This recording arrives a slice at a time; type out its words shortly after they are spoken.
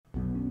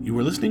You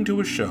are listening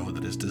to a show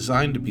that is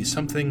designed to be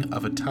something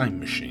of a time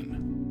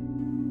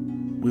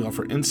machine. We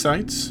offer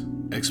insights,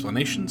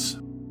 explanations,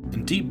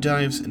 and deep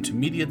dives into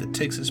media that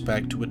takes us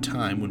back to a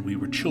time when we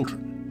were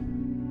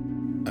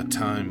children. A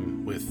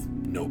time with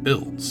no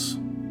bills,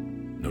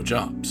 no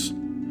jobs,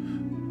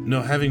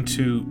 no having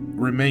to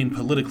remain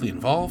politically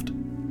involved,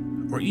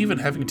 or even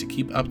having to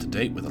keep up to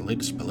date with the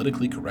latest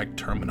politically correct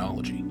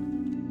terminology.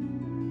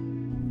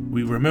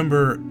 We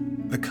remember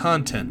the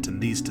content in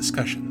these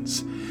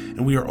discussions,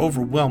 and we are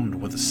overwhelmed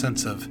with a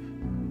sense of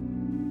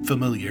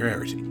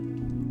familiarity,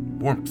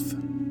 warmth,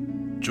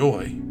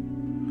 joy,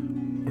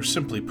 or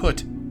simply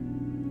put,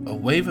 a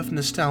wave of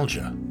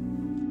nostalgia.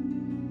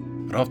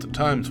 But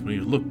oftentimes when we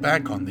look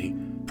back on the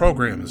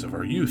programs of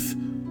our youth,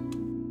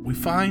 we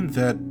find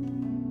that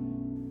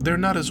they're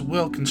not as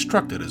well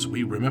constructed as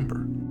we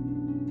remember.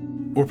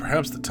 Or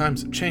perhaps the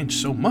times have changed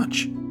so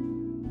much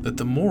that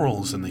the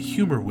morals and the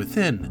humor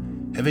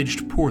within have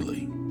aged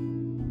poorly.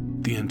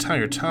 The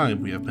entire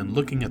time we have been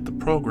looking at the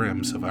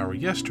programs of our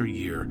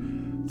yesteryear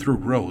through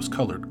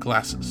rose-colored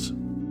glasses.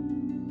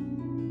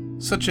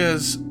 Such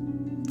as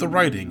the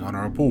writing on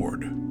our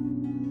board.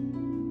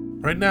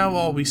 Right now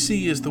all we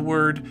see is the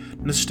word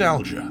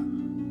nostalgia.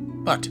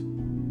 But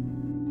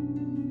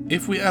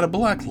if we add a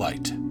black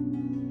light,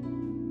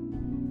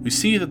 we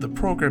see that the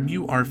program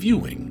you are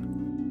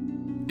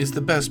viewing is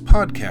the best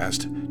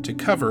podcast to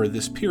cover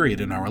this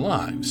period in our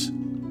lives.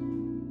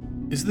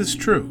 Is this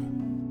true?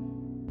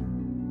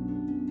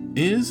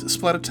 Is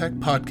Splat Attack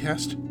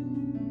Podcast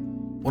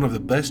one of the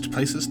best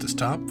places to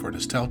stop for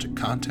nostalgic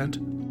content?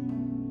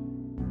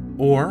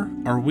 Or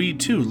are we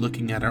too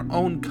looking at our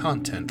own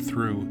content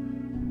through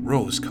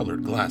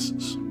rose-colored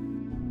glasses?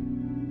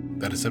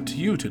 That is up to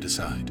you to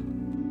decide.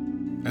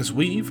 As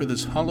we, for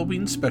this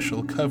Halloween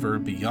special, cover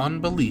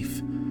Beyond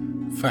Belief,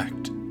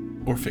 Fact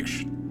or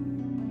Fiction.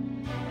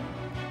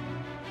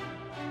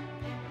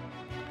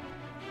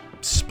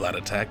 Splat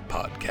Attack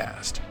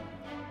Podcast.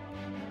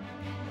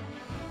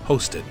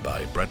 Hosted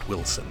by Brett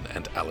Wilson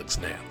and Alex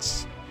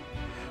Nance.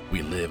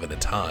 We live in a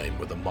time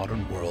where the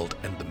modern world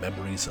and the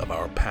memories of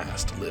our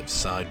past live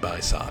side by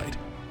side.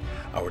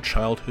 Our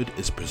childhood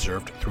is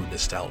preserved through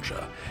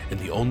nostalgia, and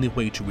the only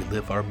way to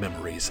relive our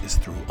memories is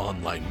through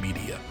online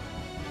media.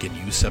 Can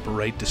you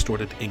separate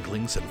distorted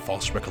inklings and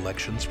false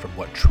recollections from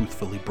what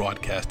truthfully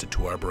broadcasted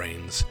to our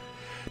brains?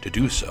 To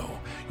do so,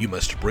 you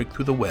must break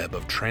through the web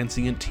of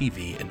transient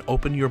TV and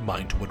open your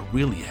mind to what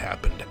really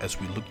happened as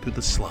we look through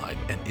the slime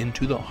and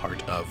into the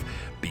heart of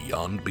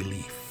Beyond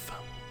Belief.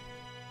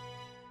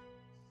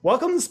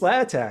 Welcome to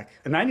Splat Attack,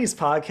 a 90s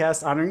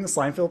podcast honoring the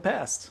slime-filled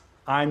past.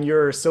 I'm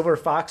your Silver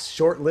Fox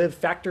short-lived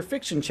fact or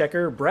fiction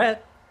checker,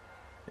 Brett.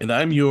 And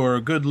I'm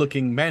your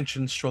good-looking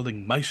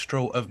mansion-strolling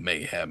maestro of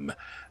mayhem,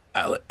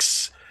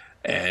 Alex.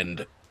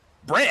 And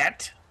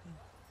Brett.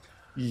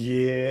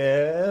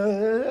 Yes,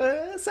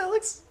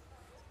 Alex?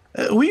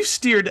 We've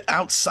steered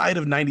outside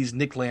of 90s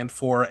Nickland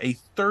for a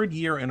third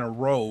year in a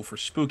row for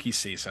spooky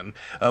season.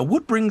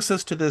 What brings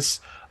us to this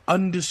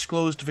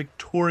undisclosed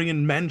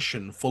Victorian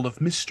mansion full of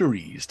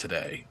mysteries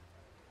today?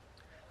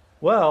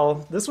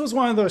 Well, this was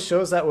one of those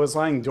shows that was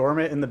lying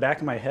dormant in the back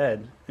of my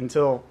head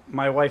until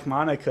my wife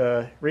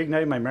Monica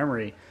reignited my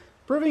memory,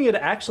 proving it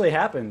actually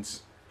happened.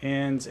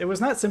 And it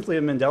was not simply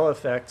a Mandela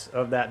effect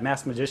of that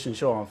Masked Magician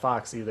show on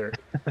Fox either.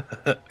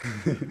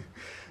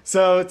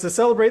 So to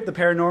celebrate the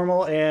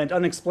paranormal and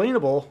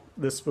unexplainable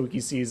this spooky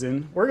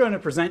season, we're going to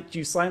present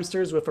you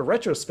Slimesters with a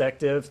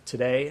retrospective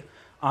today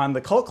on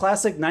the cult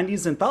classic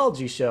 90s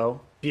anthology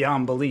show,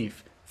 Beyond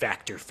Belief,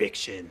 Fact or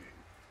Fiction.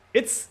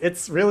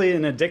 It's really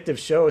an addictive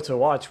show to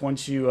watch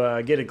once you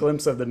get a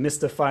glimpse of the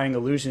mystifying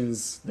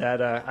illusions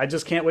that I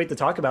just can't wait to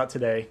talk about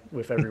today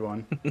with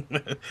everyone.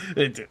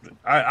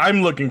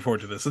 I'm looking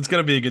forward to this. It's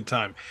going to be a good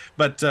time.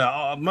 But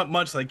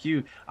much like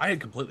you, I had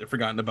completely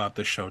forgotten about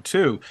this show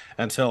too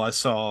until I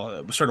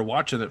started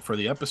watching it for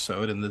the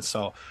episode, and then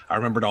I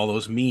remembered all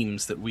those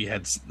memes that we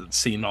had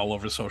seen all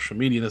over social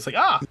media. And it's like,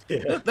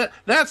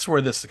 that's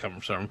where this is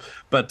coming from.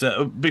 But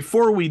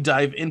before we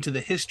dive into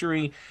the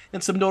history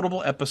and some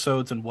notable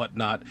episodes and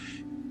whatnot,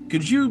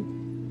 could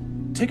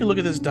you take a look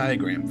at this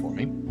diagram for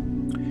me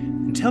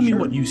and tell me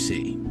what you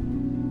see?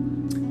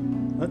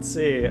 Let's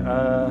see.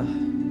 I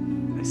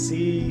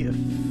see a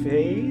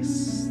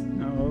face.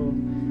 No.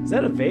 Is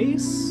that a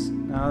vase?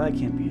 No, that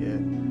can't be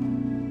it.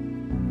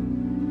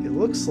 It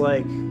looks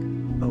like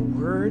a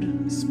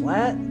word.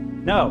 Splat?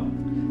 No.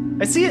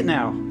 I see it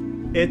now.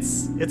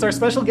 It's our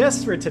special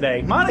guest for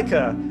today,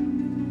 Monica.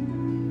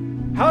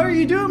 How are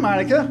you doing,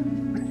 Monica?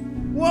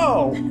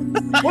 Whoa!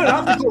 What an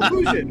optical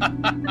illusion!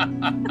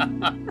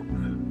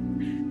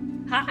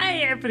 Hi,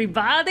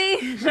 everybody!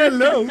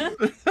 Hello!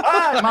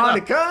 Hi,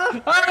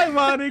 Monica! Hi,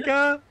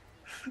 Monica!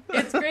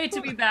 It's great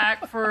to be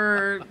back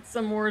for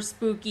some more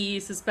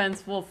spooky,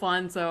 suspenseful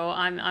fun, so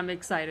I'm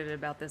excited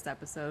about this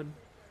episode.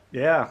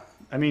 Yeah,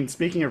 I mean,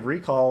 speaking of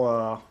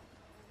recall,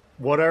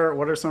 what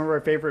are some of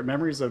our favorite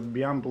memories of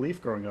Beyond Belief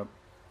growing up?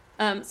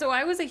 So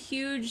I was a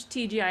huge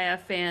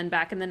TGIF fan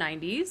back in the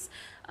 90s.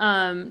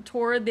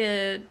 Toward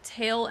the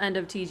tail end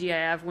of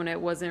TGIF, when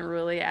it wasn't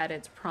really at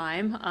its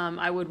prime,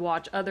 I would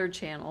watch other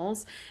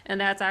channels, and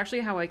that's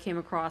actually how I came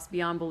across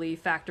Beyond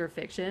Belief Fact or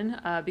Fiction,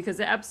 because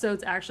the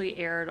episodes actually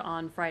aired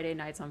on Friday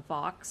nights on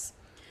Fox.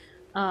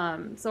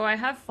 So I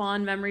have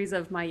fond memories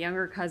of my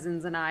younger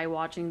cousins and I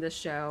watching this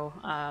show.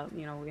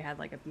 We had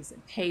like a piece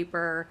of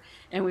paper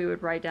and we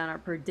would write down our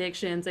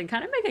predictions and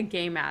kind of make a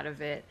game out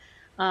of it.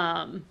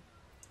 Um,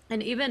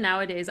 and even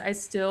nowadays, I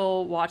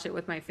still watch it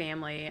with my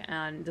family.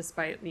 And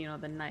despite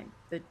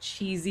the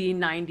cheesy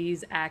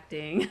 '90s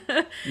acting,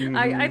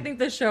 I Mm-hmm. think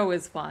the show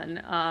is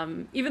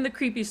fun. Even the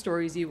creepy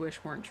stories you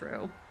wish weren't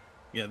true.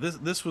 Yeah,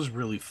 this was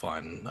really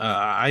fun.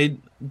 I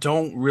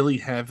don't really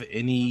have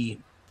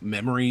any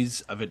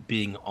memories of it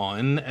being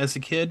on as a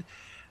kid,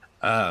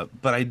 but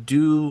I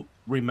do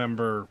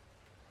remember.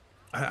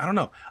 I don't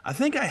know. I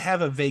think I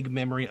have a vague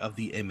memory of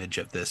the image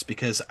of this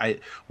because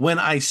when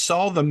I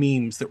saw the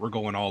memes that were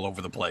going all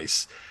over the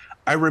place,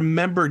 I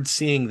remembered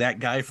seeing that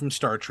guy from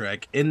Star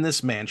Trek in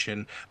this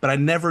mansion, but I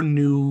never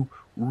knew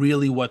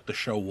really what the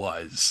show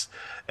was.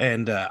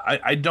 And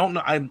I don't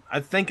know. I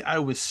think I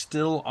was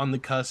still on the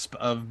cusp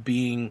of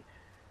being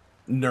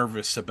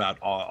nervous about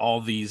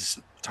all these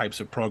types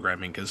of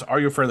programming because Are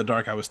You Afraid of the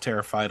Dark I was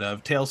terrified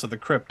of, Tales of the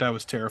Crypt I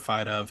was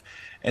terrified of,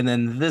 and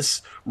then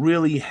this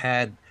really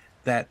had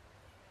that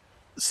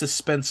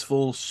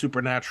suspenseful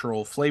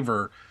supernatural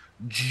flavor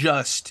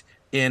just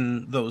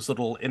in those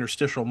little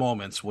interstitial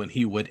moments when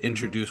he would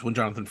Mm-hmm. introduce when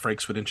Jonathan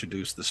Frakes would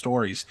introduce the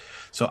stories.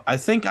 So I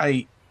think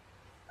I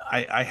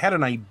had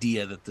an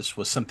idea that this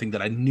was something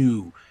that I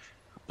knew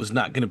was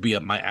not going to be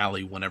up my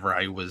alley whenever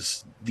I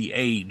was the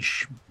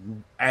age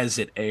as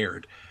it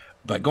aired.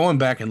 But going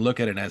back and look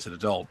at it as an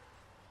adult,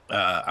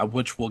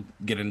 which we'll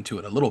get into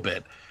in a little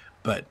bit,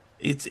 but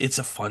it's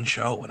a fun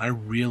show, and I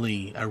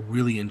really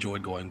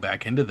enjoyed going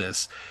back into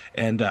this.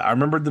 And I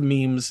remembered the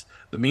memes.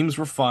 The memes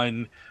were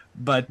fun,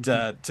 but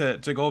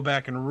to go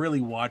back and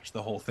really watch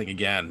the whole thing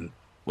again.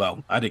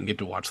 Well, I didn't get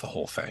to watch the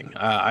whole thing.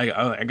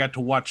 I got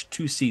to watch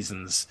two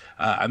seasons.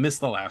 I missed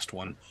the last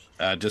one,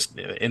 just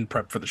in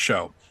prep for the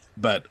show,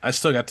 but I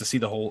still got to see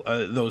the whole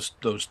those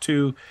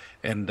two,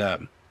 and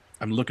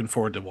I'm looking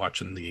forward to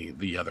watching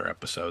the other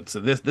episodes. So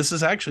this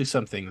is actually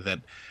something that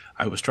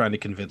I was trying to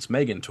convince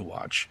Megan to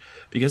watch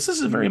because this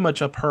is very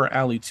much up her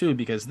alley too.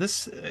 Because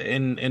this,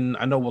 and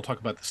I know we'll talk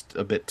about this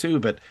a bit too,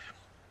 but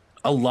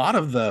a lot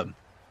of the,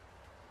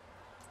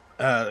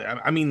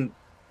 I mean,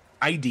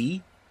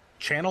 ID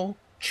channel,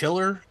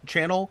 Chiller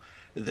channel,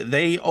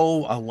 they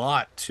owe a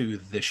lot to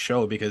this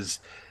show because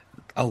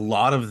a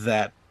lot of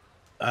that,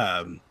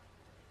 um,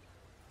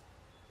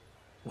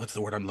 what's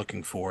the word I'm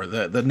looking for?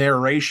 The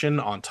narration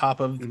on top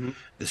of Mm-hmm.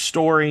 the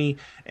story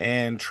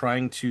and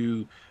trying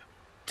to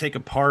take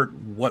apart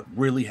what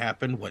really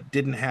happened, what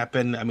didn't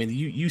happen. I mean,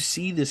 you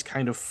see this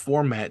kind of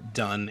format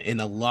done in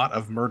a lot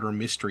of murder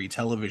mystery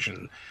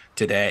television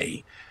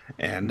today,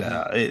 and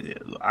Mm-hmm.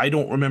 I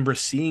don't remember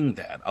seeing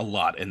that a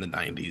lot in the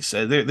 '90s.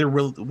 There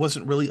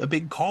wasn't really a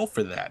big call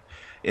for that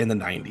in the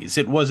 '90s.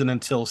 It wasn't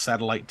until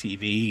satellite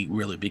TV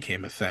really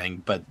became a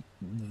thing, but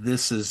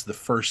this is the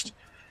first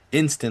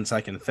instance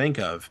I can think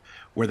of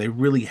where they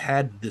really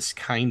had this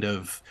kind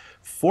of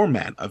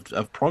format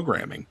of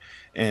programming.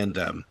 And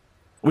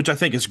which I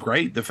think is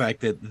great. The fact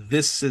that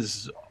this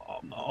is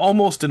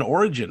almost an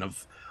origin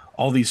of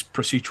all these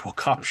procedural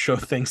cop show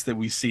things that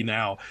we see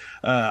now,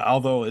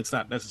 although it's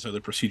not necessarily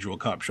a procedural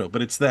cop show,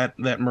 but it's that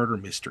murder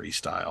mystery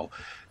style.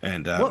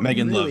 And What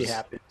Megan really loves,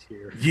 happened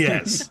here?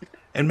 yes,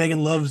 and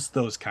Megan loves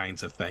those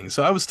kinds of things.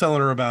 So I was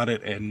telling her about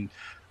it, and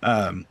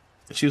um,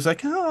 she was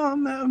like, "Oh,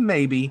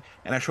 maybe."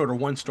 And I showed her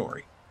one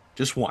story,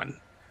 just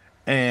one,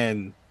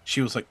 and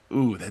she was like,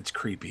 "Ooh, that's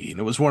creepy." And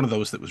it was one of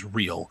those that was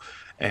real.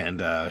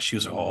 And she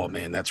was like, "Oh Mm-hmm.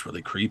 man, that's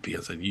really creepy."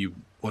 I said, "You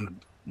want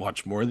to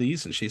watch more of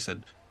these?" And she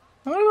said,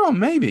 "I don't know,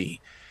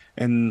 maybe."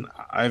 And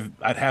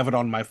I'd have it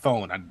on my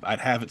phone. I'd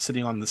have it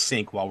sitting on the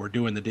sink while we're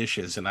doing the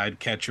dishes, and I'd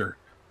catch her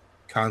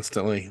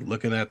constantly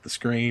looking at the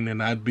screen,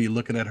 and I'd be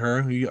looking at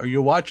her. Are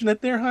you watching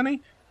it there,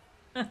 honey?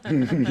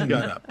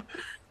 Shut up.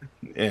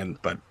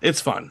 And but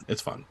it's fun.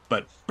 It's fun.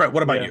 But Brett,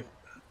 what about Yeah. you?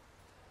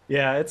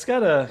 Yeah, it's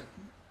got a.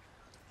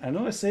 I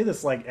know I say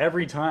this like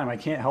every time. I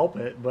can't help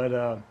it,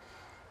 but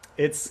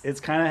it's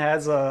kind of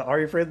has a Are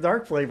You Afraid of the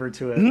Dark flavor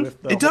to it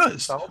with the It whole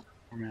does. nostalgia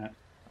format.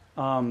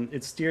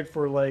 It's steered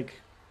for like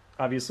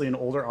obviously an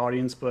older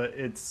audience, but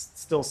it's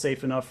still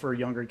safe enough for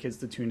younger kids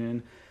to tune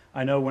in.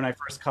 I know when I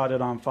first caught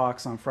it on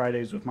Fox on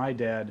Fridays with my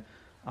dad,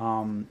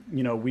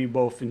 we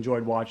both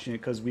enjoyed watching it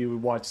because we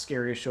would watch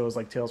scary shows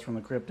like Tales from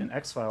the Crypt and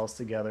X Files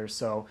together.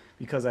 So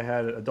because I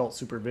had adult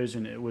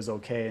supervision, it was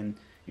okay, and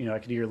I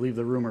could either leave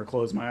the room or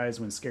close my eyes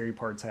when scary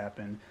parts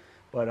happened.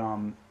 But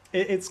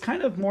it's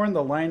kind of more in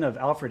the line of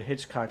Alfred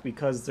Hitchcock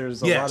because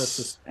there's a lot of Yes.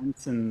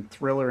 suspense and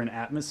thriller and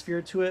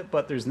atmosphere to it,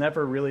 but there's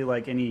never really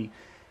like any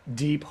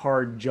deep,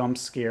 hard jump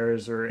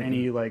scares or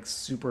any like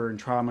super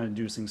trauma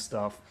inducing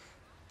stuff.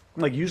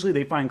 Like usually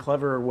they find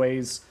clever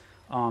ways,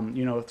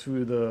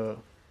 through the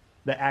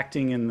the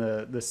acting and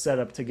the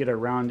setup to get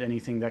around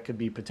anything that could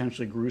be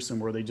potentially gruesome,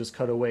 where they just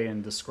cut away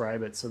and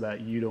describe it so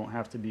that you don't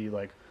have to be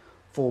like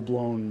full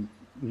blown,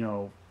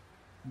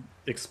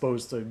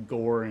 exposed to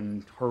gore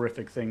and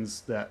horrific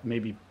things that may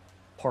be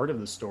part of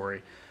the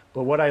story.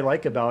 But what I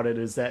like about it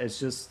is that it's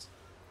just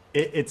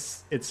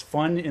it's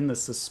fun in the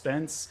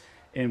suspense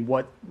and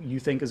what you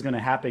think is going to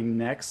happen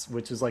next,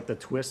 which is like the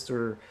twist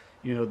or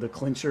the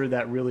clincher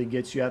that really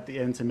gets you at the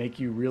end to make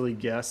you really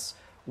guess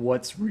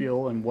what's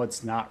real and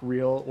what's not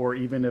real, or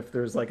even if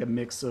there's like a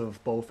mix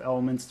of both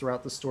elements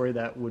throughout the story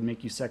that would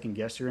make you second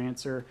guess your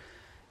answer.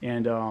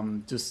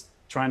 And just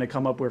trying to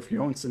come up with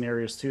your own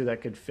scenarios too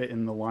that could fit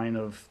in the line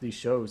of these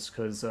shows,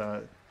 because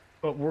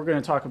but we're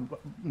going to talk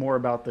more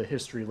about the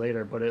history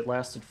later, but it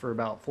lasted for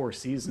about 4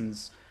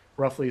 seasons,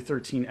 roughly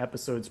 13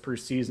 episodes per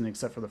season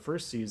except for the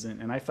first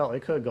season, and I felt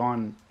it could have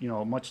gone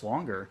much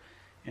longer.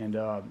 And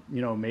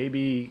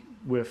maybe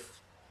with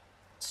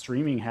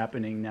streaming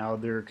happening now,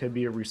 there could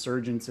be a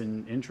resurgence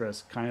in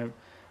interest, kind of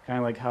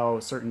like how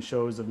certain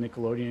shows of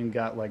Nickelodeon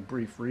got like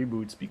brief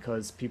reboots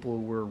because people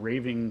were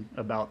raving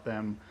about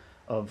them,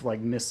 of like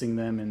missing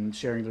them and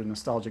sharing their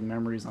nostalgic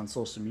memories on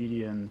social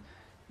media. And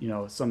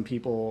some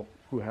people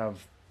who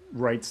have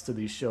rights to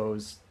these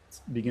shows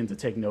begin to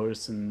take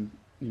notice and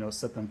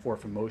set them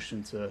forth in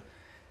motion to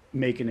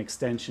make an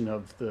extension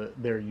of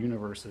their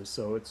universes.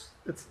 So it's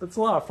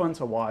a lot of fun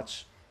to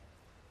watch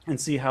and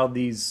see how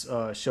these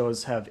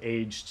shows have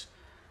aged,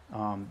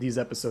 these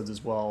episodes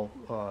as well,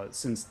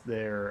 since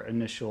their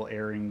initial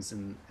airings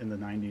in the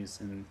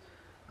 90s. And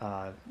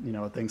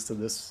thanks to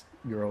this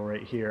girl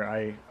right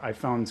here, I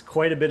found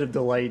quite a bit of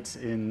delight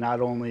in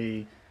not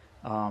only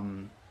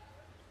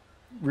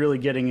really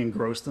getting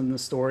engrossed in the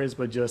stories,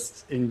 but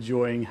just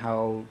enjoying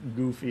how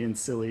goofy and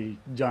silly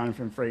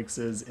Jonathan Frakes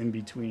is in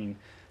between.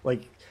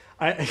 Like,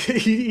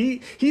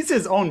 he's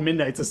his own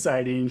Midnight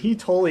Society, and he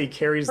totally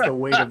carries the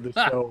weight of the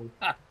show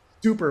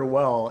super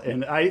well.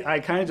 And I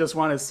kind of just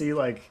want to see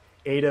like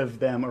 8 of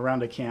them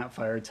around a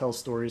campfire tell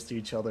stories to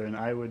each other, and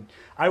I would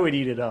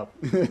eat it up.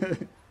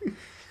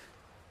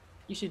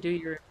 You should do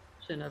your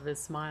impression of his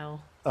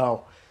smile.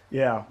 Oh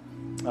yeah.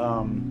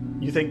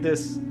 You think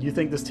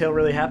this tale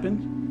really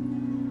happened?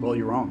 Well,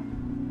 you're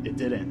wrong. It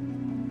didn't.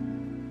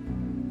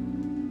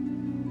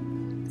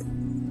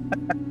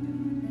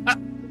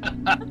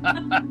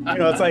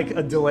 It's like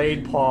a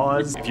delayed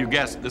pause. If you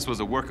guessed this was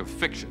a work of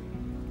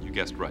fiction, you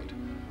guessed right.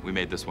 We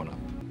made this one up.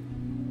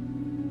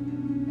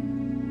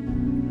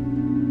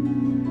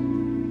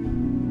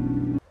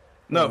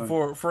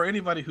 No, for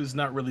anybody who's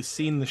not really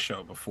seen the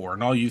show before,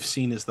 and all you've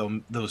seen is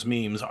those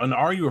memes, an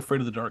Are You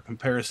Afraid of the Dark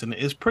comparison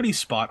is pretty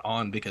spot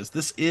on, because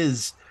this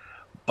is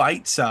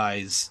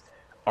bite-size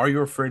Are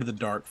You Afraid of the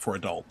Dark for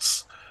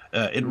adults.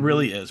 It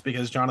really is,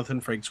 because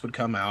Jonathan Frakes would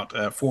come out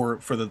for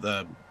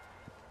the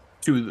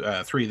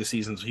 3 of the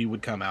seasons. He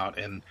would come out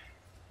and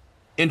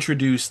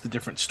introduce the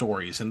different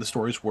stories, and the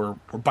stories were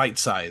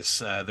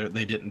bite-size.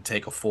 They didn't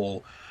take a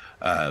full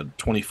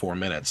 24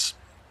 minutes.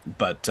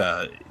 But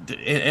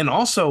and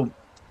also,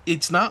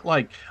 it's not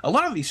like a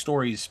lot of these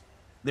stories,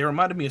 they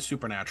reminded me of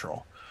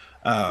Supernatural,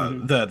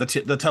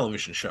 the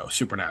television show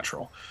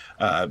Supernatural,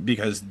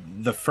 because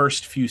the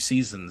first few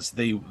seasons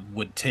they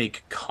would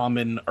take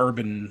common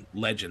urban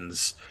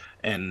legends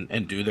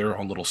and do their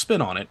own little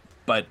spin on it.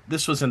 But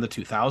this was in the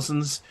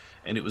 2000s,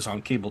 and it was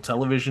on cable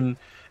television,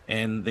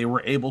 and they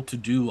were able to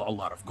do a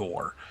lot of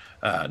gore,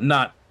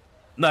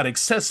 not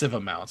excessive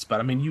amounts, but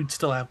I mean, you'd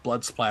still have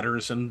blood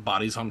splatters and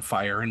bodies on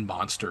fire and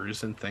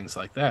monsters and things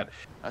like that.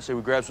 I say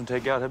we grab some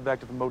takeout, head back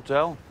to the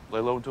motel,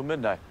 lay low until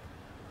midnight.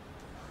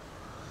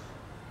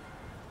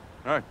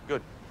 All right,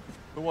 good.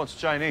 Who wants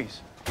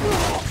Chinese?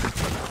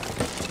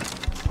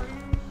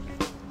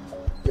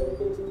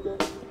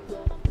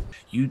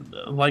 You,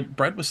 like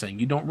Brett was saying,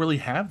 you don't really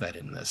have that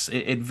in this.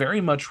 It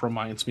very much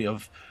reminds me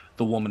of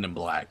The Woman in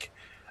Black,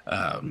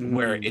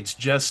 where it's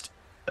just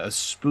a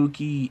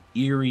spooky,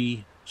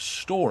 eerie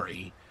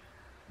story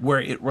where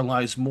it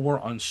relies more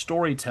on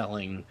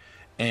storytelling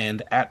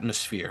and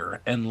atmosphere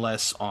and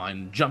less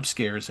on jump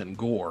scares and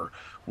gore,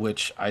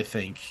 which I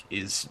think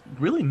is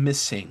really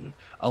missing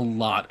a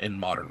lot in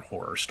modern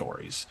horror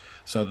stories.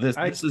 So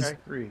I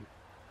agree.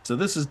 So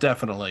this is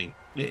definitely,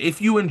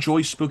 if you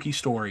enjoy spooky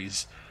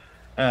stories,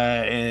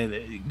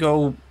 and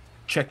go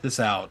check this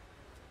out.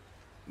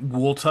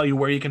 We'll tell you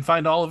where you can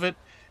find all of it,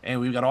 and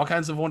we've got all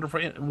kinds of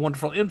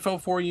wonderful info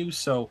for you.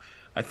 So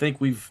I think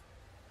we've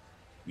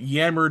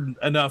yammered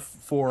enough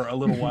for a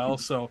little while.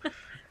 So,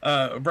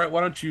 Brett,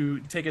 why don't you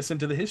take us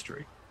into the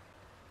history?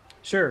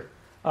 Sure.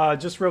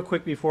 Just real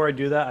quick before I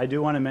do that, I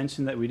do want to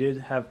mention that we did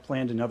have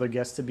planned another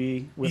guest to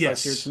be with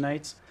us here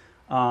tonight.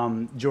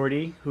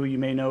 Jordy, who you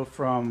may know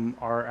from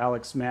our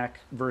Alex Mack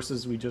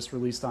versus we just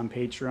released on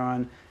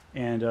Patreon.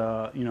 And,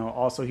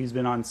 also he's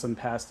been on some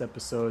past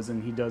episodes,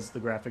 and he does the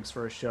graphics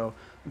for our show.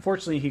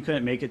 Unfortunately, he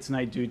couldn't make it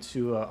tonight due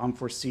to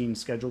unforeseen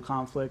schedule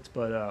conflict,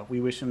 but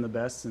we wish him the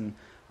best. And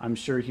I'm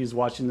sure he's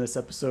watching this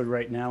episode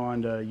right now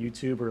on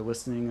YouTube or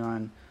listening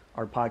on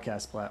our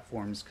podcast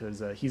platforms,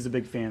 because he's a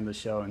big fan of the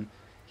show, and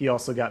he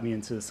also got me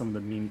into some of the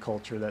meme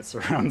culture that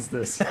surrounds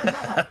this.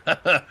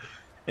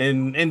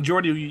 And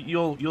Jordy,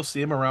 you'll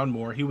see him around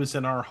more. He was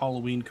in our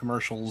Halloween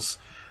commercials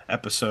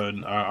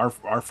episode,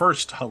 our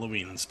first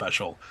Halloween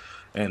special,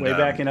 and Way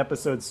back in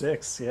episode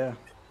 6, yeah.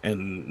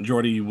 and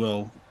Jordy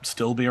will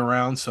still be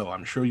around, so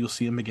I'm sure you'll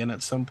see him again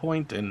at some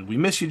point. And we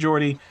miss you,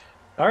 Jordy.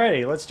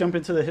 Alrighty, let's jump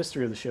into the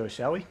history of the show,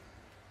 shall we?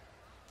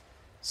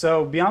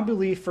 So, Beyond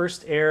Belief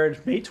first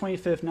aired May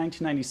 25th,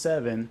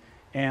 1997,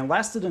 and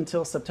lasted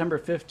until September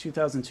 5th,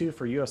 2002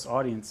 for US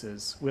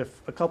audiences,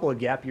 with a couple of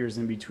gap years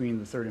in between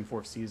the third and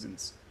fourth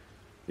seasons.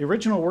 The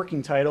original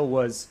working title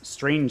was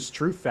Strange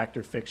Truth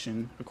Factor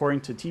Fiction, according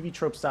to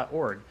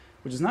tvtropes.org,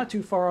 which is not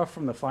too far off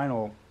from the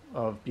final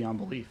of Beyond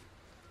Belief.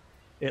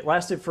 It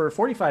lasted for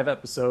 45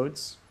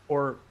 episodes,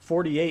 or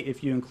 48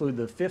 if you include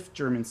the fifth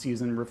German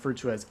season referred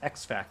to as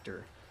X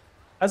Factor.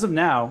 As of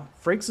now,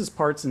 Frakes'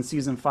 parts in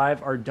Season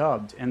 5 are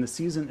dubbed, and the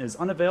season is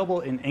unavailable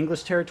in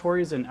English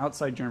territories and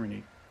outside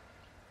Germany.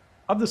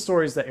 Of the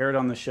stories that aired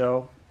on the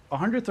show,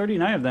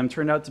 139 of them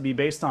turned out to be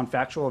based on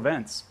factual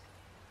events.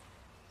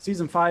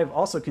 Season 5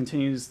 also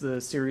continues the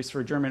series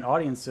for German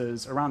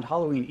audiences around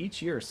Halloween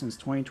each year since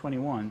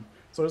 2021,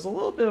 so there's a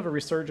little bit of a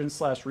resurgence /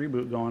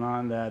 reboot going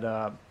on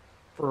that,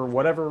 for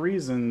whatever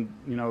reason,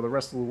 the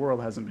rest of the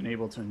world hasn't been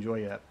able to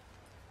enjoy yet.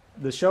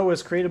 The show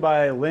was created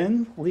by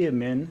Lynn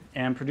Leaman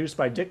and produced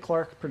by Dick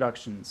Clark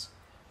Productions.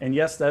 And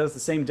yes, that is the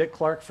same Dick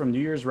Clark from New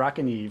Year's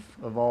Rockin' Eve,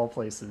 of all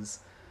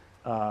places.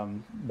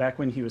 Back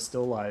when he was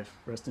still alive.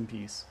 Rest in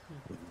peace.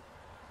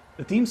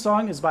 The theme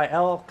song is by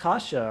Al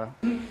Kasha.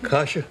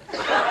 Kasha?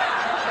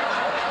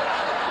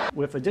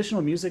 With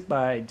additional music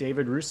by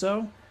David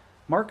Russo,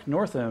 Mark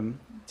Northam,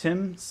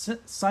 Tim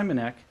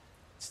Simonek,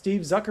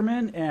 Steve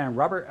Zuckerman, and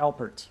Robert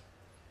Alpert.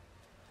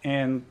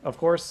 And, of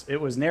course,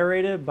 it was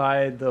narrated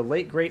by the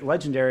late, great,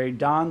 legendary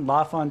Don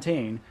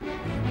LaFontaine.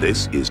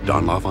 This is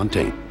Don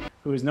LaFontaine,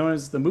 Who is known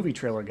as the movie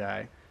trailer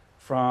guy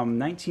from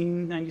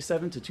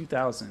 1997 to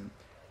 2000,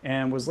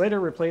 and was later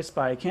replaced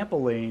by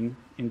Campbell Lane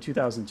in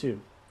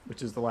 2002,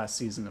 which is the last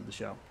season of the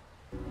show.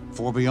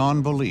 For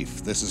Beyond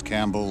Belief, this is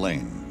Campbell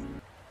Lane.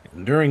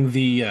 During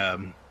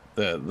the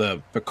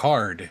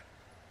Picard,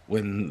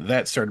 when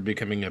that started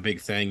becoming a big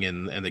thing,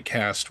 and the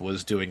cast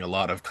was doing a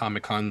lot of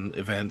Comic-Con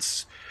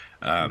events,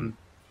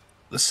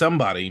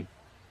 somebody,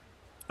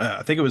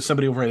 I think it was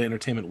somebody over at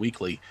Entertainment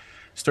Weekly,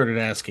 started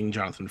asking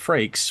Jonathan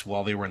Frakes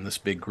while they were in this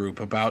big group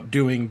about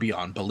doing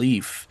Beyond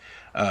Belief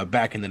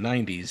back in the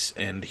 90s,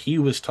 and he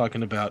was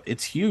talking about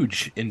it's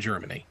huge in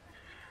Germany.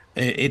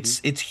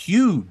 It's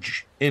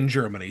huge in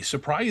Germany,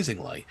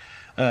 surprisingly.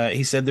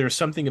 He said there's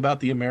something about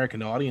the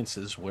American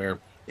audiences where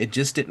it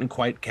just didn't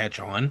quite catch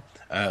on,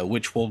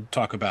 which we'll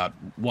talk about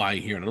why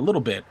here in a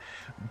little bit.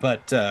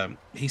 But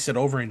he said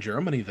over in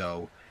Germany,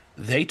 though,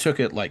 they took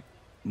it like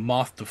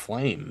moth to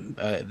flame.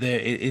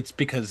 It's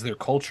because their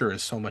culture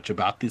is so much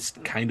about this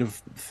kind of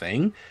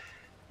thing.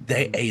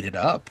 They ate it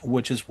up,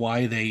 which is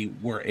why they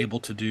were able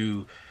to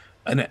do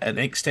an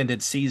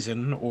extended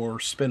season or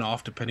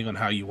spin-off, depending on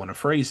how you want to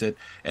phrase it.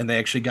 And they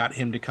actually got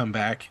him to come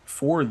back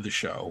for the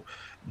show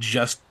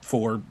just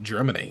for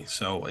Germany.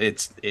 So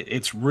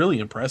it's really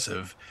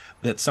impressive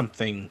that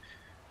something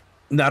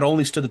not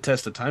only stood the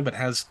test of time, but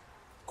has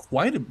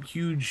quite a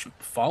huge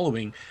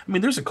following. I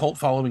mean, there's a cult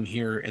following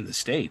here in the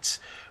States,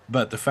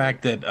 but the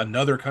fact that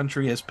another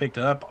country has picked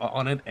up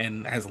on it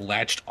and has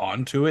latched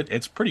onto it,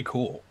 it's pretty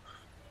cool.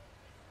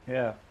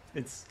 Yeah,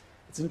 it's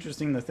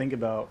interesting to think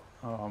about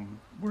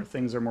where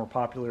things are more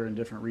popular in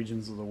different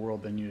regions of the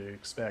world than you'd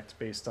expect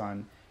based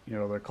on,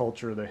 their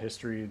culture, their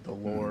history, the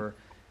lore,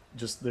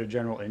 just their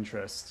general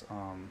interest.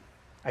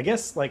 I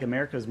guess like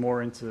America is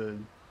more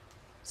into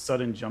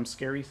sudden jump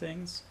scary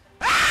things,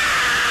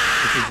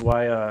 which is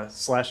why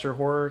slasher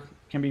horror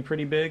can be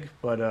pretty big.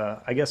 But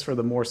I guess for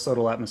the more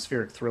subtle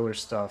atmospheric thriller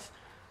stuff,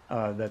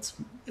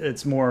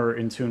 it's more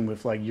in tune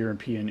with like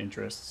European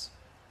interests.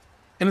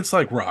 And it's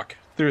like rock.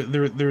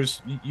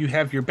 There's you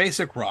have your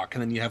basic rock,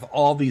 and then you have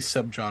all these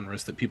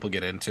subgenres that people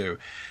get into,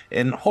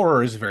 and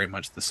horror is very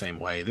much the same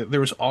way.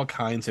 There's all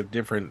kinds of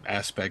different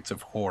aspects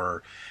of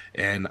horror,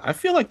 and I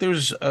feel like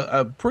there's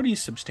a pretty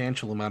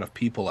substantial amount of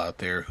people out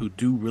there who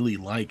do really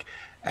like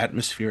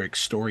atmospheric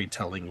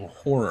storytelling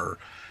horror,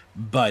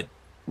 but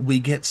we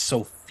get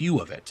so few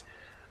of it.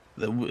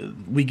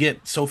 We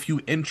get so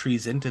few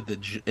entries into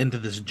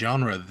this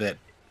genre that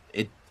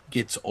it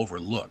gets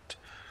overlooked,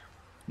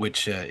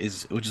 which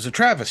is a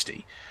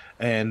travesty.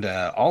 And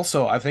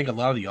also, I think a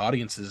lot of the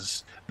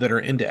audiences that are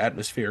into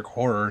atmospheric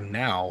horror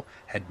now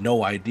had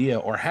no idea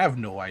or have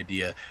no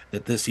idea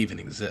that this even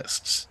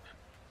exists.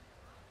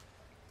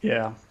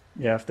 Yeah,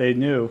 if they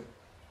knew,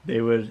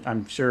 they would,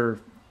 I'm sure,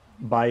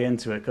 buy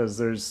into it, because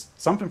there's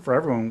something for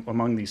everyone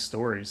among these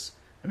stories.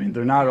 I mean,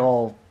 they're not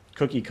all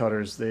cookie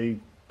cutters. They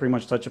pretty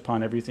much touch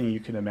upon everything you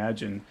can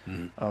imagine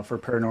for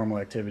paranormal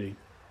activity.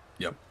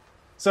 Yep.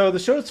 So the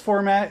show's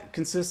format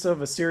consists of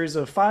a series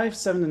of 5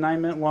 7 to 9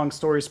 minute long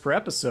stories per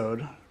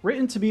episode,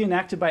 written to be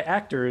enacted by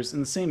actors in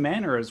the same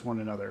manner as one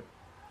another.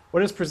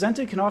 What is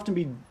presented can often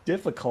be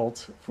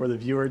difficult for the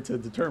viewer to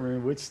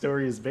determine which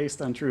story is based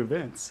on true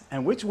events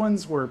and which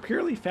ones were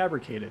purely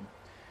fabricated.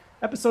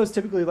 Episodes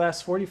typically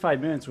last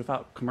 45 minutes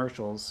without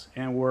commercials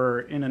and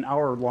were in an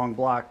hour-long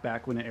block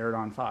back when it aired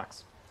on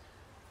Fox.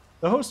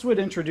 The host would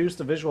introduce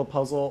a visual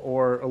puzzle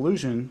or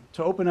illusion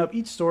to open up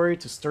each story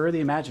to stir the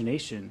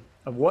imagination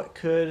of what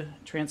could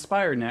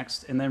transpire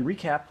next and then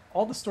recap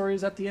all the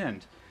stories at the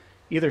end,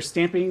 either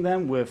stamping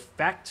them with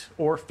fact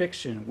or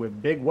fiction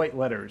with big white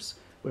letters,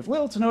 with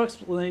little to no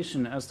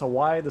explanation as to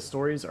why the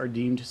stories are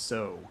deemed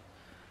so.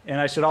 And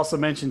I should also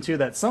mention, too,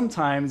 that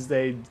sometimes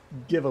they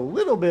give a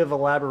little bit of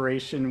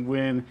elaboration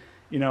when,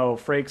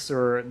 Frakes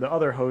or the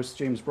other host,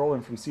 James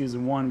Brolin from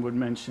season 1, would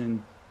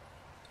mention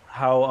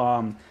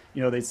how,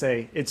 they'd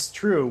say it's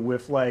true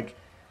with, like,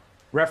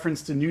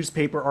 reference to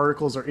newspaper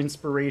articles or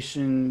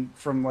inspiration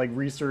from, like,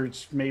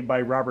 research made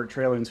by Robert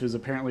Tralins, who's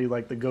apparently,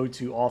 like, the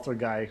go-to author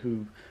guy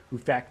who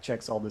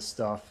fact-checks all this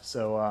stuff.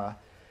 So,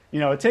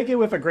 take it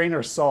with a grain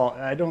of salt.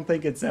 I don't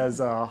think it's as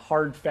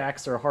hard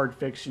facts or hard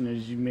fiction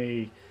as you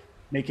may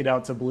make it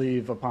out to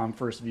believe upon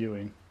first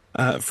viewing.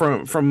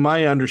 From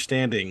my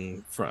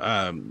understanding,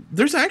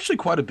 there's actually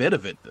quite a bit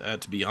of it,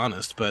 to be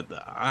honest. But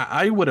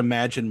I would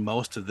imagine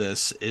most of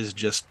this is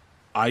just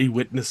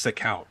eyewitness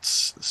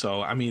accounts.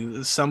 So, I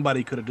mean,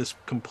 somebody could have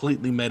just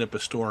completely made up a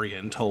story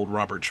and told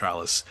Robert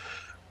Trallis.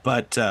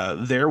 But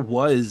there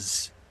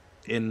was,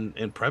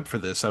 in prep for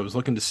this, I was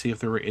looking to see if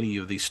there were any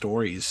of these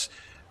stories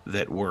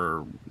that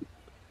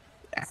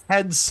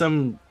had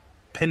some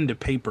pen to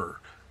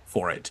paper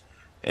for it.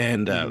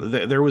 And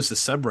there was a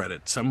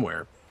subreddit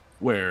somewhere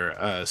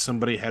where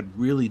somebody had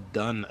really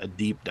done a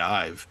deep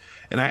dive.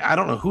 And I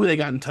don't know who they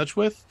got in touch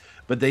with,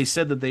 but they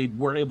said that they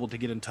were able to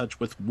get in touch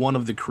with one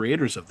of the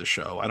creators of the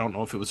show. I don't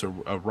know if it was a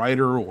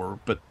writer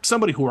but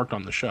somebody who worked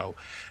on the show.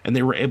 And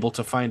they were able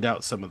to find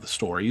out some of the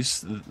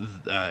stories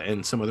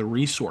and some of the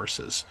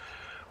resources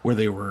where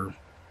they were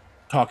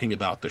talking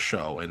about the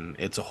show. And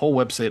it's a whole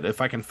website.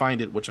 If I can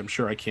find it, which I'm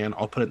sure I can,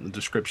 I'll put it in the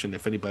description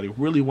if anybody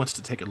really wants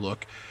to take a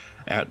look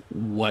at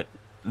what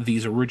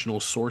these original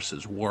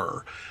sources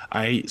were.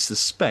 I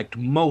suspect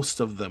most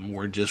of them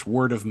were just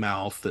word of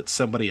mouth that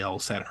somebody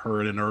else had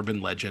heard an urban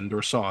legend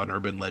or saw an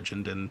urban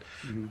legend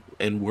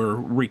and were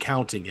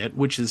recounting it,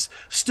 which is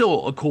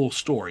still a cool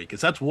story because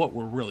that's what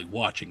we're really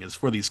watching is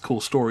for these cool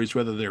stories,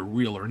 whether they're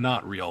real or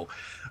not real.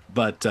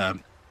 But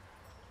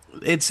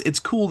it's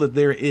cool that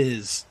there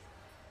is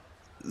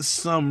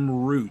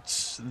some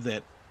roots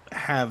that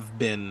have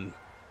been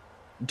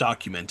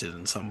documented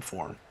in some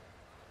form.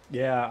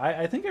 Yeah,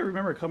 I think I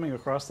remember coming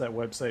across that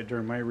website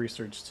during my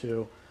research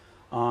too,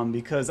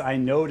 because I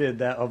noted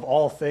that of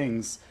all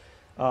things,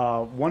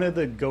 one of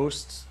the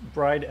Ghost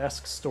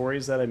Bride-esque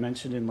stories that I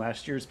mentioned in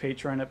last year's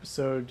Patreon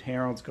episode,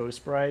 Harold's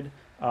Ghost Bride,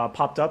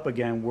 popped up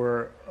again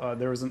where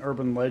there was an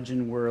urban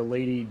legend where a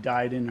lady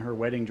died in her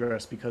wedding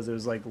dress because it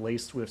was like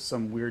laced with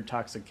some weird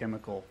toxic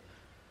chemical.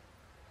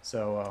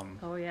 So.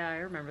 Oh yeah, I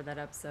remember that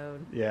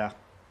episode. Yeah,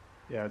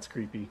 it's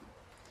creepy.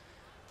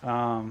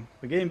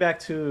 But getting back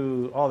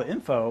to all the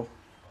info,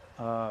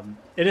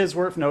 it is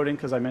worth noting,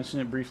 because I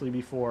mentioned it briefly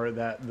before,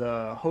 that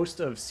the host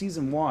of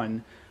season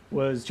 1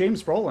 was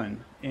James Brolin,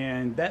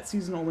 and that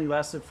season only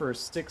lasted for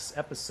 6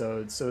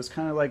 episodes, so it's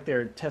kind of like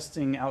they're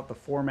testing out the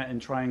format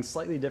and trying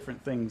slightly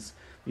different things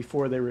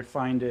before they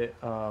refined it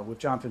with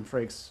Jonathan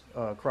Frakes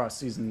across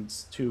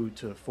seasons 2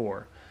 to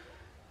 4.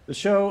 The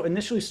show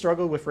initially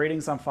struggled with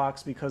ratings on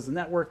Fox because the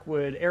network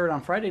would air it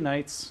on Friday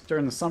nights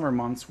during the summer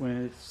months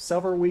with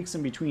several weeks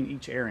in between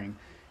each airing.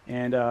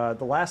 And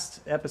the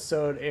last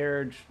episode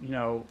aired,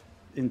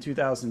 in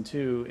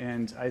 2002,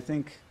 and I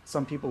think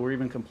some people were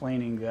even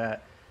complaining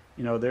that,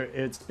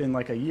 it's been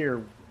like a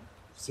year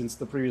since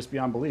the previous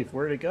Beyond Belief.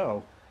 Where did it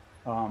go?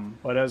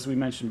 But as we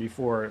mentioned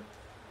before,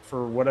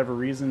 for whatever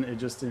reason, it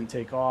just didn't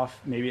take off.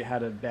 Maybe it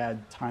had a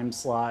bad time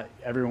slot.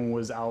 Everyone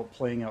was out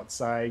playing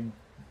outside,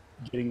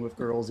 getting with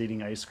girls,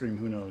 eating ice cream,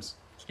 who knows?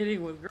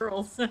 Getting with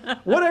girls.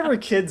 Whatever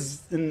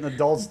kids and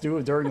adults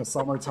do during the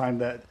summertime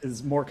that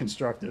is more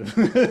constructive.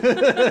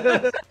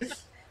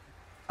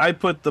 I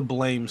put the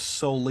blame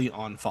solely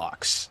on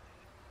Fox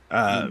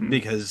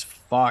because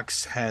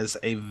Fox has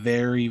a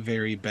very,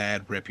 very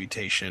bad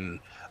reputation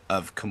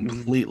of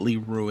completely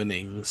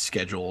ruining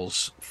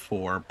schedules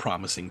for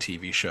promising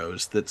TV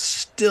shows. That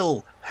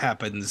still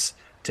happens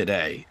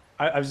today.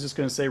 I was just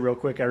going to say real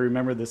quick, I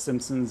remember The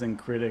Simpsons and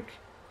Critic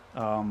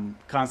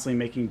constantly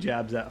making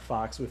jabs at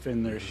Fox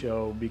within their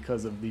show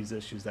because of these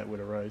issues that would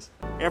arise.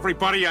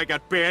 Everybody, I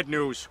got bad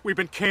news. We've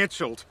been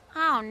canceled.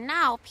 Oh,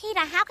 no.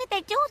 Peter, how could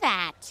they do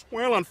that?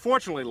 Well,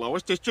 unfortunately,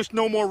 Lois, there's just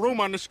no more room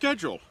on the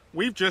schedule.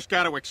 We've just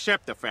got to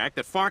accept the fact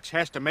that Fox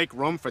has to make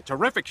room for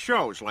terrific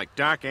shows like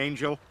Dark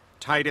Angel,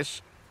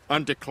 Titus,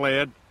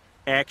 Undeclared,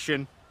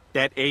 Action,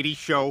 That 80s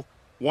Show,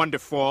 Wonder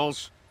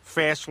Falls,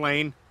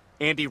 Fastlane,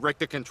 Andy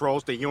Richter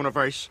Controls the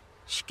Universe,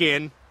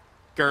 Skin,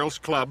 Girls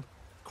Club,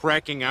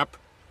 Cracking Up,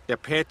 The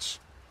Pits,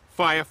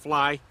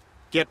 Firefly,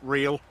 Get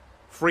Real,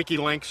 Freaky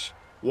Links,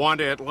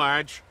 Wanda at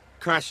Large,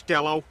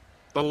 Costello,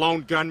 The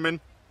Lone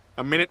Gunman,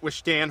 A Minute with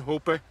Stan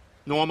Hooper,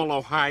 Normal,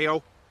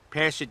 Ohio,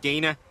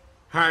 Pasadena,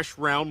 Harsh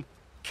Realm,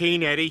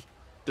 Keen Eddie,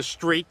 The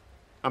Street,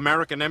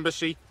 American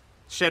Embassy,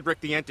 Cedric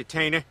the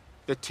Entertainer,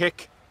 The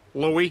Tick,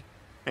 Louie,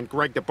 and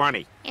Greg the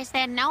Bunny. Is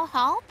there no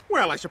hope?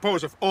 Well, I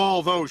suppose if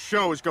all those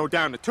shows go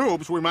down the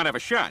tubes, we might have a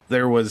shot.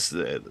 There's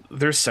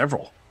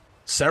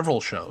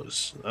several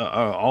shows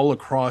all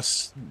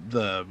across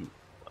the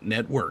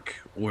network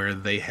where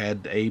they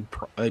had a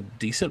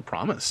decent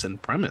promise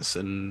and premise,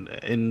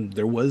 and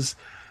there was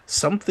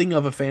something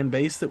of a fan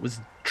base that was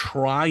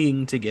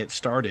trying to get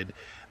started,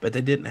 but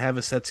they didn't have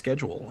a set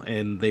schedule,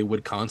 and they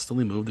would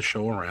constantly move the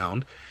show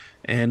around,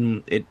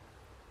 and it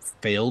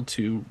failed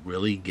to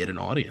really get an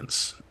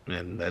audience,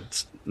 and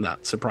that's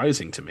not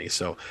surprising to me.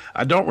 So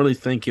I don't really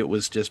think it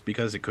was just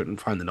because it couldn't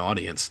find an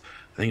audience.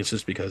 I think it's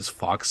just because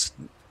Fox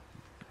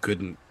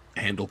couldn't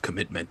handle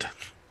commitment.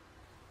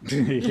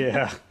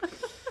 Yeah.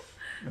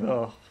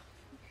 Oh.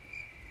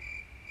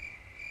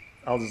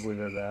 I'll just leave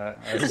it at that.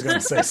 I was going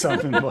to say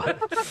something,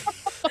 but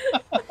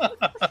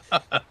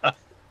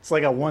it's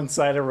like a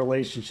one-sided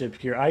relationship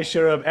here. I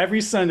show up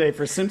every Sunday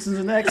for Simpsons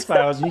and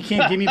X-Files, and you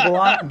can't give me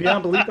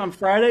Beyond Belief on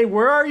Friday?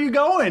 Where are you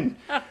going?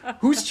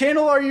 Whose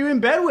channel are you in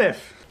bed with?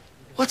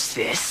 What's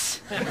this?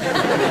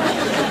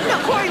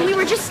 No, Corey, we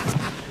were just...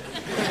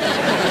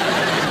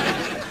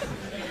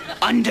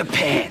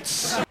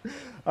 underpants.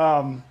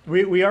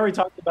 We already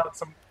talked about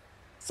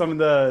some of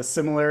the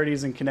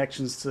similarities and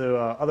connections to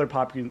other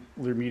popular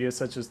media,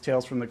 such as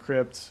Tales from the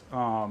Crypt,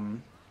 Are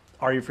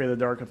You Afraid of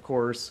the Dark, of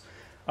course.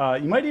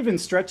 You might even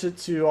stretch it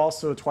to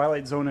also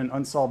Twilight Zone and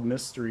Unsolved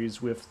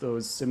Mysteries with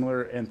those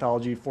similar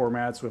anthology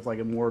formats with like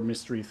a more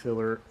mystery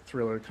thriller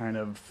kind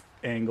of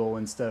angle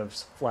instead of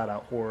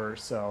flat-out horror.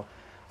 So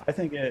I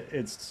think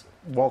it's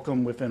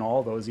welcome within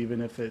all those,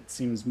 even if it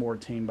seems more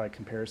tame by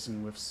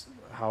comparison with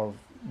how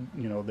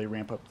they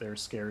ramp up their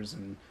scares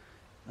and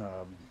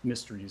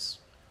mysteries,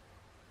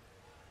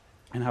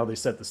 and how they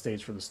set the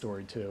stage for the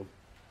story too.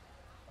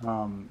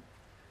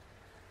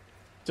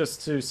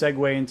 Just to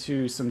segue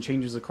into some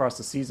changes across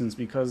the seasons,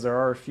 because there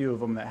are a few of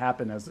them that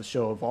happen as the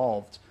show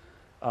evolved.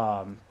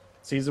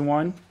 Season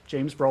 1,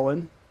 James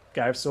Brolin,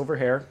 guy with silver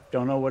hair.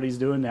 Don't know what he's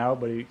doing now,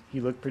 but he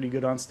looked pretty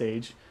good on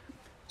stage.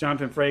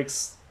 Jonathan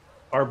Frakes,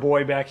 our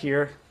boy back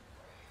here.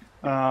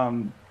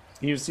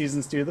 He was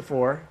seasons 2 to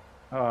 4.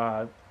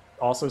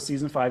 Also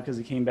season 5, because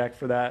he came back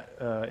for that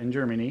in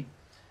Germany.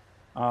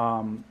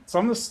 Some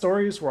of the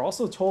stories were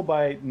also told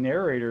by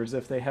narrators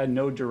if they had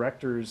no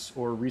directors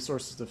or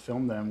resources to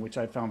film them, which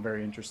I found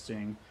very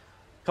interesting.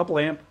 A couple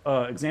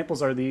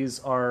examples are the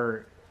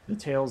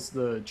tales,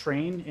 the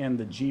train and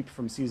the Jeep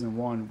from season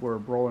 1, where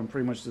Brolin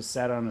pretty much just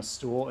sat on a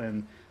stool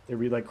and they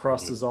would like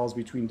cross dissolves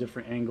between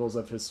different angles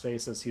of his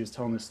face as he was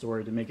telling the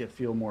story to make it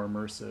feel more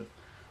immersive.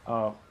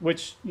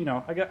 Which,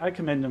 I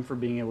commend him for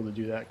being able to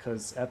do that,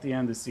 because at the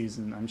end of the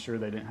season, I'm sure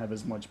they didn't have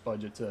as much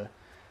budget to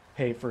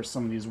pay for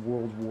some of these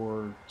World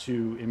War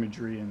II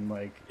imagery and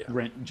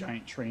rent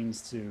giant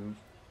trains to,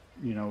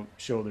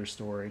 show their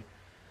story.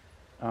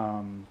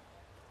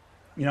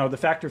 The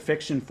fact or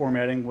fiction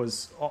formatting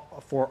was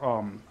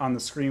on the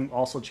screen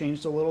also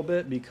changed a little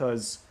bit,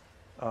 because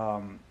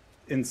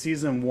in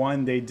season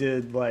 1 they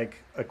did like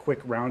a quick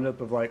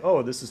roundup of like,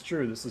 oh, this is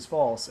true, this is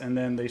false, and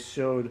then they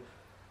showed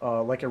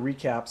like a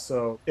recap.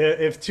 So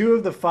if 2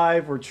 of the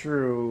 5 were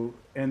true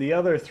and the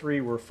other 3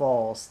 were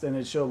false, then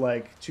it showed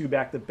like 2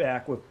 back to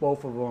back with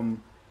both of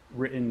them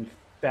written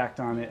fact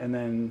on it, and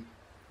then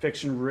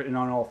fiction written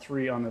on all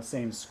 3 on the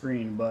same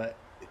screen. But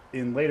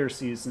in later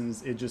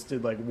seasons, it just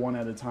did like 1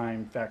 at a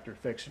time, fact or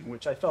fiction,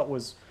 which I felt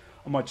was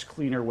a much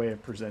cleaner way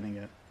of presenting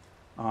it.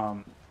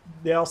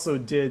 They also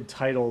did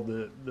title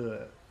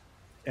the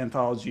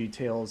anthology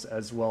tales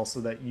as well, so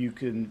that you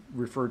can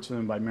refer to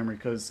them by memory,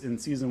 because in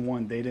season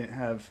 1 they didn't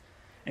have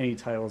any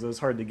titles. It was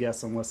hard to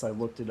guess unless I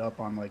looked it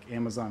up on like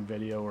Amazon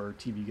Video or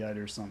TV Guide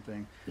or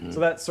something. So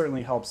that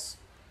certainly helps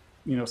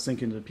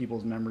sink into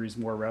people's memories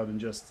more, rather than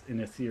just an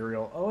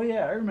ethereal, oh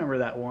yeah, I remember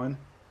that one,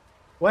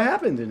 what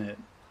happened in it.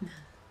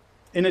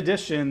 In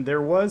addition,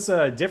 there was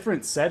a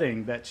different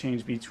setting that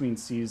changed between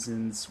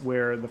seasons,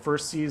 where the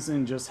first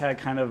season just had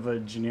kind of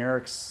a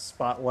generic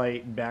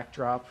spotlight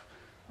backdrop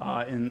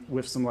and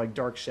with some like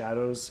dark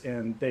shadows,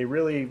 and they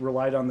really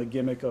relied on the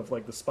gimmick of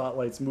like the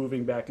spotlights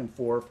moving back and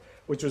forth,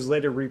 which was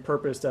later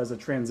repurposed as a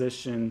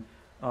transition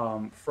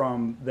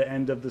from the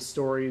end of the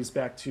stories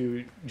back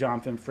to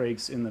Jonathan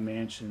Frakes in the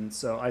mansion.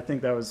 So I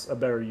think that was a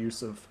better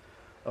use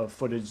of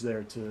footage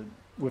there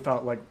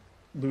without like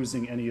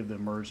losing any of the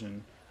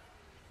immersion.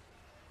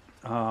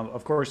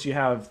 Of course, you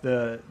have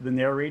the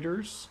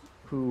narrators,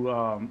 who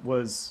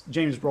was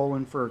James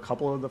Brolin for a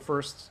couple of the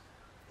first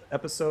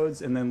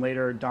episodes, and then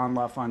later Don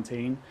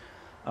LaFontaine,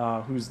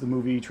 who's the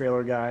movie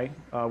trailer guy,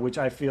 which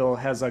I feel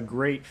has a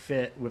great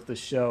fit with the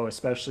show,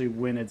 especially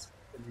when it's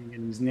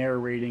and he's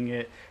narrating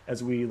it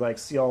as we like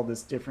see all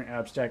this different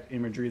abstract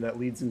imagery that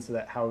leads into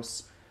that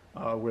house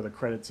where the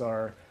credits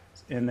are.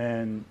 And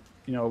then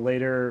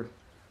later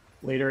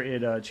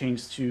it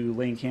changed to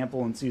Lane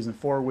Campbell in season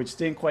 4, which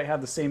didn't quite have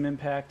the same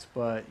impact,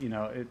 but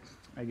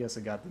I guess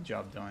it got the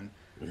job done.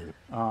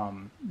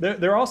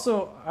 There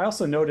also, I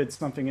also noted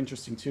something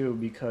interesting too,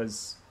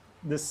 because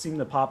this seemed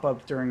to pop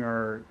up during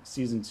our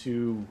season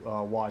 2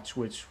 watch,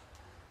 which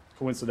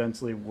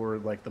coincidentally were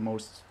like the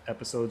most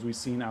episodes we've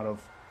seen out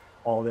of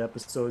all the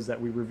episodes that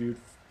we reviewed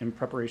in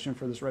preparation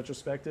for this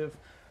retrospective.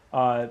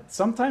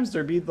 Sometimes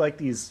there'd be like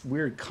these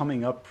weird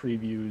coming up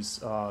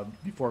previews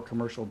before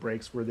commercial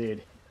breaks where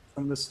they'd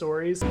some of the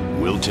stories.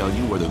 We'll tell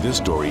you whether this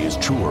story is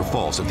true or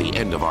false at the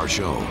end of our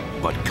show.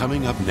 But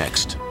coming up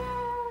next.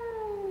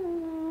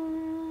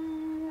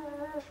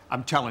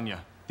 I'm telling you,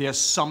 there's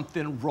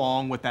something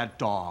wrong with that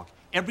dog.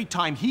 Every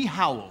time he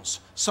howls,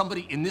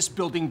 somebody in this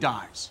building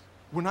dies.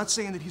 We're not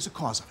saying that he's a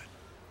cause of it.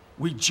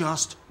 We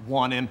just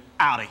want him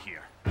out of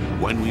here.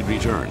 When we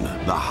return,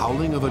 the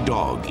howling of a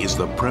dog is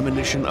the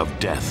premonition of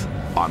death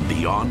on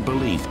Beyond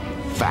Belief,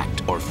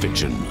 Fact or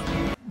Fiction.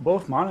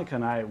 Both Monica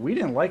and I, we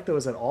didn't like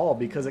those at all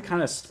because it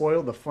kind of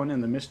spoiled the fun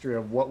and the mystery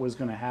of what was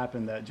going to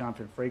happen that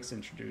Jonathan Frakes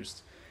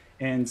introduced.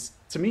 And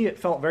to me, it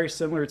felt very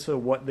similar to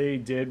what they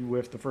did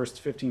with the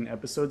first 15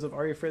 episodes of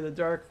Are You Afraid of the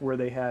Dark, where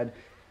they had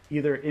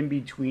either in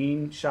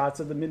between shots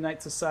of the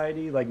Midnight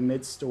Society, like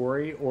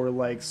mid-story, or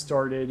like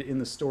started in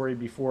the story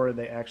before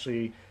they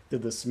actually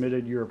did the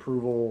submitted your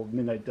approval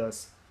Midnight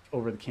Dust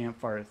over the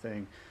campfire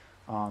thing,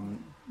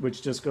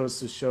 which just goes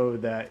to show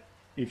that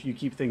if you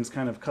keep things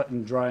kind of cut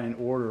and dry in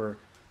order,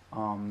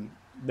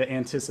 the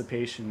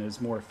anticipation is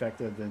more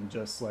effective than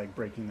just like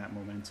breaking that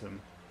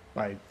momentum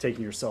by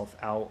taking yourself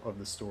out of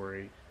the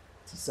story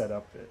to set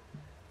up it.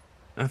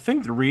 I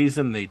think the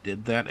reason they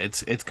did that,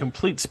 it's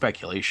complete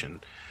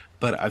speculation,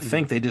 but I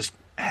think they just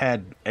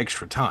had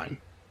extra time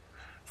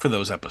for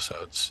those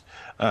episodes,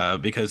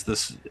 because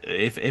this,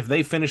 if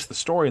they finish the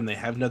story and they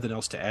have nothing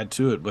else to add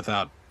to it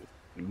without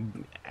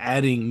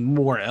adding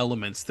more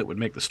elements that would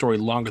make the story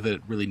longer than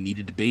it really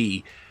needed to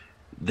be,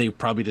 they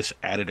probably just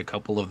added a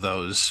couple of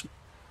those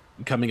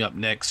coming up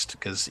next,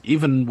 because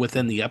even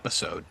within the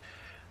episode,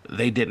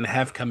 they didn't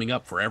have coming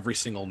up for every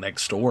single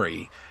next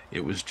story.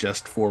 It was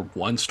just for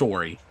one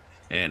story,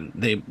 and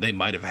they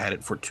might have had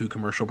it for 2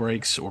 commercial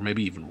breaks or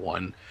maybe even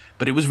 1,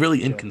 but it was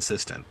really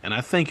inconsistent, and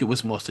I think it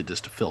was mostly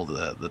just to fill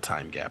the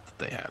time gap that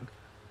they had.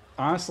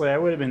 Honestly, I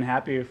would have been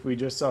happy if we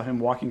just saw him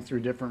walking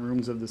through different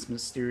rooms of this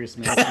mysterious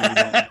mansion. We don't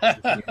know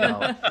anything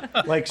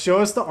about. Like, show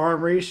us the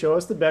armory, show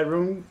us the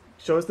bedroom,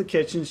 show us the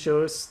kitchen,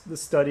 show us the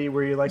study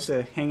where you like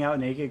to hang out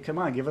naked. Come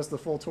on, give us the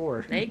full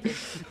tour. Naked.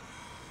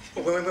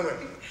 Wait.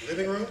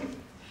 Living room,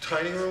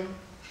 tiny room,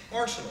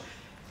 arsenal.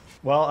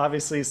 Well,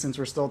 obviously, since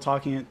we're still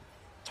talking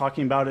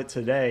about it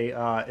today,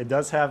 it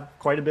does have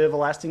quite a bit of a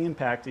lasting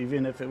impact,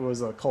 even if it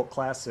was a cult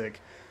classic,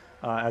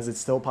 as it's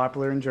still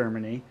popular in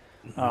Germany.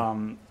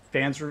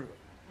 Fans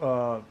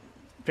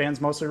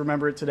mostly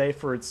remember it today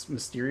for its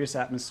mysterious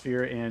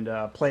atmosphere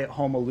and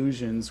play-at-home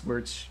illusions,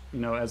 which, you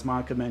know, as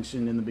Monica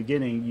mentioned in the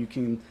beginning, you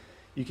can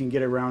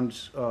get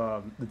around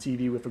the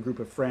TV with a group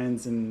of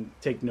friends and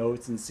take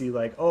notes and see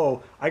like,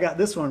 oh, I got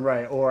this one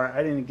right, or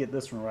I didn't get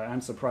this one right.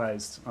 I'm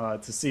surprised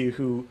to see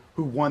who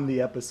won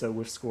the episode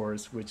with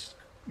scores, which,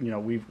 you know,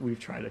 we've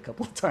tried a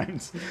couple of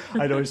times.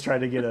 I'd always try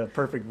to get a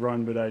perfect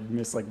run, but I'd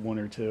miss like 1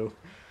 or 2.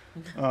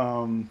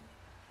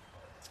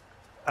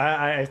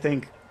 I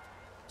think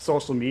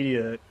social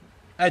media.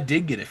 I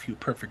did get a few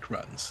perfect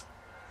runs.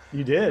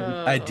 You did?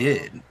 I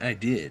did. I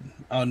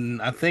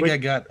think I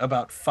got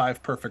about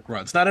 5 perfect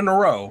runs. Not in a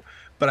row,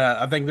 but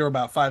I think there were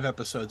about 5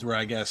 episodes where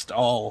I guessed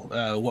all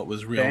what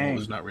was real, what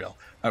was not real.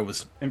 I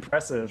was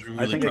impressive. Really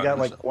I think I got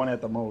like 1 at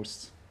the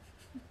most.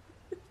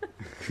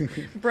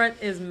 Brett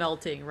is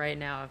melting right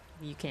now, if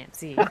you can't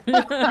see.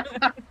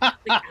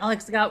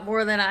 Alex got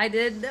more than I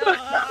did.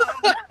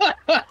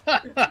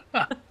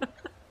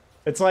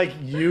 It's like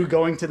you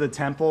going to the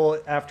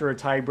temple after a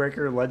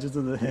tiebreaker, Legends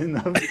of the Hidden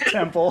of the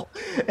Temple,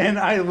 and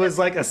I was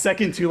like a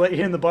second too late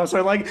hitting the bus. So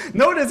I'm like,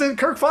 no, it isn't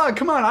Kirk Fogg.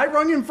 Come on, I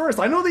rung him first.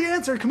 I know the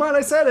answer. Come on,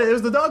 I said it. It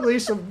was the dog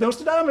leash of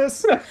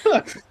Nostradamus.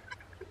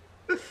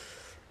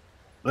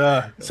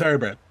 Sorry,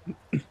 Brett.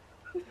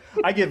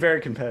 I get very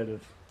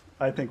competitive.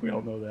 I think we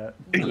all know that.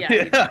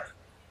 Yeah.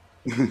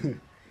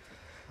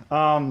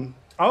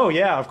 Oh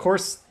yeah, of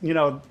course. You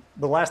know,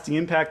 the lasting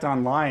impact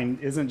online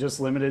isn't just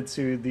limited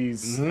to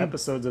these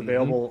episodes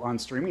available on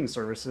streaming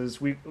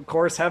services. We of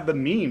course have the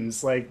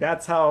memes. Like,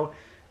 that's how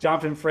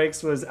Jonathan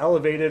Frakes was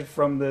elevated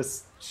from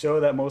this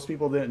show that most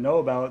people didn't know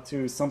about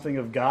to something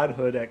of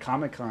godhood at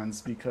Comic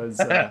Cons,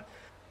 because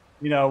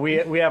you know,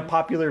 we have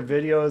popular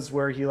videos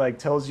where he like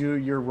tells you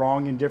you're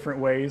wrong in different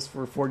ways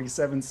for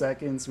 47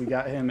 seconds. We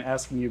got him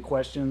asking you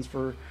questions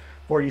for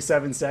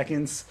 47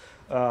 seconds.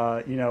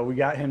 You know, we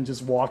got him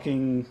just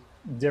walking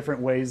different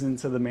ways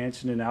into the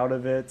mansion and out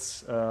of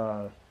it.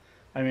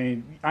 I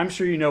mean, I'm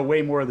sure you know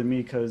way more than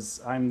me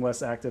because I'm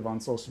less active on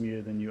social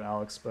media than you,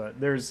 Alex, but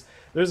there's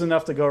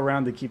enough to go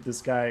around to keep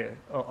this guy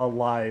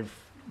alive,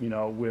 you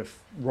know, with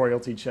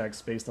royalty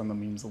checks based on the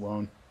memes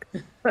alone.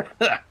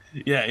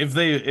 Yeah,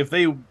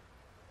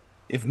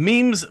 if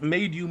memes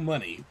made you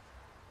money,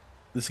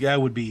 this guy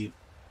would be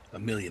a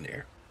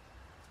millionaire.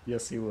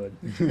 Yes, he would.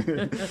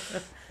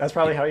 That's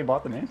probably how he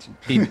bought the mansion.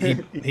 He'd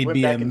went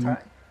be back in time.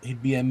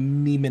 He'd be a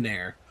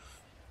Memenaire.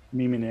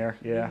 Memenaire,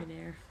 yeah.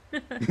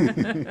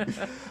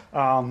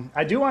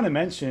 I do want to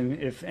mention,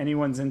 if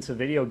anyone's into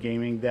video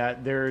gaming,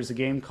 that there's a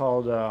game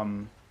called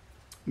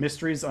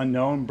Mysteries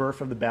Unknown: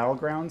 Birth of the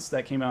Battlegrounds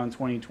that came out in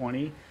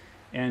 2020,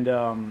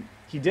 and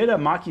he did a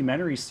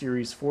mockumentary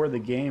series for the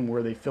game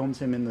where they filmed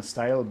him in the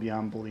style of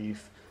Beyond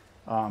Belief,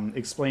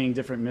 explaining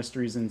different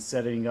mysteries and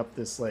setting up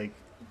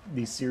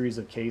these series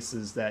of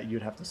cases that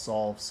you'd have to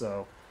solve.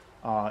 So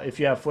if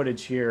you have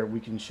footage here, we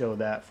can show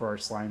that for our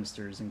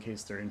Slimesters in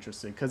case they're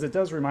interested, because it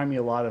does remind me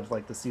a lot of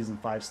the season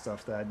 5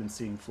 stuff that I've been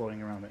seeing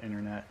floating around the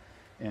internet.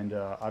 And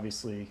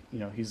obviously,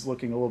 he's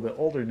looking a little bit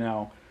older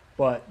now,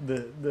 but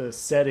the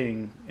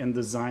setting and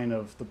design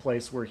of the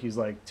place where he's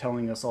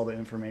telling us all the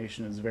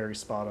information is very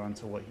spot on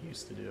to what he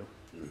used to do.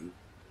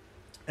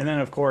 And then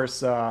of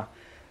course,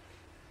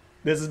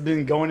 this has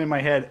been going in my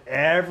head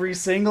every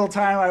single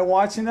time I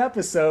watch an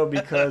episode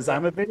because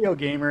I'm a video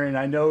gamer and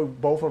I know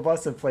both of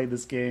us have played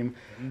this game.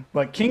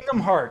 But Kingdom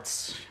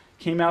Hearts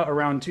came out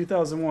around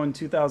 2001,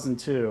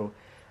 2002.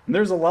 And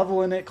there's a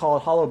level in it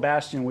called Hollow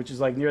Bastion, which is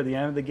near the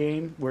end of the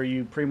game, where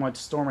you pretty much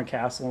storm a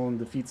castle and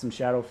defeat some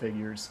shadow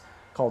figures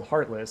called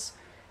Heartless.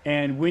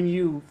 And when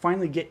you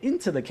finally get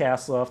into the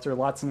castle after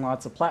lots and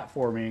lots of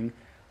platforming,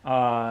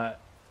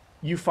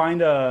 you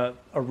find a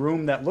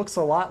room that looks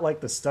a lot like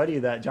the study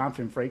that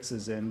Jonathan Frakes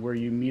is in, where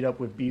you meet up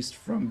with Beast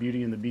from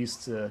Beauty and the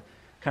Beast to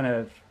kind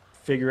of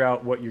figure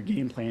out what your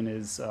game plan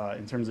is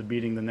in terms of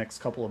beating the next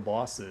couple of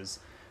bosses.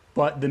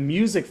 But the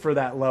music for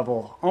that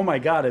level, oh my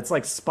god, it's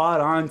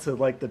spot on to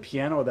the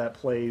piano that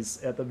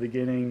plays at the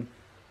beginning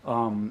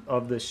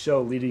of the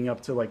show leading up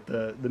to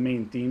the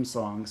main theme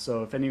song.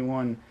 So if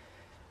anyone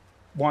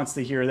wants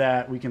to hear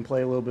that, we can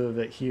play a little bit of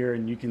it here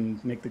and you can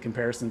make the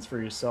comparisons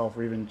for yourself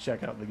or even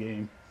check out the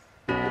game.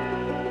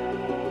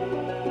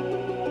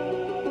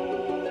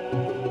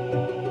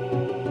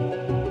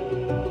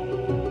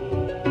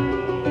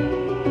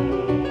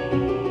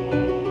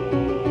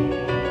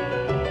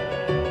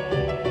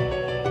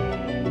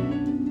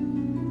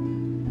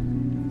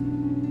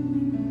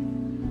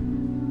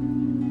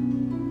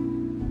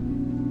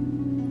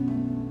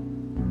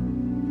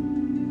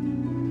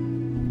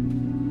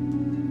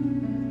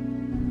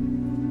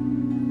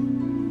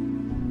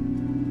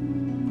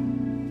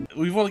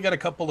 We've only got a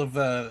couple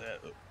of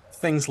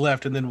things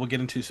left, and then we'll get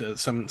into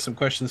some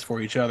questions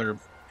for each other.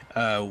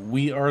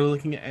 We are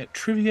looking at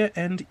trivia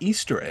and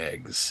Easter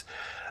eggs.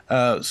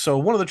 So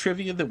one of the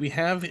trivia that we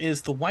have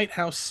is the White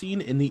House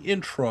scene in the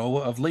intro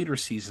of later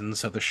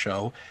seasons of the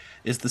show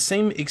is the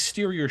same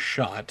exterior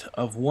shot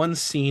of one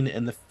scene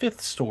in the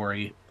 5th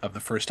story of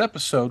the first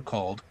episode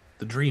called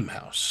The Dream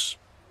House.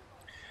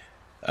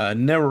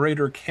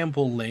 Narrator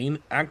Campbell Lane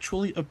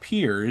actually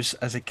appears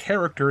as a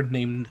character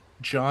named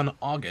John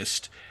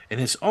August in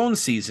his own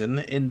season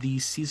in the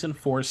season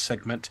 4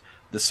 segment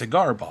The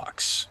Cigar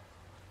Box.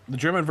 The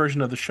German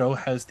version of the show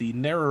has the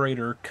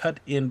narrator cut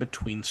in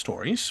between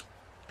stories.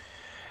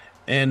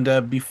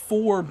 And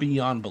before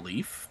Beyond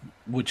Belief,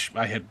 which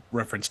I had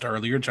referenced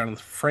earlier,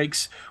 Jonathan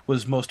Frakes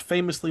was most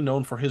famously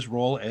known for his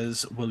role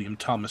as William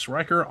Thomas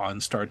Riker on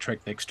Star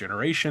Trek Next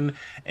Generation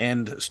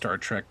and Star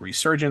Trek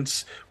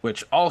Resurgence,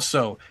 which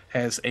also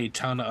has a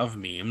ton of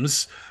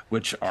memes,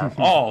 which are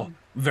all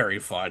very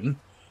fun.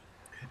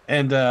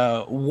 And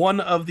one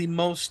of the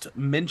most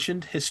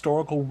mentioned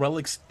historical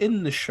relics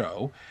in the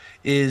show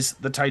is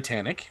the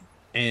Titanic.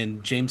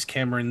 And James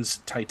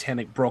Cameron's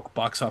Titanic broke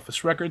box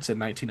office records in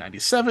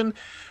 1997,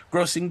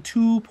 grossing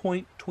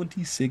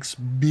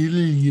 $2.26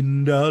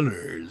 billion.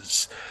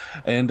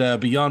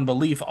 And Beyond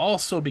Belief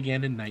also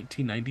began in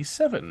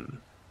 1997.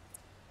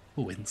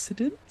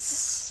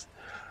 Coincidence?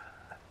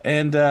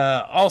 And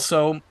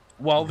also,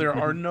 while there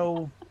are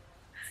no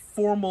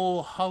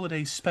formal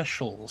holiday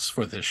specials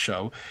for this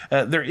show,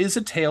 there is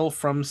a tale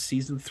from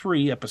season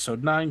 3,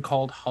 episode 9,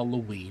 called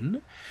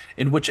Halloween,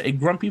 in which a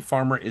grumpy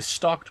farmer is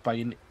stalked by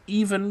an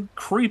even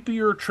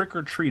creepier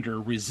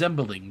trick-or-treater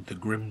resembling the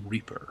Grim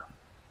Reaper.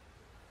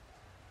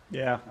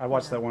 Yeah, I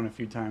watched that one a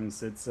few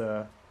times. It's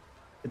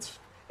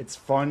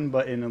fun,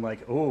 but in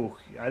oh,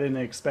 I didn't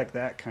expect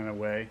that kind of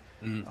way.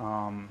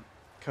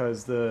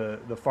 Because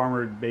the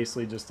farmer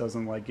basically just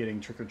doesn't like getting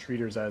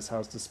trick-or-treaters at his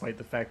house, despite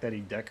the fact that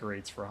he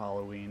decorates for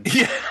Halloween.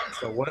 Yeah.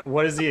 So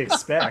what does he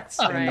expect?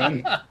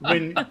 Right. And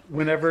then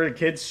whenever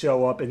kids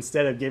show up,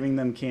 instead of giving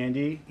them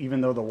candy,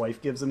 even though the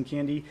wife gives them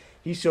candy,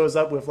 he shows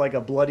up with a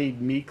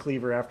bloodied meat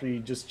cleaver after he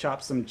just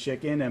chops some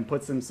chicken and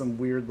puts in some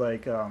weird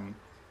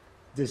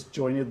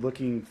disjointed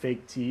looking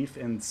fake teeth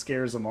and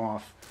scares them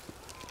off.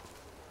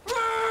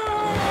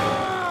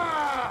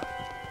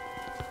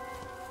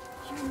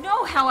 You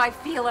know how I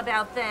feel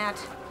about that.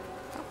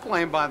 I'm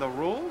playing by the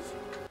rules.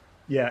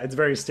 Yeah, it's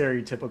very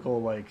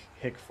stereotypical,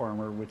 hick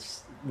farmer, which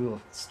is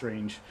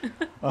strange.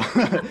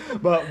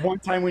 But one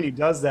time when he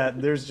does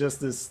that, there's just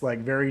this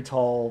very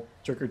tall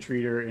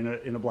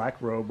trick-or-treater in a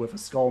black robe with a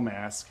skull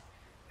mask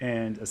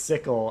and a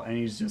sickle, and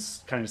he's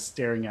just kind of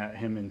staring at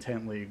him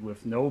intently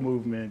with no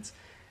movement.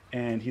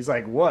 And he's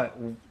like, "What?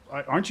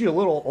 Aren't you a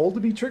little old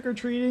to be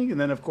trick-or-treating?" And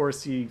then, of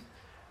course, he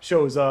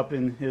shows up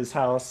in his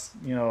house,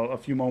 a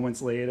few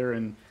moments later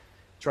and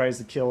tries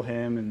to kill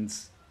him, and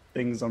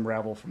things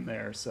unravel from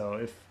there.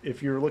 So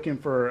if you're looking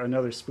for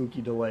another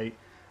spooky delight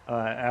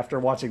after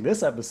watching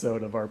this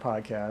episode of our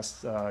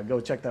podcast,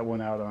 go check that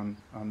one out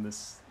on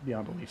this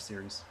Beyond Belief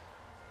series.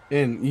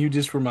 And you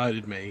just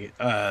reminded me,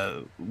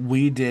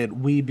 we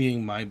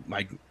being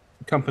my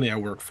company I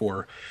work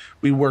for,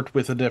 we worked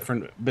with the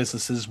different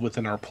businesses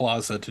within our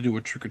plaza to do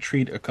a trick or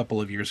treat a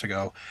couple of years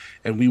ago,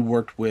 and we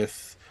worked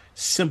with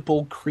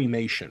Simple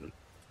Cremation,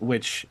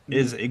 which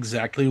is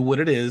exactly what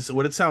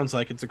it sounds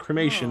like. It's a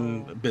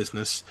cremation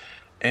business.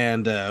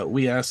 And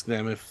we asked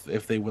them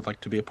if they would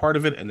like to be a part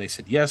of it, and they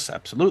said yes,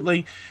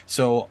 absolutely.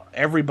 So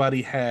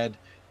everybody had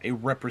a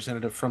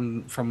representative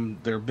from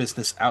their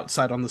business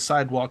outside on the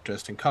sidewalk,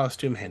 dressed in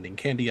costume, handing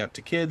candy out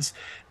to kids.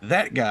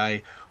 That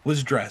guy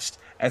was dressed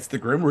as the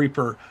Grim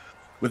Reaper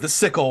with a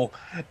sickle,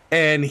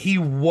 and they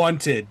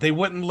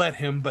wouldn't let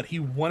him, but he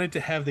wanted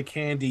to have the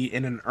candy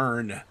in an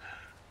urn.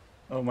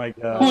 Oh my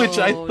god. Which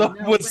I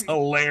thought was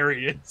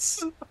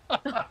hilarious.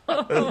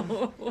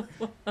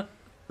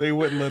 They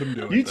wouldn't let him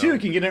do it. You too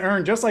can get an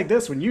urn just like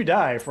this when you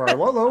die for our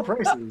low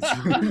prices.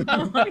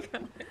 Oh my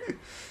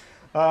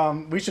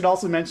god. We should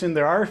also mention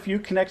there are a few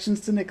connections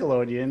to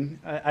Nickelodeon.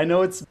 I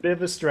know it's a bit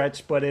of a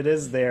stretch, but it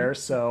is there.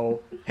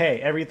 So, hey,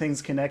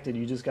 everything's connected.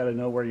 You just got to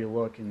know where you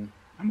look, and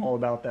I'm all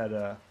about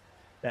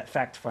that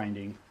fact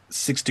finding.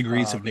 6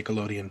 degrees of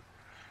Nickelodeon.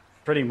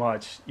 Pretty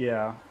much,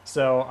 yeah.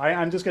 So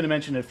I'm just going to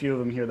mention a few of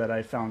them here that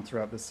I found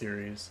throughout the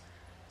series.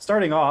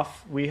 Starting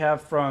off, we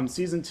have from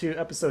Season 2,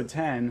 Episode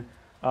 10,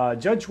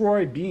 Judge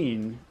Roy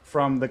Bean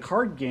from the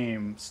card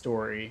game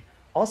story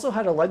also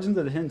had a Legend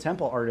of the Hidden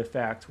Temple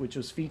artifact, which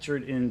was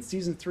featured in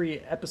Season 3,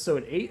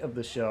 Episode 8 of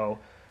the show,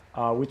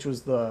 which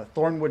was the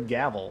Thornwood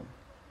Gavel.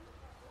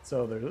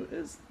 So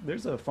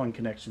there's a fun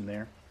connection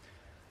there.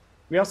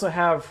 We also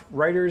have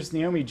writers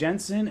Naomi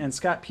Jensen and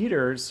Scott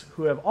Peters,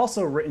 who have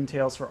also written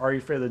tales for Are You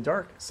Afraid of the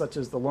Dark, such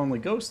as The Lonely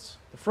Ghost,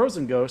 The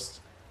Frozen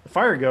Ghost, The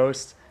Fire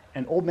Ghost,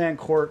 and Old Man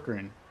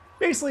Corcoran.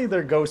 Basically,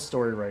 they're ghost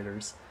story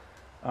writers.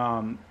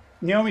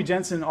 Naomi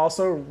Jensen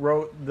also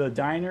wrote The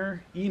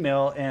Diner,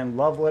 Email, and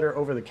Love Letter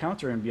Over the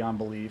Counter in Beyond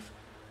Belief,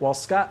 while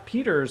Scott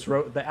Peters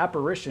wrote The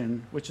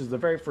Apparition, which is the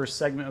very first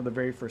segment of the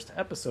very first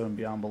episode in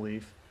Beyond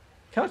Belief,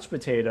 Couch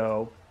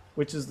Potato,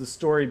 which is the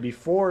story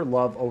before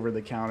Love Over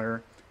the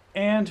Counter,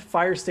 and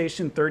Fire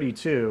Station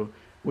 32,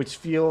 which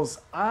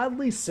feels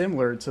oddly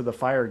similar to the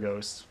Fire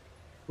Ghost.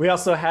 We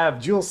also have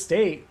Jewel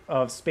State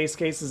of Space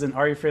Cases and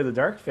Are You Afraid of the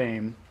Dark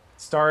fame,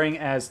 starring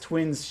as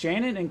twins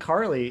Shannon and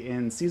Carly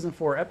in Season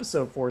 4,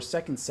 Episode 4,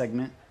 second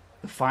segment,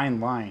 The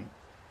Fine Line.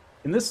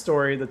 In this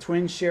story, the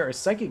twins share a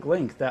psychic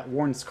link that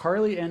warns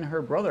Carly and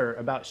her brother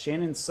about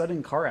Shannon's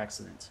sudden car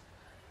accident.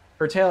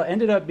 Her tale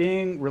ended up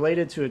being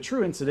related to a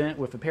true incident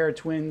with a pair of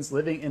twins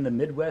living in the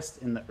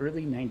Midwest in the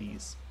early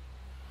 90s.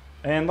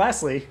 And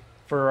lastly,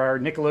 for our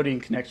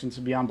Nickelodeon connection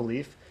to Beyond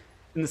Belief,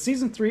 in the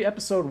Season 3,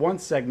 Episode 1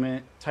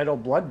 segment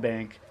titled Blood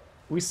Bank,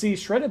 we see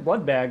shredded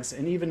blood bags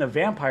and even a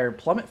vampire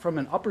plummet from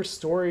an upper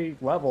story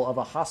level of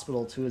a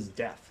hospital to his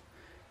death.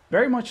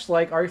 Very much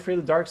like Are You Afraid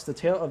of the Dark's The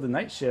Tale of the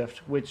Night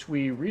Shift, which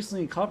we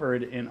recently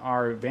covered in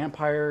our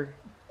vampire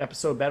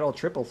episode Battle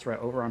Triple Threat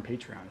over on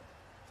Patreon.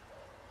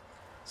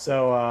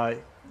 So,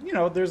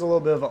 there's a little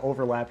bit of an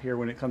overlap here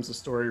when it comes to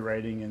story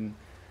writing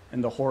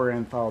and the horror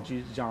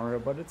anthology genre,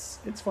 but it's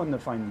fun to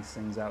find these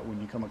things out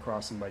when you come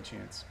across them by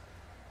chance.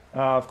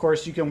 Of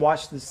course, you can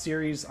watch the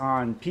series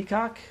on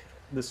Peacock,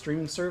 the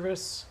streaming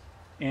service,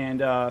 and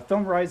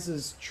Film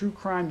Rise's True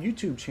Crime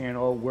YouTube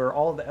channel, where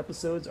all of the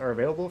episodes are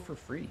available for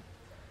free.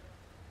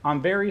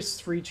 On various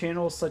free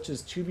channels such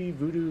as Tubi,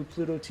 Vudu,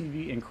 Pluto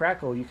TV, and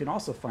Crackle, you can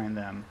also find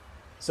them.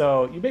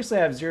 So you basically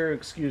have zero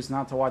excuse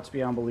not to watch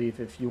Beyond Belief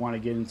if you want to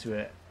get into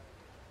it,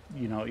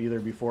 either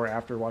before or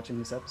after watching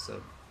this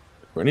episode.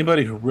 For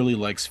anybody who really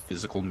likes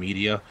physical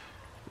media,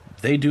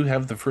 they do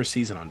have the first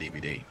season on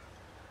DVD.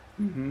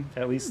 Mm-hmm.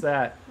 At least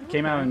that. It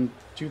came out in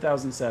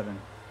 2007.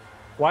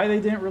 Why they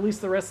didn't release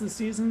the rest of the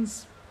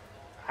seasons,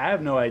 I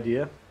have no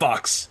idea.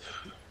 Fox.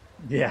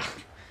 Yeah.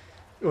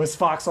 Was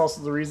Fox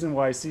also the reason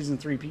why Season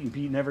 3 Pete and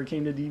Pete never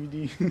came to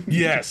DVD?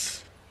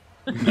 Yes.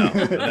 No,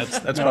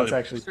 that's no, probably... it's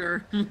actually,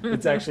 Sure.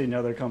 It's actually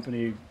another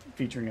company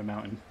featuring a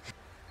mountain.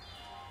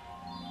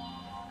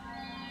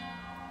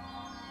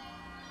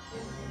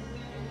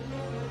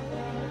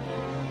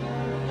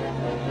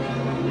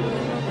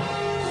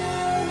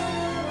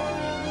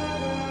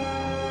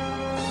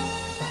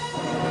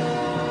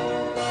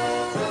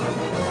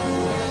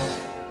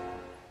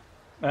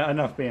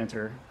 Enough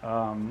banter.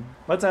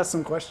 Let's ask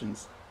some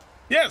questions.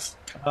 Yes.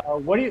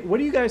 What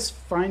do you guys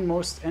find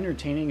most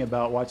entertaining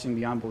about watching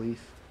Beyond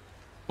Belief?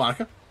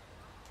 Monica?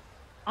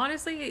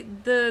 Honestly,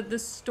 the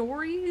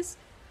stories,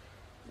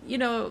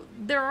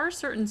 there are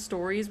certain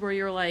stories where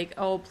you're like,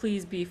 oh,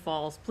 please be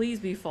false,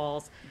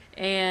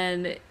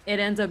 and it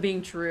ends up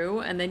being true,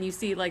 and then you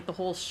see like the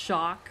whole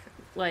shock,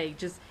 like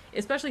just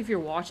especially if you're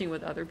watching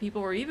with other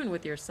people or even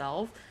with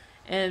yourself.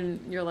 and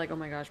you're like, oh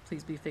my gosh,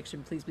 please be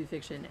fiction, please be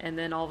fiction. And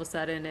then all of a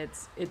sudden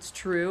it's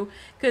true.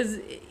 Because,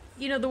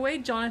 you know, the way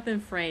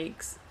Jonathan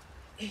Frakes,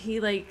 he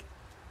like,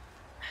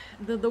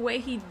 the way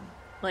he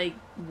like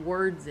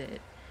words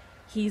it,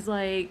 he's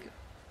like,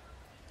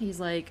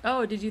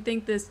 oh, did you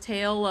think this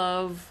tale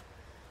of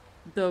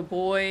the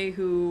boy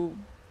who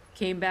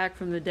came back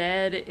from the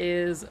dead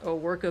is a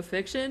work of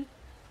fiction?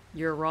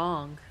 You're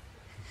wrong.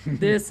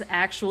 This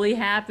actually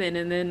happened.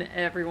 And then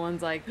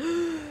everyone's like,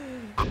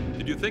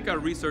 Did you think our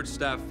research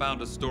staff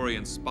found a story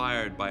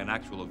inspired by an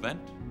actual event?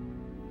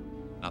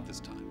 Not this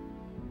time.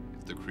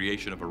 It's the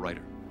creation of a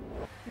writer.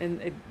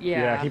 and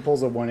Yeah, he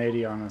pulls a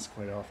 180 on us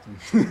quite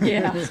often.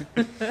 Yeah.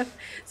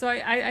 So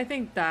I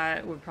think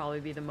that would probably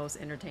be the most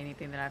entertaining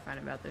thing that I find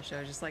about this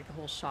show, just like the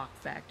whole shock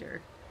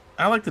factor.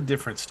 I like the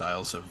different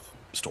styles of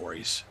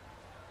stories.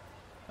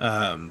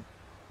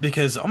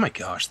 Because oh my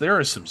gosh,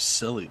 there's some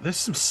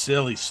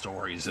silly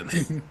stories in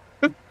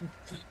it.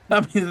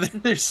 I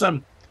mean, there's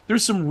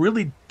some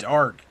really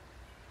dark,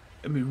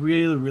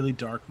 really, really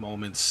dark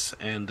moments.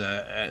 And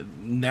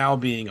now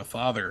being a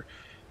father,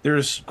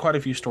 there's quite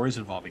a few stories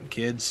involving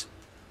kids.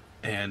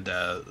 And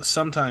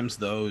sometimes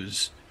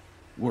those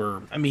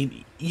were, I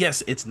mean,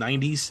 yes, it's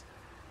 90s.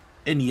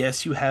 And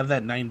yes, you have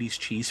that 90s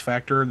cheese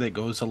factor that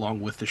goes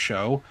along with the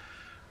show.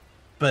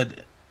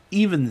 But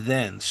even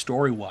then,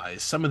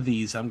 story-wise, some of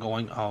these I'm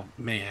going, oh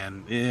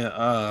man,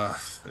 yeah.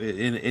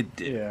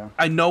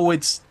 I know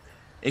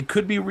it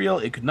could be real,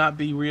 it could not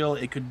be real,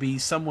 it could be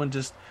someone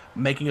just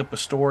making up a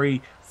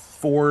story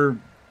for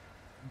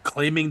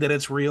claiming that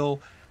it's real,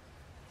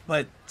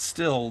 but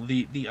still,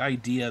 the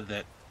idea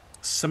that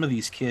some of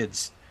these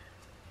kids,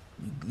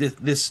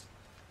 this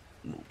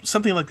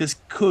something like this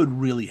could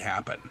really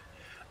happen.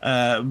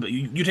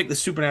 You take the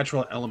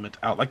supernatural element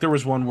out, like there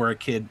was one where a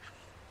kid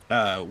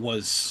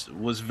was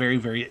very,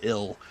 very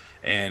ill,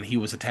 and he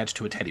was attached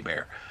to a teddy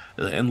bear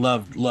and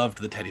loved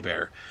the teddy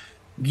bear.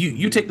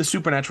 You take the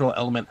supernatural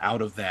element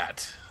out of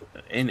that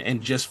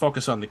and just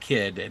focus on the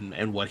kid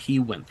and what he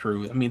went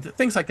through. I mean,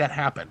 things like that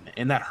happen,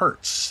 and that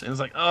hurts. And it's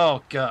like,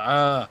 oh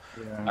god,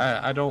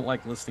 I don't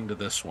like listening to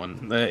this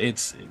one.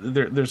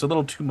 There's a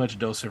little too much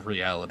dose of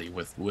reality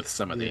with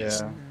some of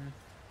these.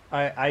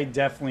 I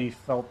definitely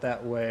felt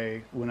that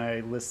way when I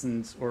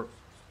listened or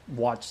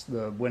watched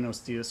the Buenos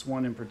Dias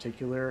one in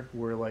particular,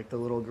 where like the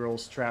little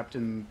girl's trapped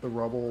in the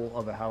rubble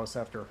of a house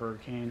after a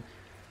hurricane,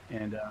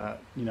 and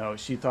you know,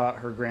 she thought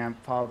her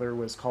grandfather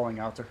was calling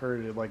out to her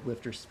to like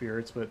lift her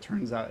spirits, but it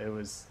turns out it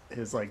was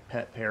his like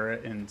pet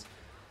parrot, and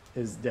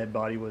his dead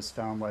body was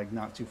found like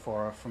not too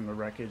far off from the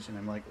wreckage. And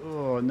I'm like,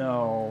 oh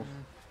no,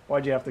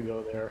 why'd you have to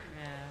go there?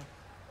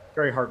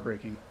 Very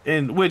heartbreaking.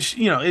 And which,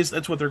 you know,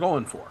 that's what they're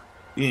going for.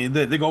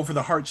 They go for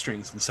the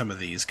heartstrings in some of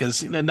these,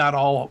 because not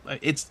all.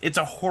 It's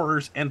a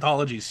horror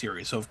anthology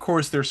series, so of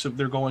course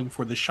they're going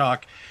for the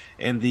shock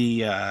and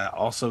the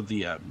also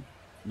the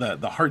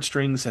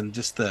heartstrings and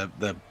just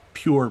the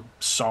pure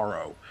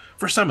sorrow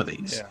for some of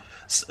these.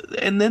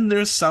 And then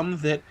there's some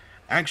that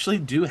actually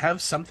do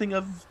have something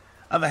of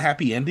a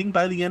happy ending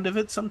by the end of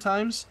it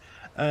sometimes,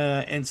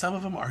 and some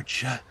of them are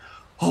just.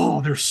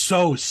 Oh, they're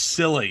so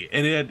silly,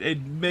 and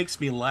it makes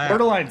me laugh.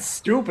 Borderline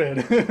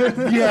stupid.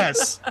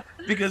 Yes,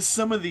 because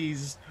some of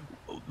these,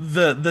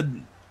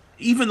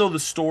 even though the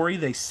story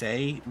they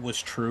say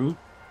was true,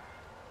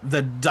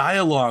 the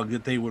dialogue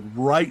that they would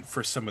write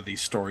for some of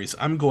these stories,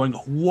 I'm going,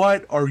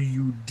 what are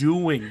you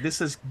doing? This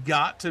has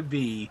got to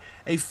be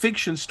a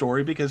fiction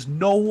story, because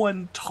no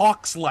one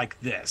talks like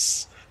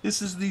this.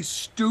 This is the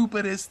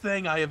stupidest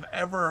thing I have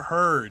ever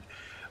heard.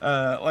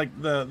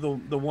 Like the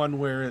one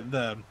where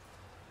the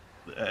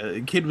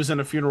kid was in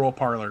a funeral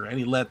parlor and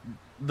he let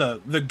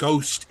the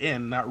ghost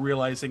in, not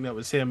realizing that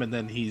was him, and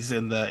then he's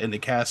in the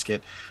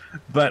casket.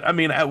 But I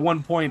mean, at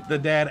one point the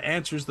dad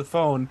answers the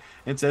phone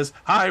and says,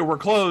 "Hi, we're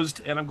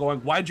closed." And I'm going,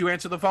 why'd you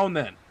answer the phone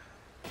then?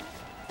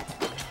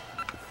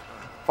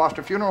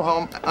 Foster Funeral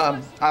Home.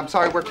 I'm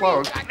sorry, we're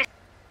closed.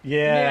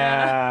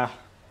 Yeah.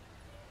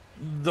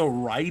 The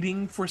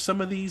writing for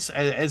some of these,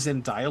 as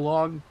in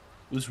dialogue,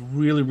 was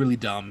really, really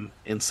dumb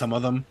in some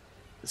of them.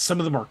 Some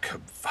of them are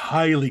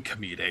highly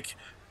comedic,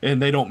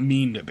 and they don't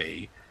mean to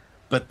be.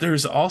 But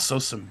there's also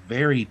some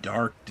very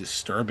dark,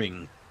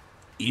 disturbing,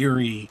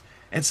 eerie,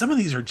 and some of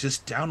these are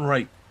just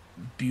downright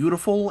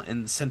beautiful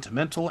and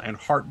sentimental and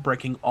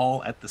heartbreaking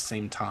all at the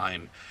same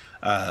time.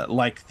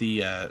 Like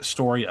the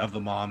story of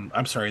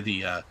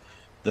the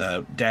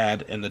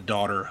dad and the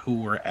daughter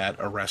who were at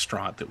a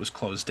restaurant that was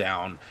closed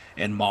down,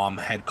 and mom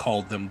had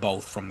called them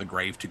both from the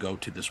grave to go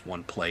to this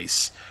one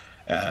place.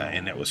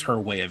 And it was her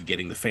way of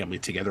getting the family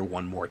together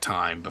one more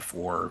time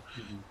before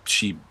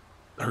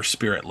her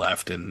spirit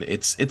left. And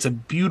it's a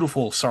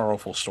beautiful,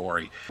 sorrowful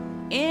story.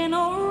 In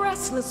a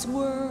restless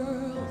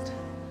world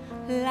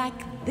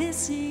like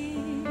this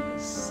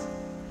is,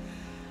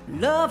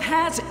 love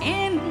has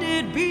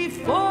ended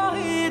before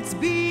it's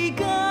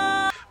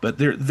begun. But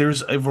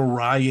there's a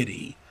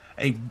variety,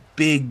 a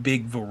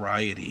big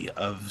variety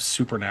of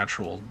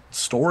supernatural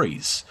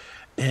stories.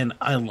 And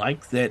I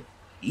like that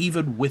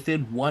even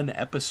within one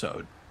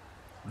episode,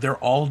 they're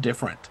all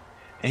different.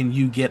 and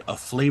you get a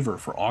flavor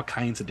for all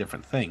kinds of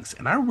different things.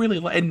 And I really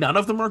like, and none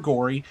of them are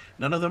gory,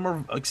 none of them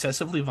are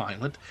excessively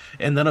violent,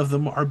 and none of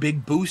them are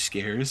big boo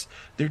scares.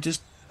 They're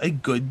just a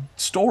good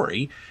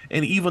story.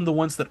 And even the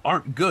ones that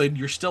aren't good,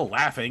 you're still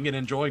laughing and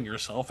enjoying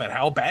yourself at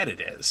how bad it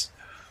is.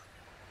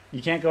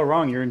 You can't go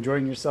wrong. You're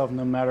enjoying yourself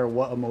no matter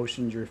what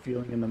emotions you're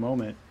feeling in the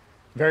moment.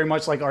 Very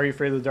much like Are You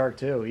Afraid of the Dark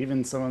too.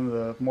 Even some of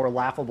the more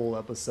laughable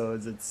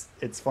episodes,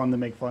 it's fun to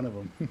make fun of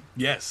them.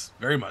 Yes,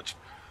 very much.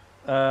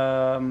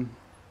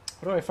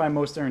 What do I find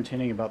most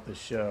entertaining about this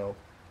show?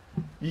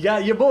 You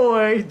got your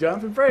boy,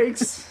 Jonathan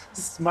Frakes,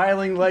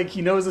 smiling like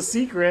he knows a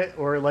secret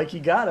or like he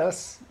got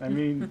us. I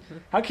mean,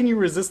 how can you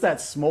resist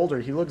that smolder?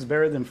 He looks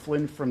better than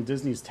Flynn from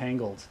Disney's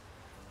Tangled.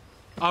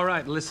 All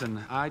right,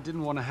 listen, I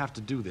didn't want to have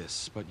to do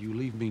this, but you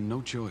leave me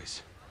no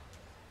choice.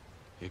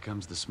 Here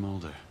comes the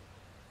smolder.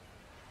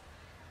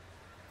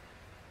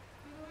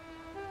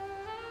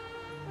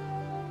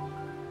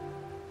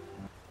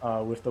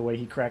 With the way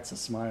he cracks a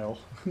smile.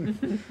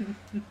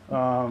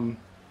 But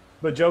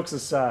jokes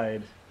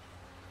aside,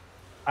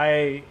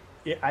 I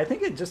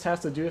think it just has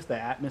to do with the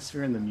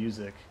atmosphere and the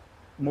music.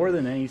 More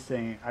than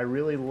anything, I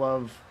really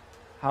love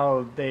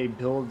how they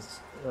build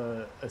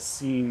a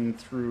scene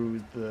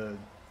through the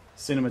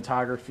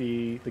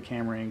cinematography, the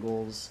camera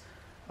angles,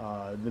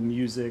 the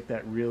music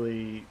that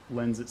really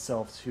lends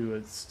itself to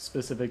a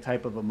specific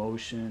type of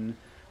emotion.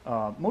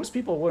 Most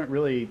people wouldn't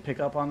really pick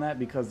up on that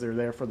because they're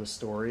there for the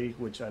story,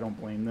 which I don't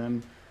blame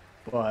them.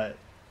 But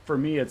for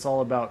me, it's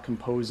all about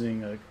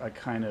composing a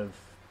kind of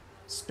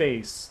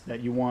space that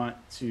you want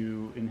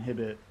to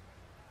inhibit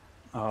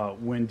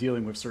when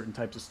dealing with certain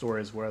types of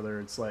stories,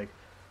 whether it's like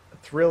a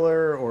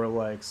thriller or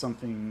like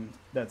something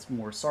that's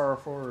more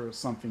sorrowful or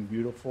something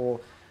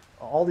beautiful.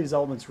 All these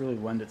elements really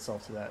lend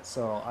itself to that.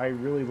 So I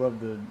really love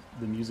the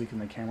music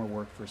and the camera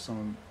work for some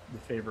of the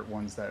favorite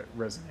ones that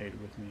resonated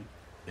with me.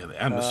 Yeah,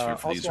 the atmosphere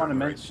for these are great. Also want to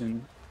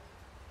mention,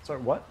 sorry,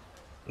 what?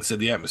 I said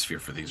the atmosphere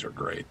for these are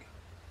great.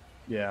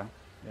 Yeah,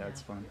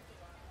 it's fun.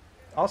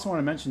 I also want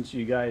to mention to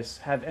you guys,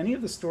 have any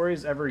of the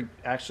stories ever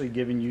actually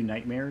given you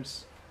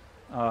nightmares?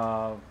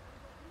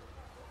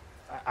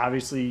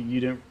 Obviously, you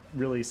didn't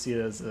really see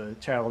it as a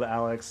child,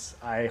 Alex.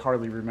 I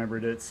hardly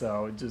remembered it,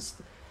 so just,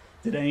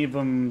 did any of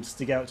them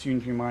stick out to you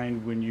in your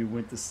mind when you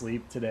went to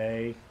sleep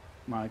today?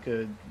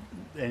 Monica,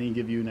 any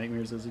give you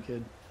nightmares as a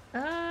kid?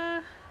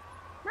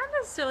 Not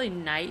necessarily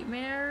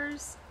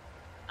nightmares.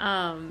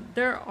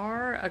 There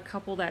are a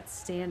couple that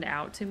stand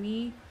out to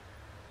me,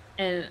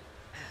 and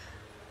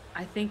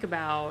I think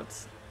about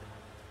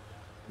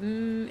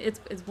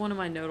it's one of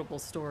my notable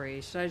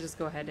stories. Should I just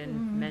go ahead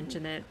and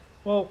mention it?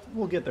 Well,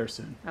 we'll get there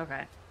soon.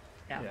 Okay.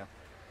 Yeah.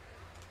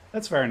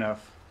 That's fair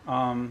enough.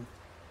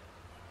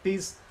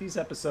 These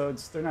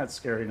episodes, they're not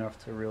scary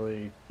enough to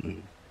really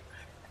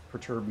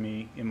perturb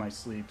me in my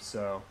sleep,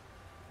 so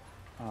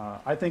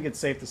I think it's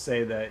safe to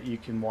say that you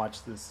can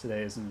watch this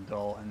today as an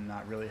adult and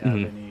not really have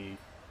any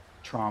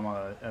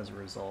trauma as a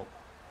result.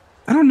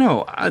 I don't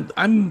know.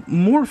 I'm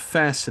more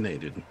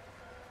fascinated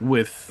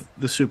with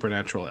the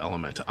supernatural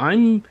element.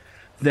 I'm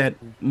that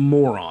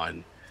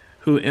moron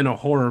who, in a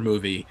horror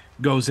movie,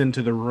 goes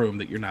into the room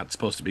that you're not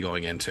supposed to be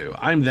going into.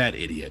 I'm that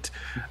idiot.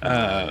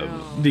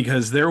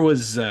 Because there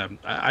was...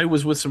 I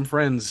was with some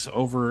friends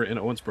over in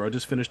Owensboro. I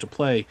just finished a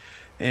play,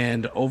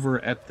 and over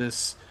at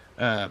this...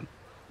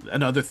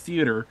 another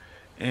theater,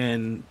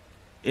 and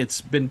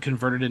it's been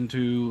converted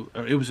into,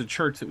 it was a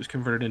church that was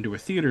converted into a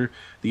theater.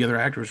 The other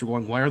actors were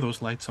going, why are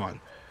those lights on?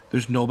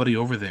 There's nobody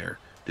over there.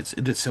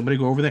 Did somebody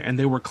go over there? And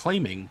they were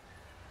claiming,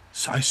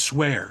 I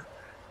swear,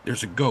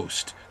 there's a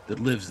ghost that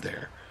lives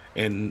there.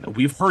 And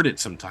we've heard it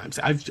sometimes.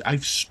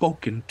 I've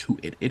spoken to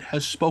it. It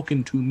has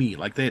spoken to me.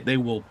 Like they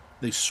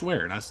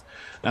swear. And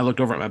I looked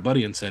over at my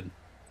buddy and said,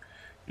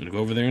 you gonna go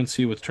over there and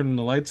see what's turning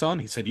the lights on?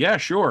 He said, yeah,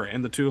 sure.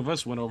 And the two of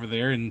us went over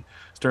there and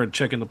started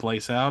checking the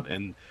place out,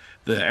 and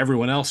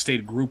everyone else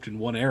stayed grouped in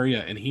one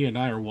area, and he and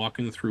I are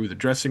walking through the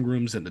dressing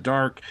rooms in the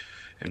dark,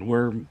 and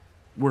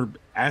we're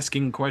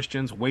asking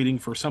questions, waiting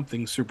for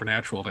something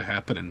supernatural to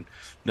happen, and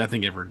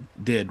nothing ever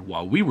did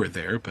while we were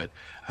there. But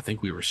I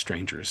think we were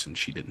strangers and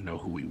she didn't know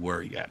who we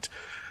were yet.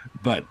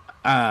 But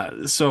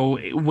so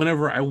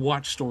whenever I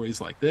watch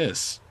stories like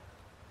this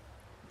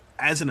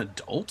as an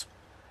adult,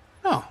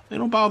 no, they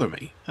don't bother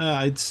me.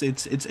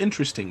 It's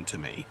interesting to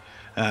me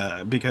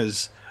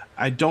because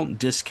I don't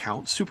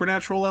discount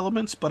supernatural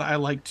elements, but I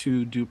like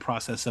to do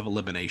process of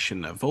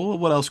elimination of, oh,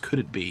 what else could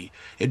it be?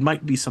 It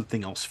might be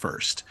something else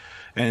first.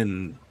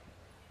 And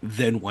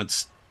then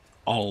once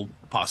all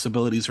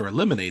possibilities are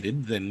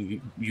eliminated,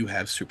 then you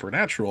have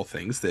supernatural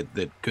things that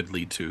could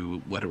lead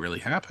to what really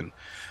happened.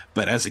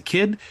 But as a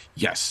kid,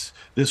 yes,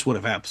 this would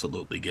have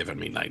absolutely given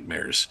me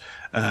nightmares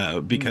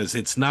because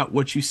it's not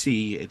what you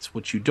see, it's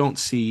what you don't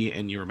see,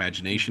 and your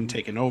imagination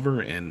taken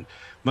over. And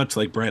much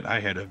like Brett,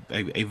 I had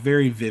a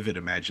very vivid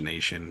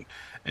imagination,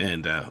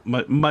 and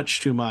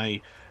much to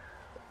my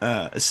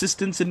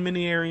assistance in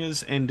many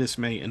areas and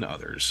dismay in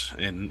others.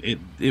 And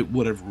it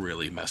would have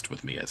really messed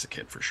with me as a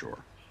kid for sure.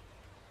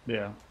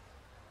 Yeah.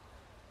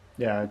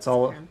 Yeah, it's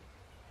all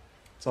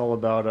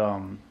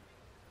about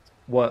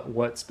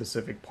what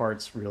specific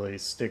parts really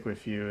stick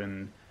with you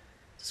and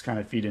just kind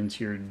of feed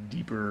into your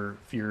deeper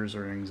fears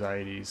or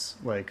anxieties.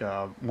 Like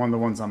one of the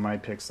ones on my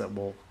picks that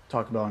we'll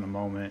talk about in a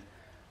moment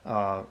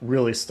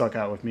really stuck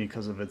out with me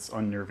because of its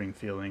unnerving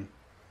feeling.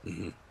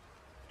 Mm-hmm.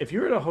 If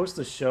you were to host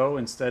a show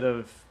instead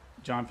of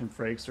Jonathan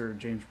Frakes or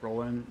James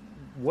Brolin,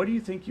 what do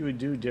you think you would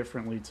do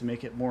differently to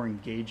make it more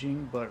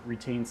engaging but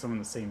retain some of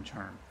the same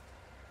charm?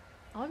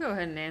 I'll go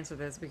ahead and answer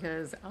this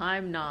because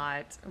I'm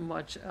not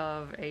much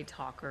of a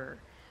talker.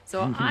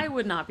 So I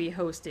would not be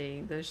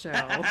hosting the show.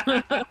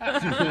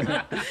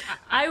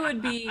 I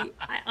would be,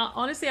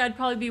 honestly, I'd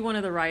probably be one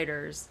of the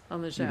writers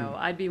on the show.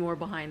 I'd be more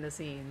behind the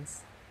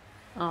scenes.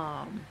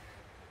 But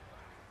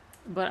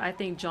I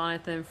think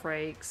Jonathan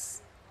Frakes,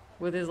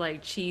 with his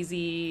like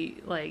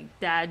cheesy like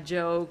dad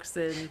jokes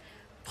and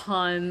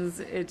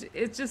puns,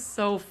 it's just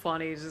so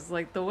funny. Just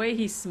like the way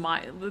he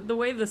smile, the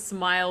way the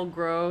smile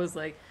grows.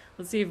 Like,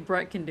 let's see if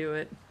Brett can do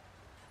it.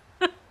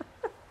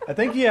 I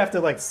think you have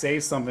to like say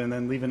something and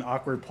then leave an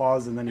awkward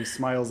pause and then he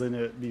smiles in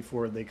it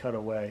before they cut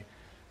away.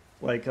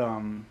 Like,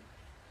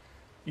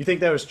 you think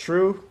that was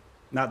true?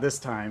 Not this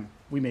time.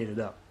 We made it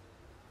up.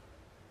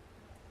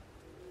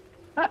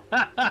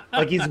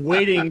 Like he's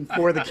waiting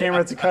for the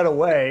camera to cut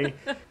away.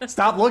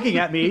 Stop looking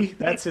at me.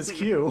 That's his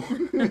cue.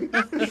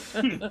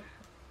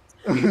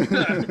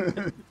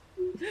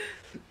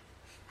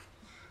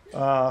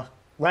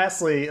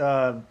 Lastly,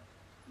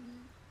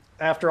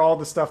 after all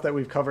the stuff that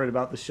we've covered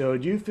about the show,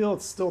 do you feel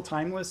it's still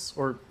timeless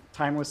or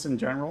timeless in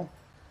general?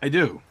 I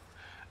do.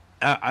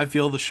 I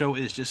feel the show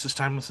is just as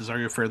timeless as Are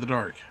You Afraid of the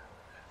Dark?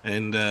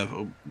 And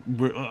I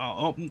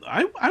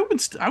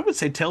would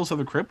say Tales of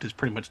the Crypt is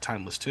pretty much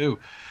timeless too,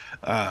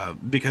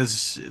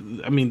 because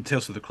I mean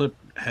Tales of the Crypt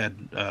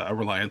had a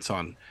reliance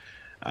on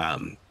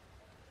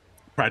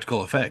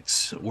practical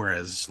effects,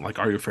 whereas like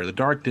Are You Afraid of the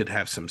Dark did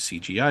have some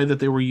CGI that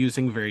they were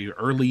using, very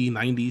early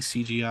 90s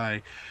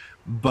CGI,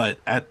 but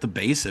at the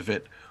base of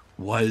it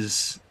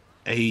was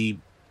a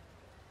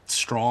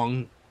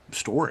strong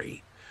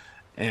story.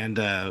 And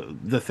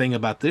the thing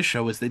about this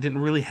show is they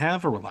didn't really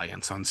have a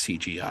reliance on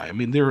CGI. I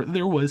mean,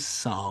 there was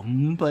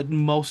some, but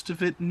most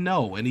of it,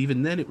 no. And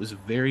even then, it was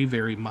very,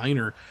 very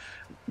minor.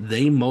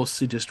 They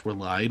mostly just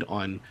relied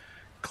on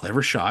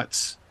clever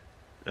shots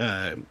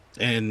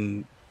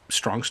and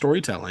strong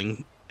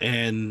storytelling,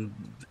 and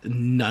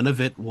none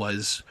of it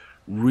was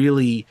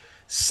really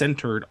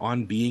centered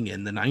on being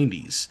in the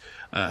 90s.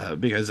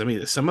 Because, I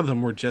mean, some of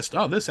them were just,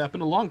 oh, this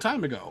happened a long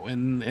time ago.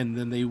 And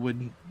then they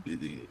would...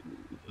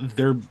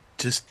 they're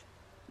just,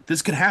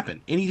 this could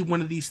happen. Any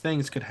one of these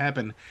things could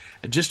happen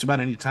at just about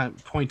any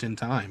point in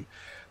time.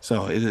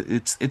 So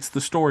it's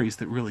the stories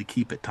that really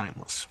keep it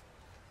timeless.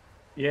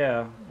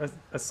 Yeah.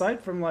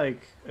 Aside from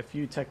like a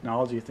few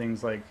technology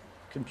things like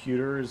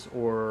computers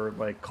or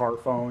like car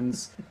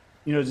phones,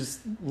 you know,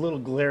 just little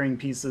glaring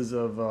pieces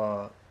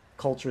of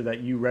culture that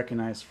you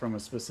recognize from a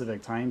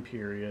specific time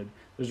period,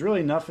 there's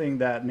really nothing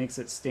that makes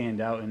it stand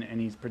out in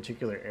any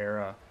particular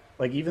era.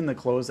 Like even the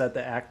clothes that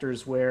the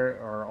actors wear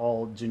are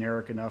all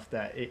generic enough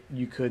that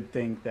you could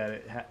think that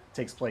it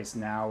takes place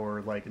now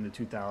or like in the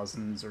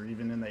 2000s or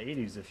even in the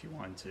 80s if you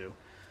want to,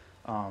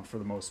 for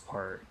the most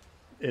part.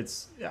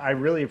 I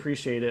really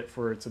appreciate it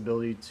for its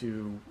ability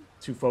to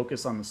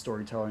focus on the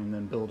storytelling and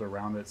then build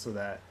around it so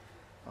that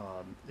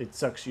it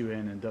sucks you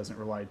in and doesn't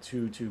rely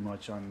too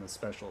much on the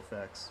special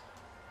effects.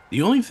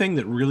 The only thing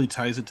that really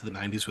ties it to the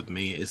 90s with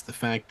me is the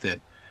fact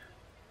that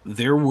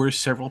there were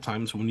several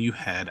times when you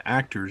had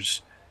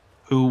actors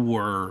who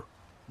were,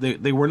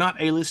 they were not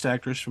A-list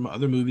actors from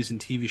other movies and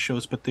TV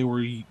shows, but they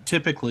were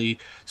typically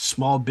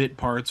small bit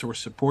parts or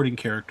supporting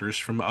characters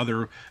from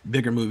other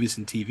bigger movies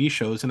and TV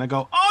shows. And I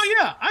go, oh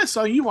yeah, I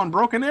saw you on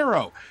Broken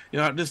Arrow. You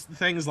know, just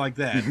things like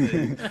that.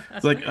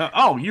 It's like,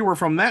 oh, you were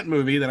from that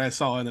movie that I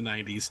saw in the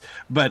 90s.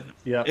 But,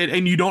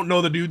 and you don't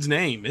know the dude's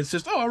name. It's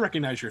just, oh, I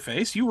recognize your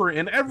face. You were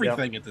in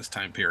everything at this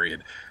time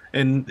period.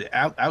 And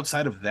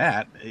outside of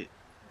that,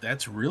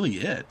 that's really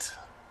it.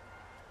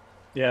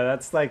 Yeah,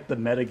 that's like the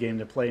meta game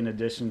to play in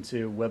addition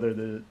to whether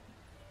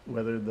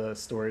the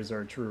stories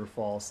are true or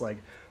false. Like,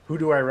 who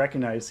do I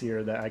recognize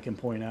here that I can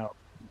point out?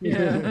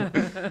 Yeah.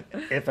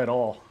 If at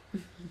all.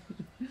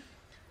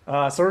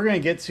 So we're going to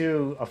get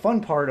to a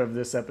fun part of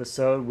this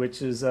episode,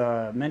 which is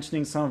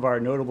mentioning some of our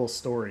notable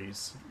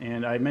stories.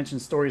 And I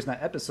mentioned stories,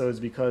 not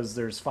episodes, because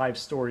there's 5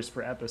 stories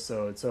per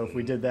episode. So if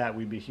we did that,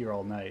 we'd be here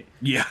all night.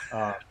 Yeah.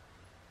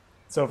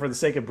 So for the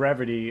sake of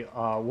brevity,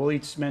 we'll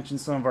each mention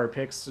some of our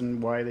picks and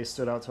why they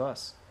stood out to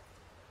us.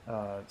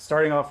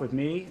 Starting off with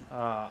me,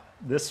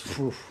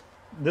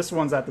 this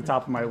one's at the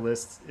top of my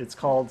list. It's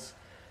called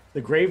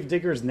The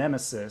Gravedigger's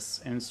Nemesis,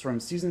 and it's from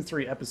Season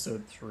 3,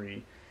 Episode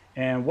 3.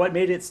 And what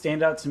made it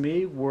stand out to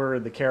me were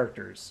the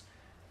characters.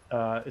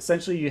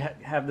 Essentially, you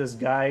have this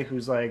guy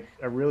who's like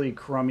a really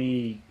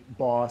crummy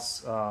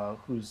boss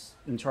who's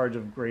in charge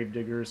of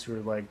gravediggers who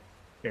are like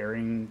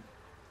burying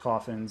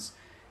coffins.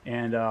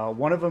 And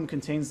one of them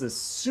contains this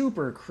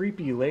super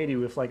creepy lady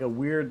with like a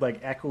weird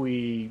like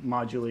echoey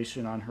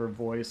modulation on her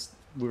voice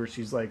where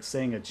she's like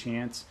saying a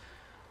chant.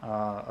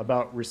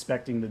 about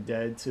respecting the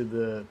dead to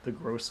the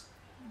gross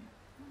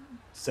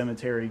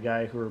cemetery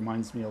guy who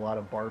reminds me a lot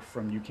of Barf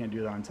from You Can't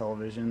Do That on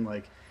Television.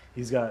 Like,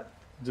 he's got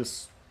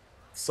just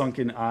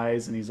sunken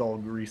eyes and he's all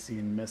greasy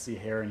and messy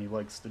hair and he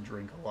likes to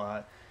drink a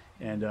lot.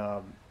 And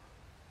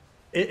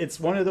it's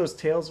one of those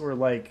tales where,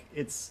 like,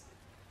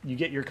 you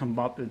get your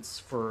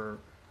comeuppance for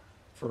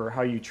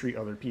how you treat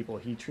other people.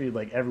 He treated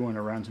like everyone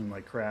around him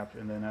like crap,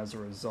 and then as a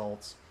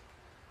result,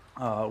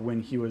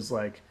 when he was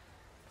like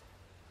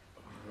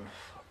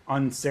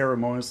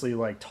unceremoniously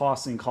like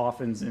tossing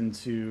coffins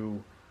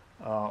into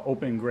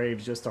open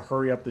graves just to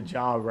hurry up the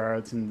job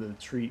rather than to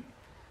treat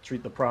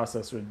the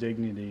process with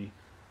dignity.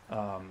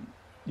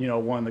 You know,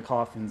 one of the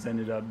coffins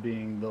ended up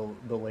being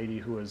the lady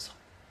who was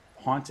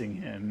haunting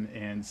him,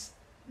 and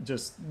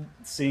just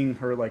seeing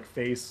her like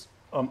face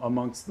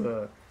amongst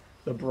the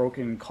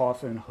broken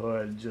coffin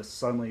hood just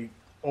suddenly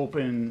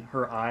open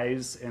her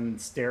eyes and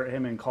stare at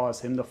him and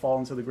cause him to fall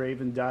into the grave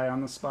and die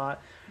on the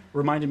spot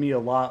reminded me a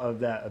lot of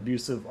that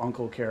abusive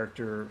uncle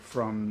character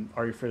from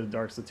Are You Afraid of the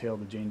Dark's The Tale of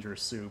the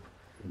Dangerous Soup.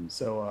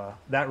 So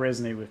that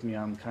resonated with me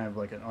on kind of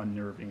like an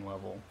unnerving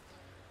level.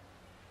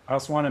 I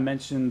also want to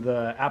mention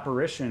the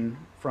apparition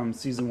from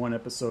season 1,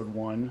 episode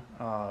 1.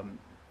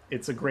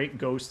 It's a great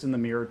ghost in the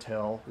mirror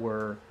tale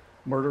where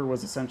murder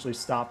was essentially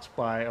stopped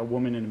by a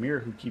woman in a mirror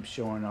who keeps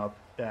showing up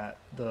that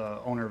the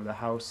owner of the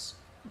house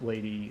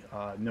lady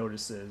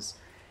notices.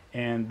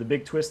 And the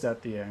big twist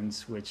at the end,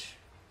 which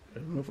I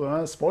don't know if I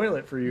want to spoil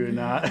it for you or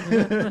not.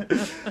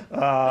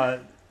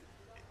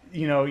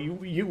 You know,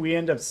 we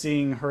end up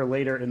seeing her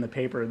later in the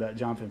paper that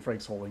Jonathan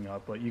Frakes holding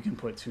up, but you can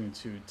put 2 and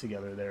 2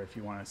 together there if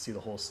you want to see the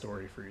whole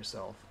story for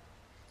yourself.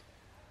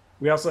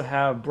 We also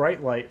have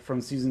Bright Light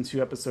from season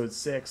 2, episode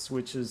 6,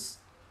 which is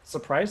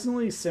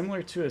surprisingly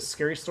similar to a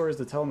Scary Stories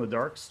to Tell in the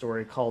Dark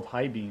story called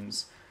High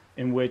Beams,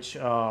 in which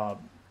you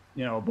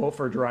know, both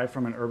are derived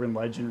from an urban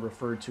legend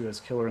referred to as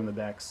Killer in the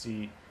Back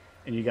Seat.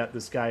 And you got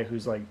this guy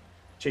who's like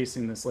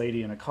chasing this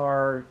lady in a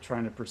car,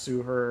 trying to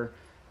pursue her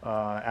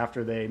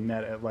after they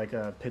met at like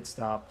a pit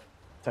stop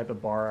type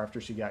of bar after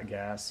she got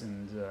gas,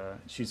 and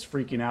she's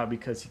freaking out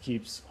because he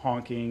keeps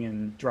honking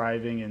and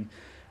driving. And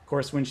of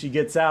course, when she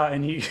gets out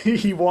and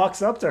he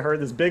walks up to her,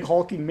 this big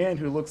hulking man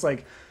who looks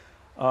like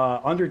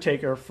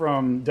Undertaker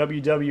from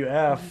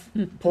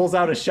WWF pulls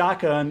out a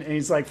shotgun and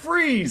he's like,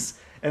 freeze!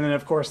 And then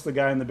of course the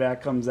guy in the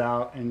back comes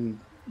out, and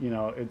you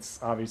know, it's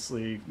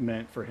obviously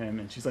meant for him.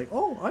 And she's like,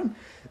 oh, I'm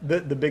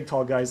the big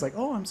tall guy's like,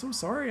 oh, I'm so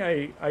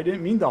sorry, I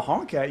didn't mean to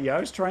honk at you, I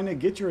was trying to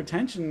get your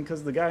attention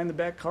because the guy in the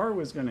back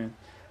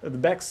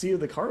seat of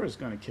the car was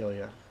gonna kill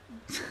you.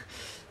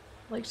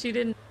 Like, she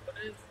didn't put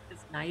his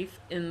knife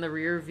in the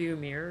rear view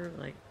mirror.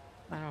 Like,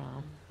 I don't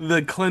know.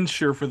 The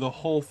clincher for the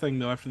whole thing,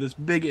 though, after this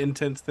big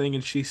intense thing,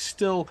 and she's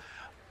still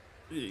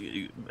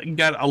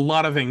got a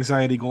lot of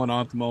anxiety going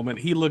on at the moment.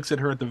 He looks at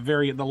her at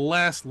the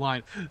last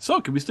line. So,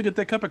 can we still get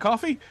that cup of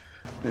coffee?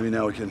 Maybe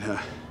now we can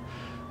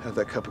have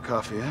that cup of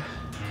coffee, eh?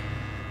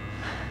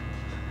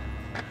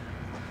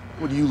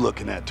 What are you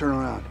looking at? Turn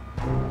around.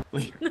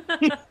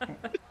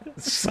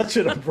 Such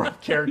an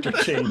abrupt character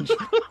change.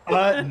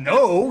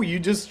 No, you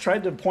just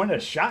tried to point a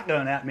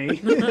shotgun at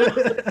me.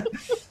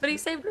 But he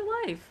saved her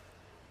life.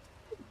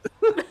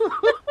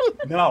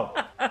 No.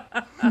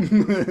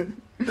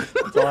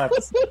 That's all I have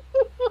to say.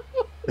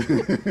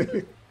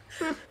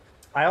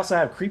 I also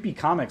have Creepy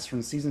Comics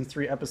from season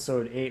 3,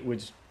 episode 8,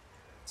 which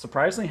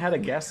surprisingly had a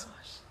guest.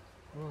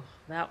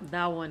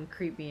 That one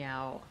creeped me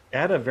out. It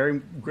had a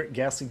very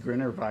ghastly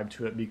grinner vibe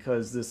to it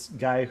because this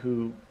guy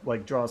who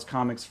like draws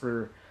comics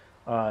for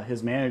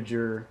his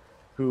manager,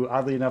 who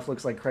oddly enough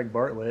looks like Craig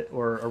Bartlett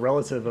or a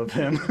relative of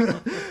him,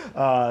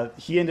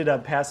 he ended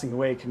up passing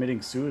away, committing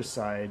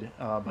suicide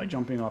by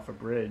jumping off a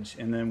bridge.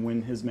 And then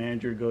when his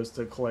manager goes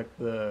to collect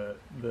the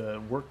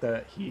work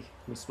that he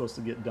was supposed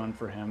to get done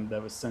for him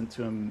that was sent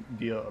to him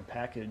via a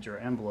package or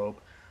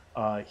envelope,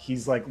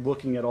 he's like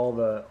looking at all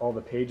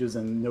the pages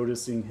and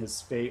noticing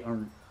his fate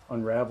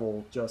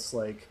unravel, just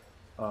like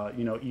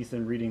you know,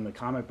 Ethan reading the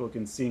comic book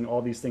and seeing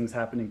all these things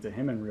happening to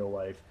him in real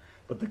life.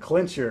 But the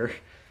clincher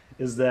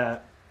is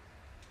that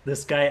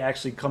this guy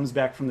actually comes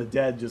back from the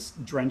dead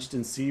just drenched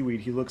in seaweed.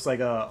 He looks like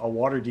a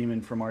water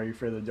demon from Are You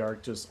Afraid of the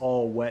Dark, just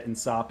all wet and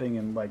sopping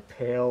and like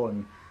pale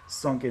and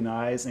sunken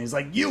eyes. And he's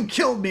like, you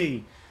killed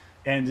me!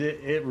 And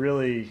it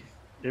really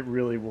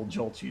will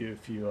jolt you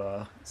if you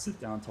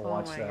sit down to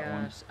watch that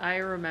one. I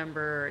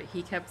remember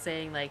he kept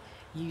saying like,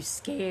 you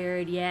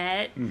scared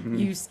yet? Mm-hmm.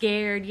 You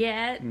scared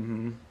yet?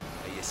 Mm-hmm.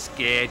 Are you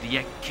scared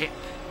yet, Kip?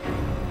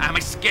 Am I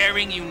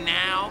scaring you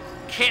now,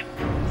 Kip?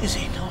 Is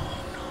he? No.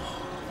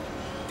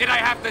 Did I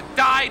have to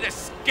die to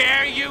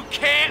scare you,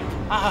 Kip?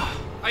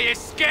 Are you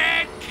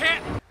scared,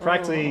 Kip?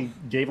 Practically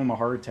gave him a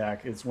heart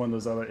attack. It's one of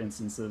those other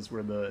instances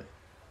where the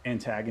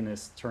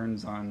antagonist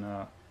turns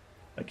on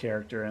a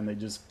character and they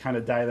just kind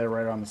of die there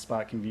right on the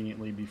spot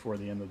conveniently before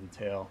the end of the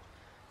tale.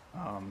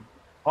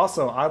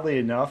 Also, oddly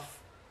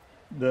enough,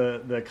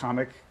 the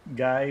comic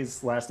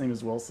guy's last name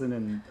is Wilson,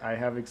 and I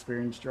have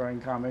experience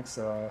drawing comics,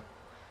 so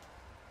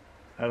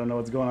I don't know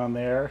what's going on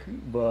there,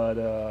 but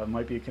it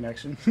might be a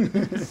connection.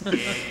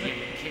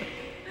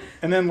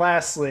 And then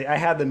lastly, I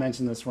had to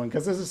mention this one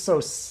because this is so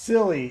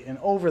silly and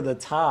over the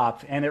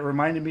top, and it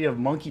reminded me of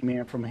Monkey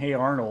Man from Hey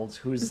Arnold,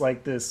 who's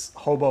like this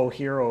hobo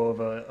hero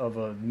of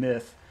a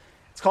myth.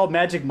 It's called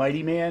Magic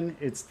Mighty Man.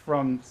 It's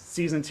from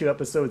season 2,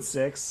 episode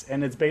 6,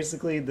 and it's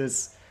basically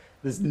this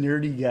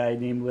nerdy guy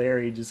named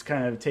Larry just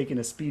kind of taking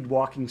a speed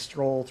walking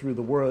stroll through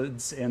the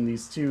woods, and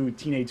these two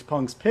teenage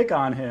punks pick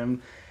on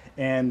him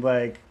and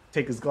like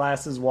take his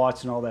glasses,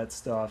 watch, and all that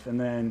stuff. And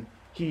then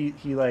he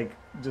like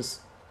just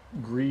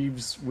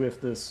grieves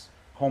with this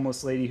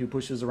homeless lady who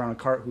pushes around a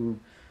cart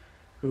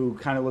who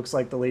kind of looks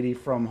like the lady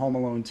from Home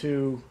Alone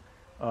 2,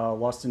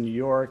 Lost in New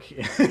York.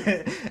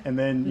 And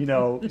then, you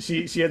know,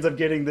 she ends up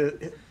giving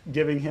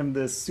him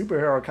this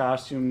superhero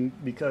costume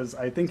because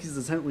I think he's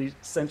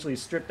essentially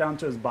stripped down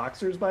to his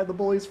boxers by the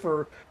bullies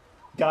for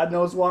God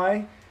knows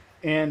why.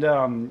 And,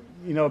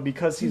 you know,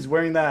 because he's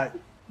wearing that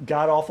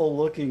god-awful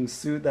looking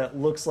suit that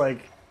looks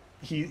like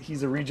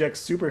he's a reject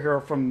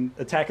superhero from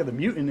Attack of the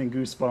Mutant in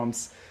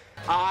Goosebumps.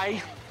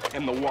 I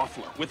am the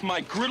Waffler. With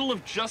my griddle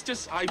of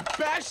justice, I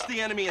bash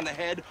the enemy in the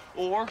head,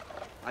 or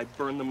I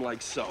burn them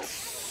like so.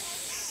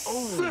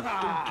 Oh, don't do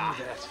that.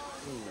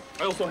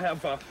 I also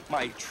have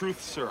my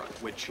truth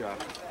syrup, which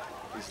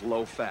is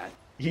low fat.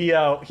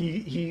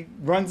 He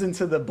runs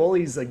into the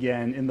bullies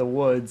again in the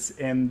woods,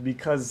 and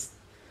because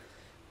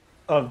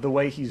of the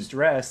way he's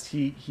dressed,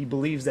 he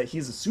believes that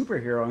he's a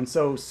superhero, and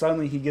so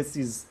suddenly he gets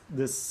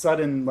this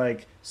sudden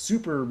like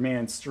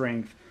Superman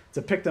strength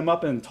to pick them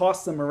up and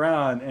toss them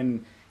around,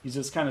 and he's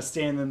just kind of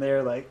standing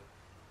there like,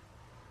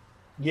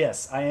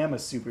 yes, I am a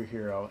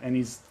superhero. And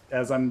he's,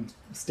 as I'm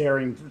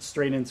staring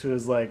straight into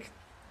his like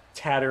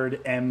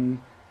tattered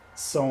M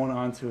sewn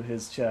onto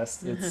his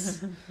chest,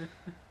 it's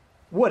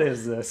what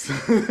is this?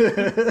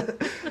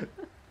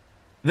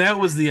 That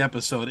was the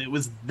episode. It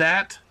was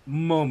that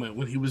moment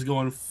when he was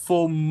going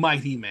full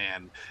Mighty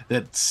Man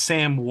that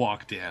Sam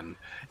walked in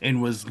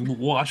and was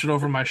watching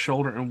over my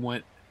shoulder and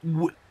went,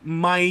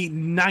 my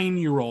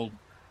 9-year-old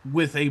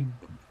with a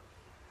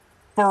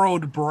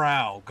furrowed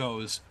brow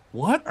goes,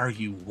 "What are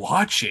you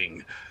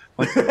watching?"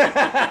 Like,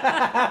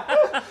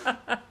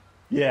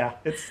 yeah,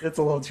 it's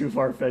a little too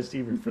far-fetched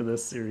even for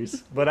this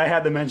series, but I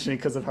had to mention it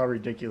because of how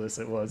ridiculous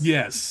it was.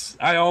 Yes,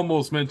 I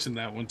almost mentioned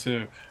that one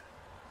too.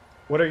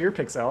 What are your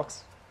picks,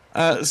 Alex?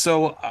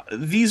 So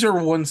these are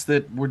ones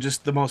that were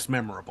just the most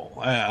memorable.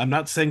 I'm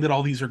not saying that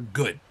all these are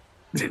good.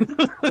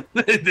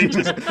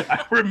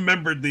 I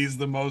remembered these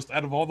the most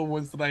out of all the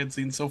ones that I had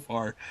seen so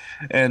far,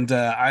 and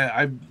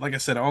I like I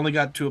said, I only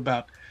got to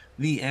about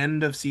the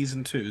end of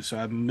season 2, so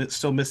I'm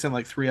still missing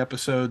like 3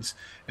 episodes,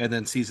 and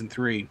then season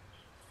 3.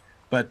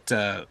 But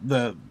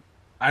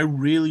I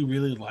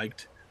really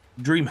liked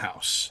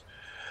Dreamhouse,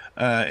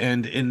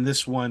 and in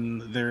this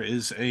one there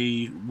is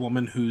a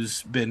woman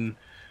who's been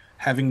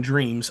having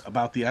dreams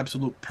about the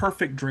absolute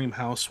perfect dream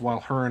house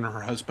while her and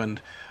her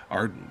husband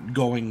are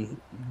doing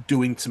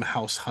some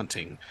house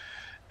hunting.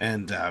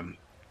 And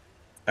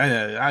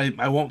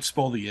I won't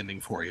spoil the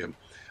ending for you,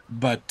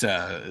 but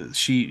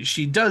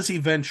she does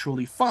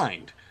eventually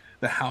find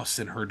the house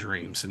in her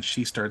dreams, and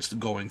she starts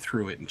going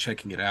through it and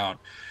checking it out.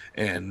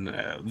 And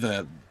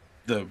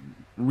the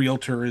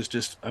realtor is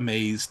just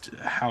amazed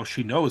how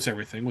she knows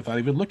everything without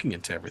even looking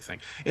into everything.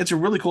 It's a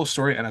really cool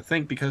story, and I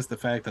think because the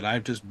fact that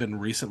I've just been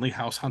recently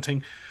house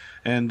hunting,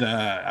 and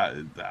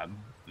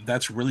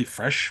that's really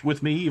fresh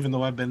with me, even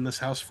though I've been in this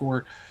house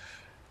for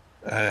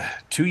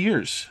 2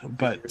 years.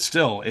 But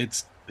still,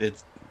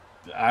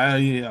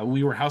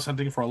 we were house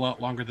hunting for a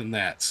lot longer than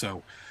that,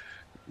 so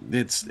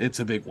it's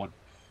a big one.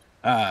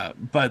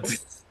 But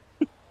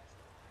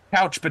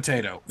couch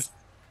potato.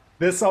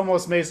 This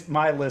almost makes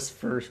my list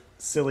for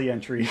silly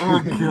entry.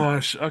 Oh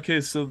gosh.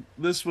 Okay, so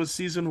this was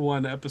season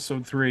 1,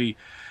 episode 3,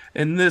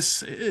 and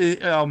this,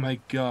 oh my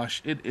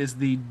gosh, it is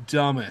the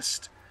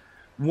dumbest,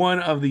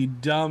 one of the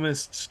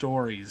dumbest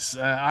stories.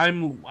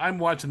 I'm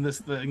watching this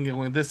thing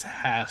going, this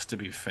has to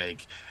be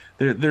fake.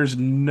 There's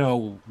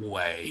no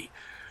way.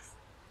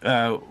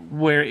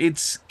 Where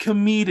it's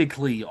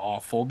comedically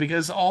awful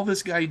because all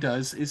this guy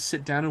does is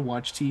sit down and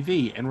watch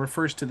TV and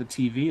refers to the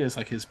TV as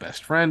like his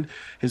best friend.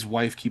 His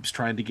wife keeps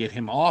trying to get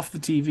him off the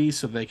TV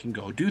so they can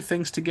go do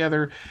things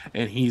together,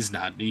 and he's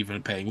not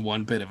even paying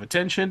one bit of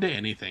attention to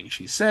anything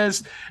she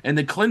says. And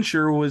the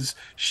clincher was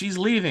she's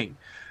leaving.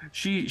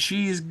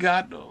 She's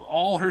got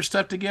all her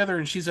stuff together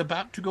and she's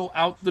about to go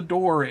out the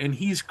door, and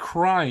he's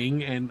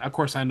crying. And of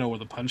course I know where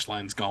the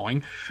punchline's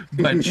going,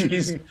 but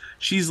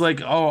she's like,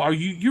 "Oh, are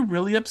you're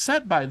really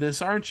upset by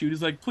this, aren't you?"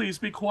 He's like, "Please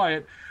be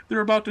quiet. They're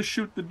about to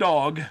shoot the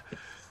dog."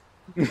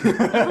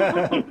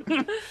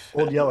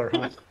 Old Yeller,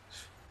 huh?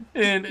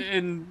 And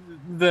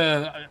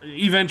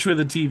eventually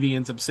the TV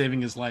ends up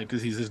saving his life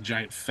because he's this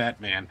giant fat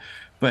man.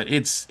 But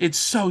it's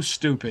so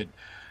stupid,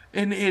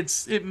 and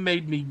it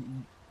made me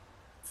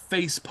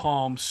face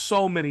palm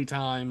so many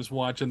times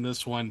watching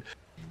this one.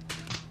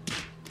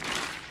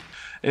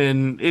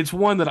 And it's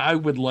one that I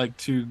would like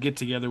to get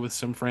together with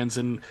some friends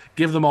and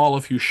give them all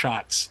a few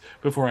shots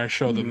before I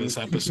show them this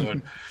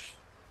episode.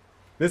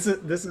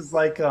 This is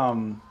like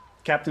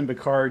Captain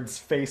Picard's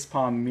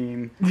facepalm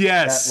meme.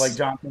 Yes. That like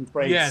Jonathan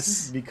Frakes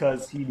Yes.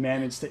 because he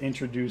managed to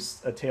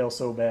introduce a tale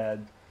so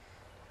bad.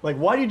 Like,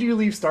 why did you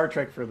leave Star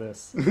Trek for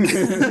this?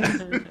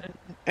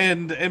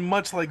 And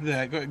much like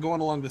that,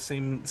 going along the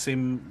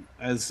same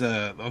as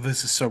oh,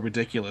 this is so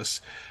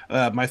ridiculous.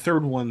 My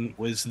third one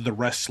was The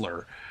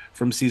Wrestler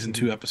from season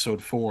 2,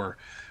 episode 4,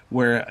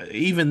 where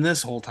even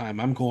this whole time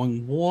I'm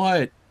going,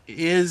 what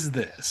is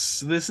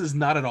this? This is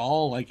not at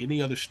all like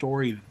any other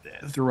story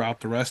throughout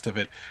the rest of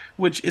it,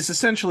 which is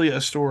essentially a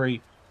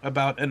story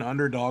about an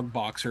underdog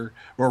boxer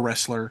or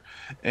wrestler,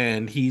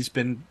 and he's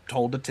been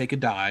told to take a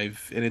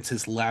dive, and it's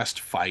his last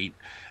fight,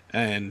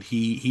 and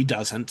he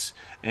doesn't,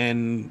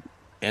 and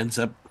ends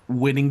up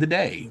winning the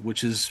day,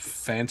 which is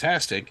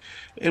fantastic.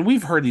 And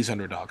we've heard these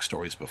underdog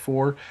stories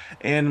before.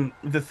 And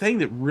the thing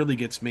that really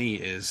gets me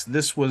is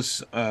this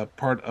was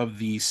part of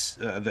the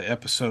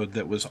episode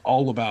that was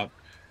all about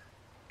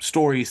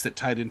stories that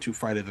tied into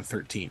Friday the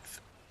 13th.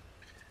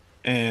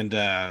 And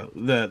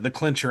the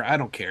clincher, I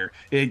don't care.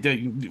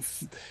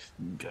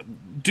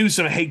 Do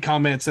some hate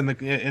comments in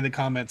the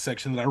comment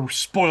section that I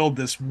spoiled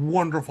this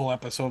wonderful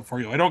episode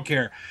for you. I don't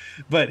care,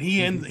 but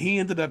he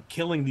ended up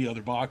killing the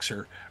other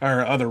boxer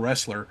or other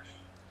wrestler,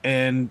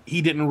 and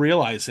he didn't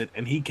realize it,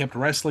 and he kept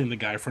wrestling the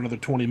guy for another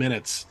 20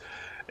 minutes.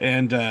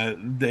 And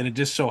then it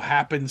just so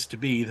happens to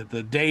be that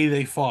the day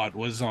they fought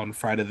was on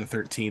Friday the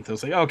 13th. I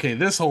was like, okay,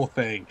 this whole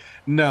thing,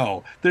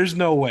 no, there's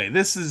no way.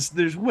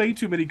 There's way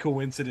too many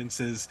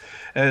coincidences.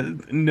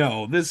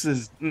 No, this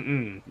is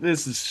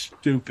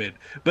stupid.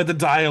 But the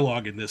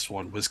dialogue in this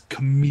one was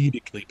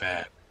comedically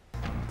bad.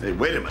 Hey,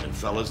 wait a minute,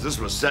 fellas. This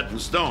was set in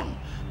stone.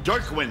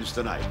 Dirk wins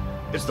tonight.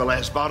 It's the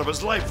last bout of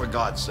his life, for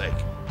God's sake.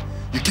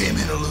 You came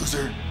in a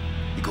loser.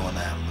 You're going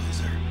out a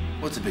loser.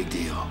 What's the big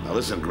deal? Now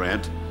listen,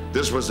 Grant.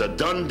 This was a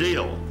done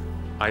deal.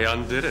 I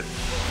undid it.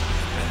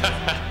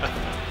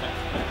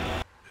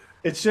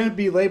 It shouldn't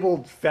be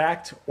labeled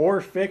fact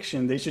or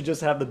fiction. They should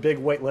just have the big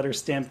white letter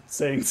stamp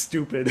saying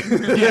stupid.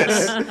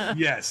 Yes.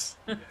 Yes.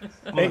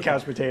 And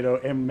Couch Potato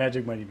and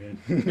Magic Money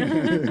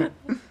Man.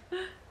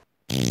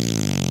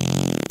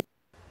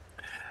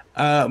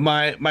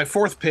 My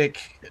fourth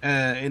pick,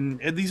 and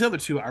these other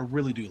two I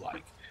really do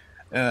like.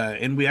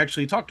 And we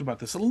actually talked about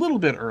this a little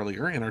bit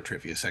earlier in our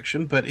trivia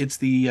section, but it's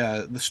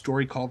the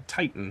story called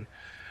Titan,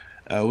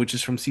 which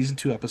is from season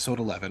 2, episode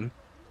 11.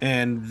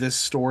 And this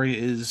story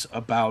is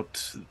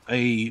about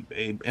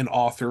an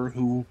author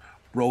who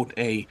wrote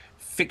a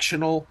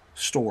fictional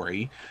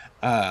story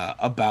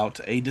about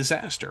a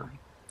disaster.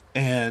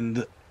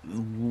 And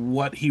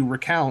what he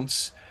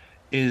recounts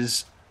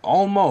is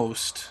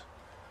almost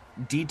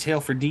detail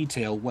for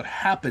detail what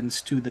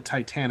happens to the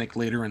Titanic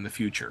later in the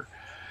future.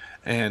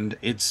 And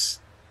it's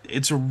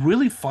a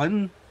really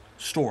fun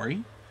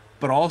story,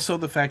 but also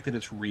the fact that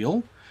it's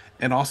real,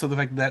 and also the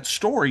fact that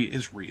story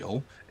is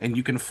real, and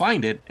you can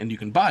find it, and you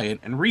can buy it,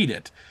 and read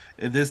it.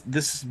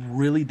 This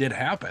really did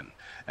happen,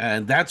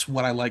 and that's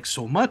what I like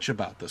so much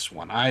about this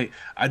one. I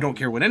don't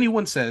care what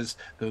anyone says.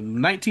 The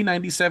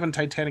 1997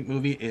 Titanic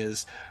movie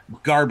is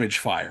garbage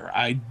fire.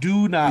 I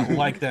do not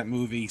like that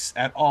movie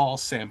at all,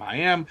 Sam. I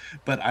am,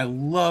 but I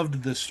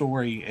loved the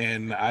story,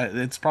 and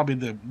it's probably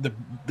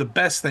the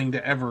best thing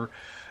to ever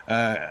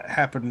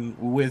happen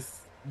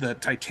with the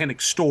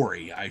Titanic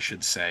story, I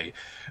should say.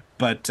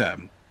 But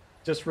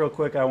just real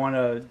quick, I want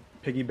to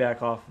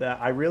piggyback off that.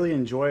 I really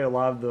enjoy a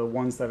lot of the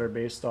ones that are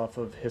based off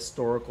of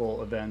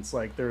historical events.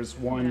 Like there's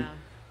one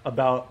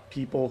about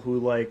people who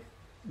like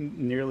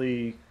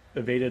nearly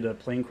evaded a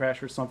plane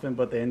crash or something,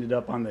 but they ended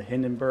up on the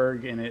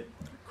Hindenburg and it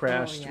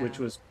crashed, which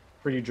was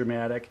pretty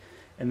dramatic.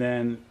 And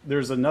then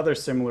there's another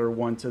similar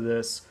one to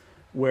this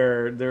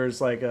where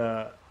there's like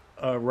a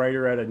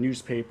writer at a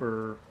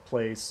newspaper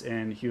place,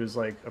 and he was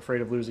like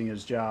afraid of losing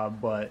his job,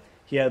 but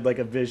he had like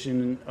a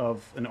vision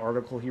of an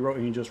article he wrote,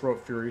 and he just wrote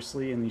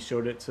furiously, and he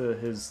showed it to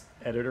his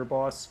editor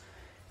boss,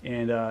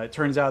 and it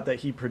turns out that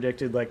he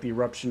predicted like the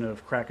eruption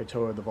of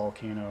Krakatoa, the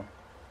volcano.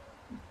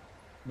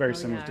 Very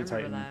similar to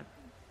Titan. That.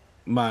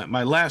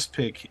 My last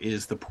pick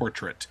is The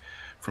Portrait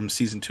from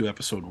season 2,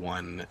 episode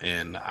 1,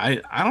 and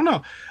I don't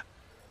know.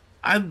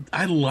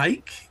 I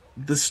like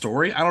the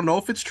story. I don't know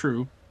if it's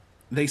true.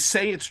 They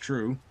say it's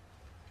true,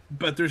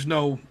 but there's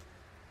no.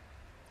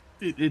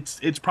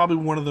 It's probably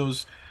one of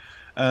those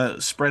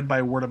spread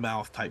by word of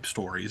mouth type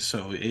stories,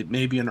 so it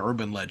may be an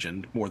urban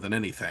legend more than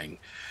anything.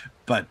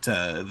 But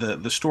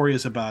the story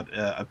is about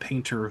a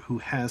painter who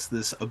has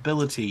this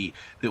ability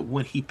that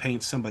when he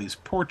paints somebody's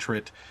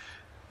portrait,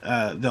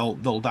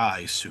 they'll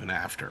die soon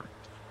after.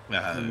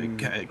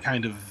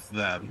 Kind of,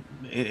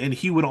 and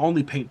he would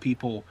only paint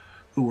people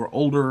who were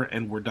older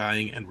and were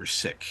dying and were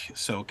sick.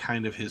 So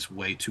kind of his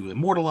way to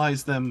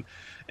immortalize them,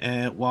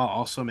 while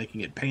also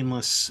making it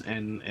painless.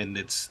 And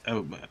it's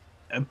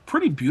a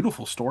pretty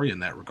beautiful story in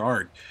that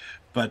regard.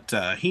 But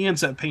he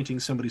ends up painting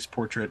somebody's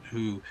portrait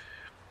who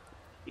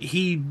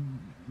he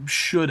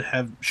should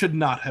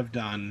not have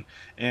done,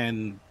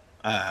 and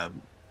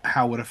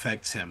how it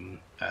affects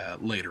him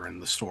later in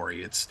the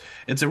story. It's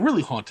a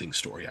really haunting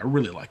story. I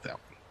really like that one.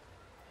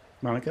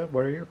 Monica,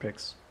 what are your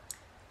picks?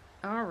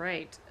 All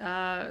right.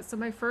 So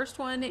my first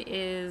one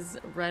is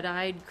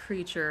Red-Eyed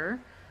Creature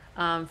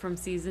from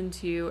season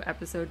 2,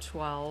 episode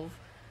 12.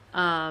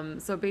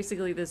 So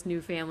basically, this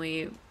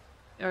family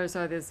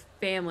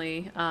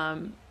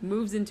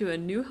moves into a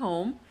new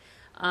home,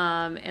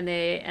 and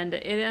it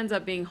ends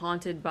up being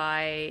haunted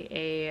by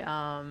a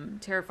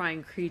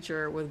terrifying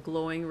creature with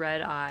glowing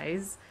red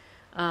eyes.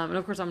 And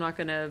of course, I'm not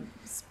gonna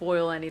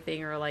spoil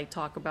anything or like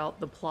talk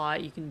about the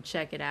plot. You can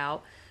check it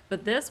out.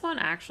 But this one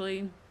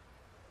actually,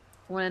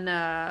 when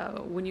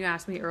you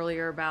asked me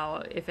earlier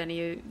about if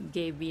any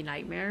gave me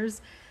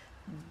nightmares,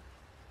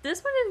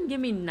 this one didn't give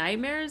me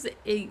nightmares.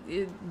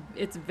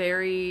 It's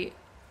very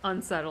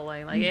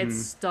unsettling. Like it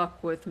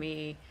stuck with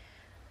me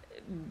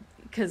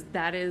because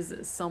that is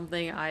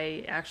something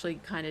I actually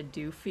kind of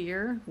do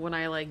fear when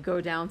I like go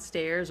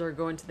downstairs or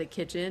go into the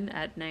kitchen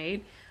at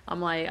night. I'm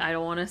like, I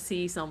don't want to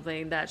see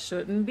something that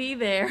shouldn't be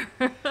there.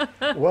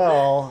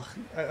 Well,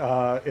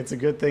 it's a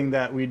good thing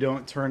that we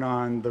don't turn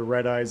on the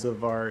red eyes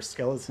of our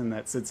skeleton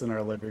that sits in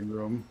our living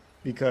room,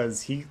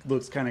 because he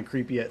looks kind of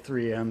creepy at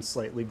 3 a.m.,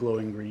 slightly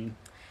glowing green.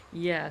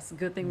 Yes,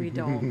 good thing we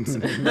don't.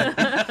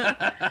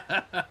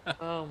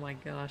 Oh my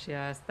gosh,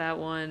 yes, that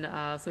one.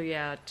 So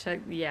yeah,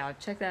 check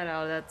that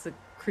out. That's a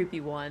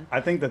creepy one.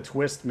 I think the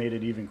twist made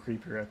it even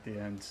creepier at the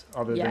end,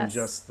 other than Yes.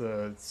 just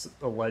the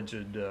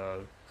alleged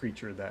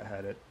creature that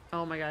had it.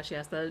 Oh my gosh,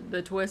 yes,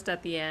 the twist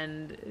at the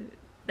end.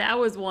 That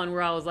was one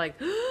where I was like,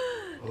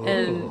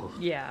 and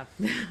yeah.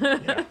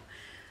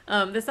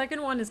 The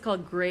second one is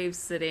called Grave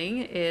Sitting.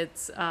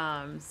 It's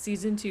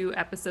season 2,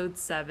 episode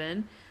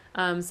 7.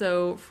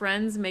 So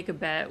friends make a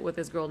bet with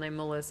this girl named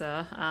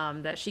Melissa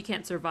that she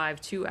can't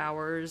survive 2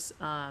 hours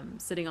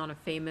sitting on a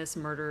famous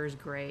murderer's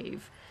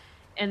grave.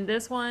 And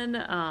this one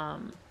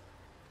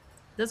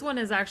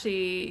is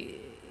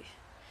actually,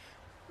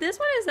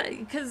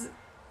 because,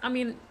 I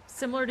mean,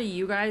 similar to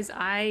you guys,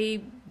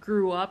 I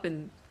grew up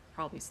and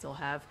probably still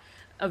have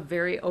a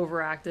very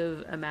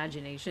overactive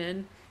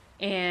imagination.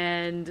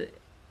 And,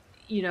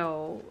 you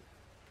know,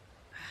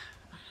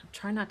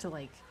 try not to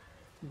like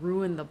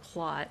ruin the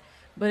plot,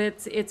 but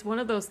it's one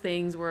of those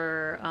things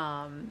where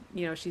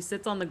you know, she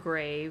sits on the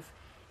grave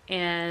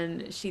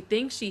and she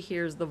thinks she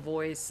hears the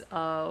voice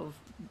of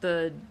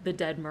the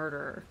dead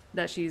murderer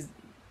that she's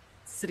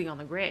sitting on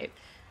the grave.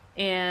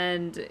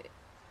 And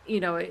you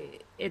know,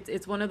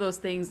 it's one of those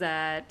things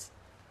that,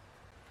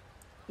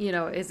 you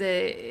know, is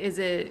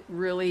it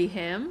really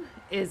him?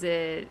 Is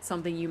it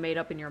something you made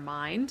up in your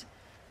mind?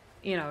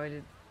 You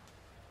know,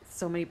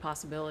 so many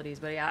possibilities.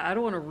 But yeah, I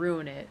don't want to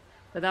ruin it.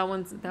 But that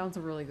one's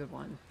a really good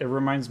one. It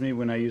reminds me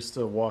when I used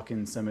to walk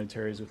in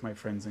cemeteries with my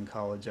friends in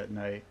college at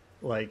night.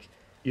 Like,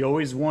 you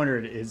always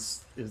wondered,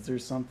 is there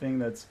something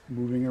that's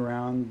moving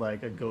around,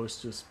 like a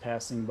ghost just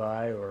passing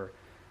by, or,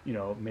 you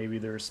know, maybe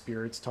there are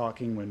spirits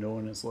talking when no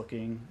one is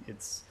looking.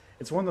 It's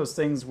one of those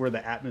things where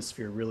the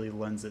atmosphere really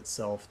lends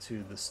itself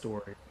to the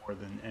story more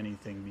than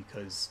anything,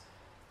 because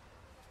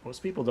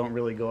most people don't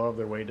really go out of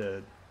their way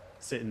to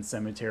sit in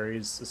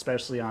cemeteries,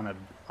 especially on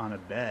a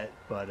bet.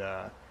 But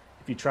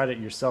if you tried it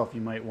yourself,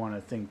 you might want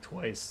to think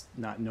twice,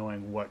 not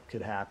knowing what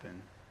could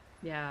happen.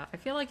 Yeah, I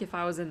feel like if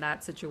I was in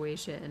that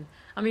situation,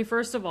 I mean,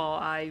 first of all,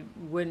 I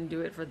wouldn't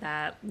do it for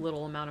that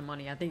little amount of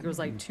money. I think it was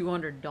like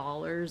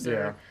 $200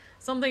 or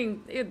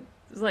something. It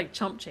was like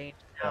chump change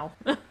now.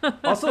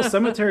 Also,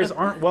 cemeteries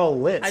aren't well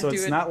lit, so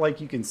it's it. not like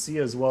you can see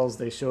as well as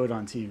they show it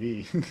on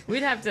TV. We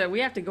have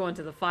to go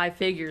into the 5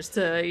 figures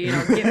to, you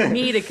know, get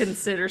me to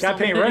consider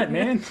something. Gotta pay rent,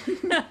 man.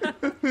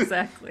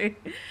 Exactly.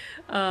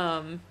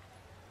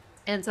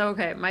 And so,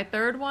 okay, my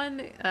third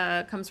one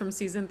comes from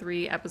season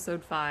 3,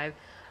 episode 5.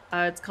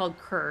 It's called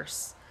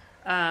Curse.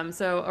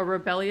 So a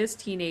rebellious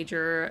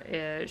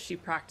teenager, she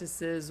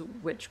practices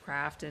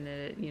witchcraft, and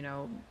it, you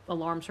know,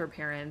 alarms her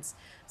parents.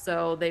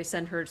 So they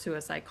send her to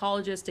a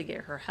psychologist to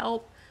get her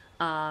help.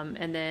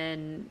 And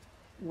then,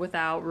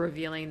 without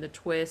revealing the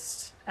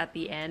twist at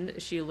the end,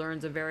 she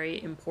learns a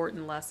very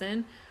important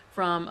lesson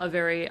from a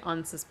very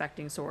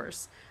unsuspecting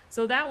source.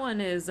 So that one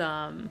is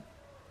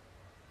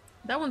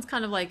that one's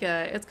kind of like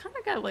it's kind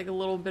of got like a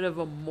little bit of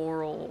a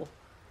moral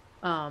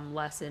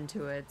lesson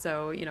to it.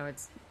 So, you know,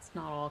 it's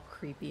not all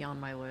creepy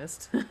on my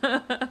list.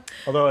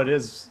 Although it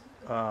is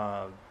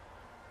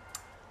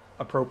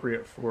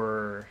appropriate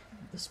for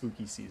the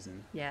spooky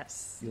season.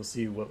 Yes. You'll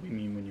see what we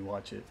mean when you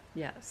watch it.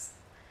 Yes.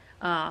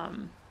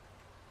 And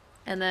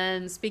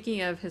then, speaking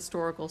of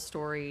historical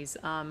stories,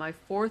 my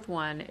fourth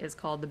one is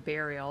called The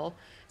Burial,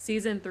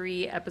 season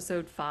 3,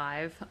 episode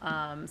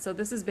 5. So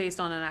this is based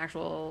on an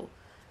actual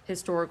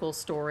historical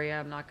story.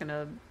 I'm not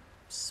gonna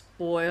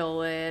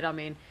spoil it. I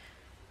mean,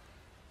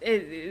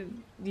 it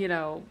you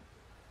know,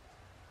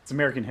 it's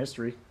American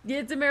history.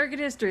 It's American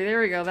history. There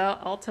we go.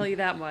 I'll tell you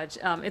that much.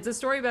 It's a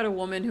story about a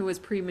woman who was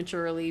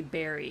prematurely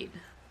buried.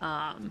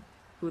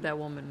 Who that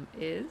woman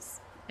is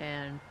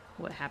and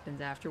what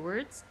happens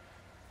afterwards,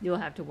 you'll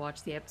have to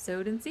watch the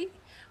episode and see.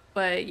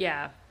 But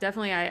yeah,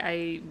 definitely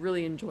I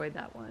really enjoyed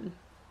that one.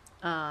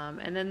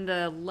 And then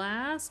the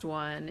last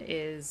one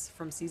is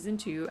from season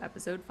 2,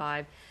 episode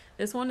 5.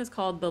 This one is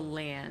called The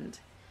Land.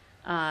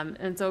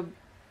 And so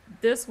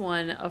this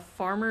one, a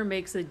farmer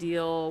makes a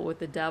deal with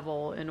the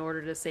devil in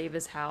order to save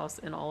his house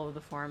and all of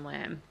the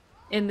farmland.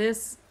 In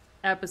this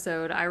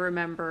episode, I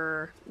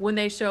remember when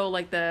they show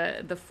like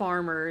the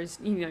farmers,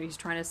 he's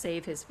trying to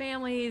save his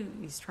family,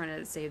 he's trying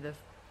to save the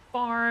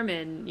farm,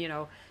 and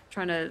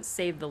trying to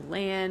save the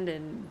land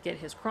and get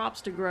his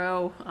crops to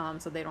grow,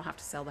 so they don't have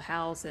to sell the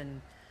house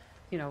and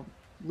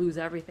lose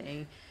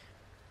everything.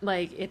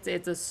 Like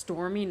it's a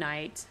stormy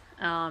night,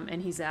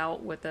 and he's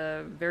out with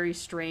a very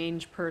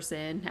strange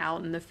person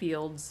out in the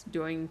fields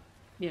doing,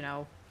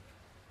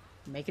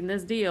 making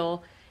this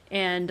deal.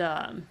 And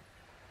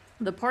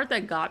the part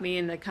that got me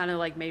and that kind of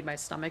like made my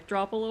stomach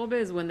drop a little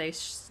bit is when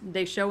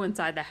they show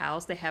inside the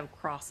house, they have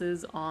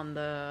crosses on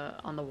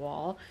the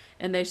wall,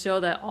 and they show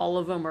that all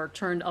of them are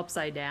turned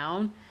upside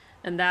down.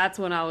 And that's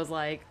when I was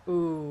like,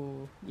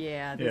 ooh,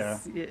 yeah,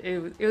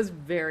 it was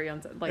very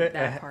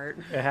that part.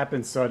 It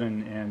happened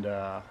sudden,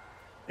 and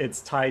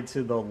it's tied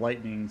to the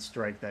lightning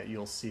strike that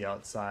you'll see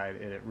outside.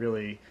 And it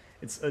really,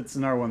 it's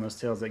another one of those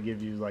tales that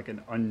give you like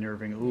an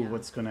unnerving, ooh,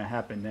 what's going to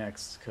happen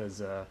next?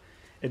 Because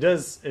it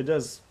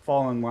does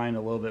fall in line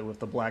a little bit with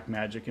the black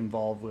magic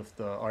involved with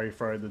the Are You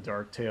Afraid of the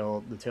Dark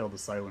Tale, the Tale of the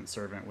Silent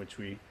Servant, which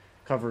we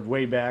covered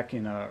way back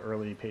in an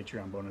early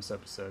Patreon bonus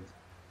episode.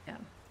 Yeah.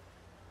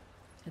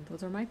 And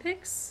those are my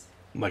picks.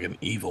 Like an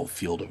evil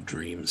field of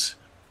dreams.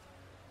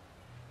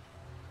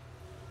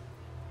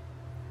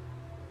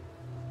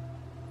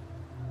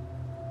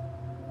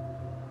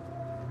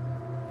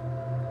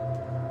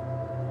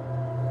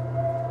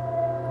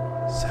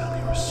 Sell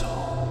your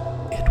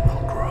soul, it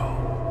will grow.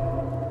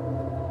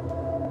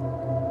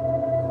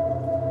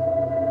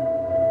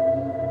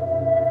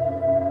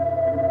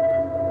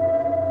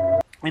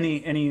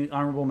 Any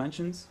honorable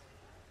mentions?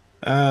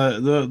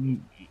 The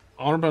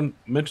honorable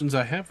mentions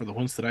I have are the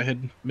ones that I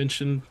had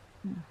mentioned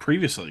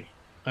previously,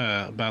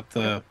 about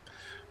the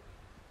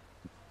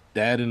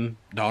dad and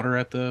daughter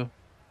at the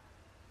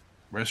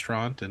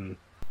restaurant, and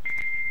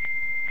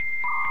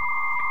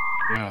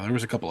there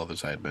was a couple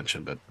others I had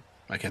mentioned, but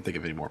I can't think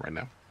of any more right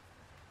now.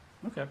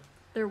 Okay.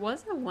 There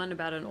was one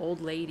about an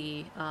old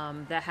lady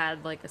that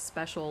had like a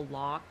special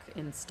lock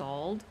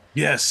installed.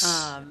 Yes.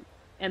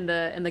 And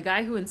the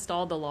guy who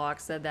installed the lock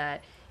said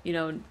that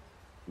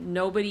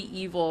nobody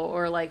evil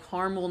or like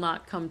harm will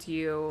not come to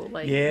you.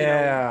 Like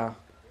I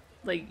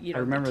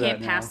remember you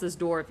can't pass this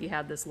door if you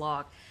have this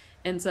lock.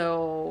 And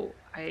so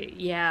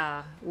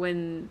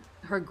when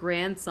her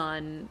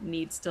grandson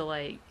needs to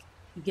like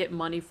get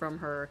money from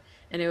her,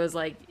 and it was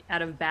like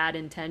out of bad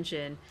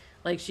intention,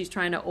 like she's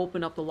trying to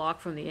open up the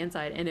lock from the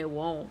inside and it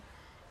won't.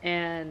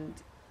 And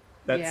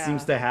that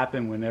seems to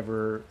happen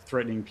whenever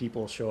threatening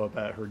people show up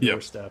at her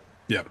doorstep.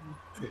 Yep.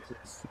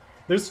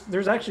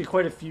 There's actually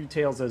quite a few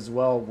tales as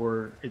well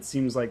where it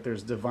seems like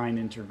there's divine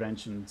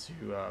intervention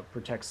to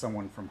protect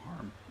someone from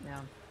harm.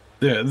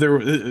 Yeah,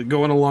 they're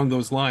going along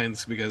those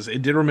lines, because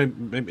it did make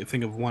me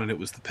think of one, and it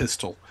was the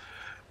pistol,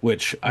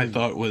 which I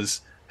thought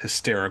was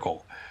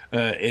hysterical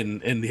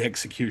in the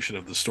execution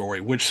of the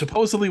story, which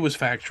supposedly was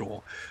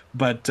factual,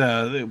 but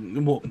the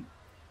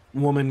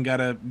woman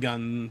got a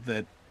gun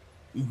that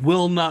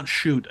will not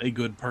shoot a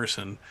good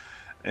person,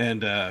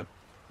 and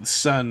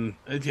son,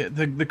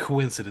 the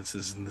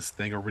coincidences in this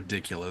thing are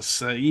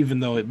ridiculous, even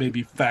though it may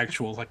be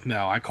factual. Like,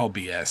 no, I call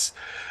BS.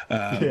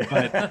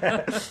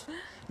 But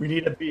we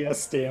need a BS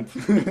stamp.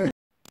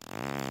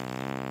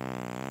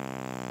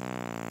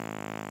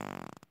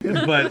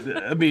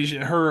 But I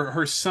mean,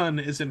 her son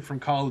isn't from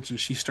college, and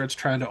she starts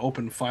trying to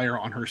open fire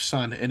on her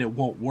son, and it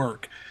won't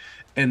work.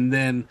 And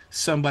then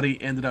somebody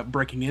ended up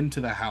breaking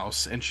into the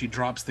house, and she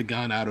drops the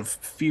gun out of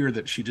fear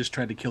that she just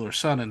tried to kill her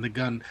son, and the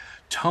gun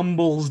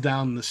tumbles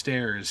down the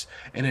stairs,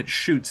 and it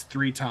shoots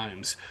 3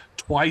 times,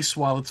 twice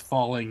while it's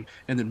falling,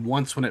 and then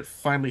once when it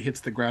finally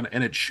hits the ground,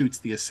 and it shoots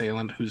the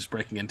assailant who's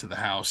breaking into the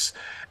house.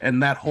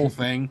 And that whole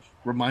thing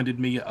reminded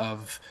me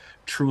of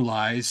True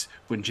Lies,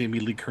 when Jamie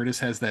Lee Curtis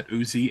has that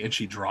Uzi and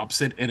she drops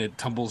it and it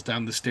tumbles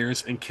down the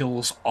stairs and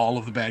kills all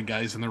of the bad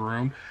guys in the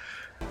room.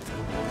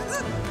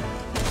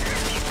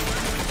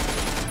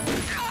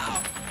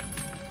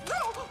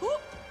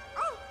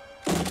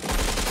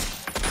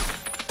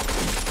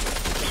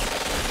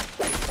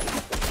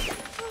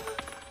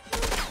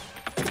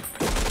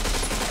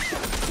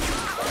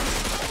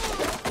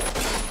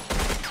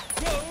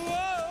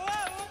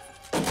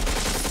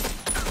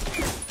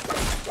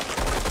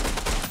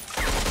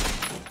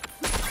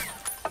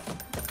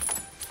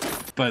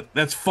 But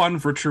that's fun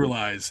for True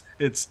Lies.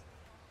 It's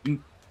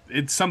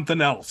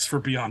something else for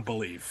Beyond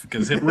Belief,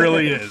 because it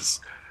really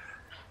is.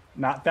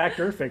 Not fact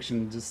or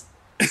fiction, just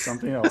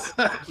something else.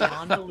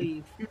 Beyond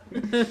Belief.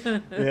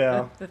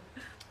 Yeah.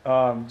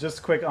 Just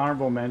a quick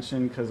honorable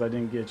mention, because I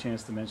didn't get a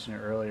chance to mention it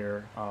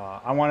earlier.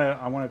 I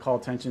want to call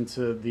attention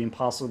to The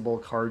Impossible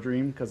Car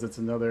Dream, because it's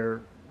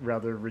another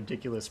rather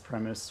ridiculous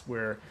premise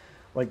where,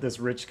 like,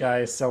 this rich guy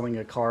is selling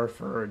a car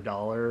for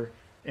 $1,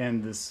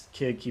 and this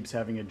kid keeps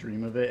having a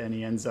dream of it, and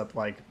he ends up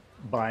like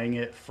buying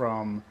it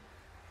from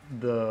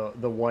the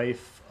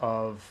wife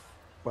of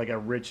like a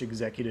rich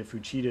executive who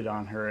cheated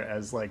on her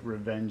as like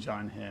revenge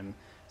on him.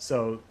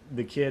 So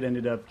the kid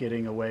ended up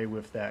getting away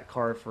with that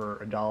car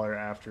for $1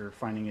 after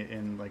finding it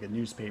in like a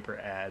newspaper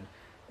ad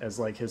as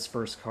like his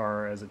first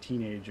car as a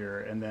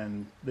teenager. And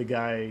then the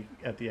guy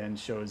at the end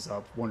shows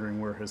up wondering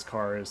where his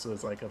car is. So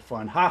it's like a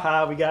fun,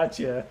 haha, we got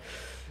you.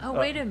 Oh,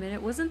 wait a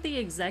minute. Wasn't the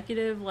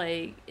executive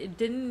like, it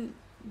didn't,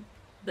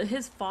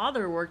 his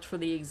father worked for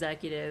the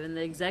executive and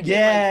the executive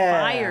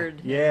like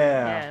fired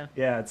him.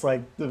 Yeah. It's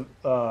like the,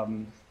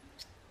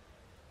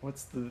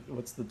 what's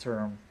the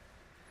term?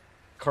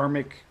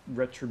 Karmic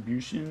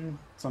retribution,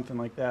 something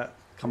like that.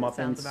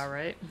 Sounds about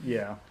right.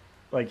 Yeah.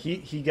 Like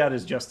he got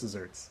his just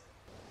desserts.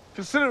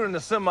 Considering the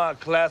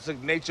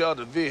semi-classic nature of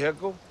the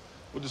vehicle,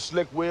 with the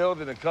slick wheels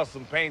and the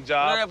custom paint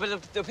job... No,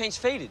 but the paint's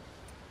faded.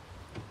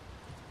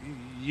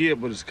 Yeah,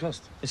 but it's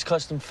custom. It's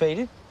custom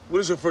faded? What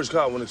is your first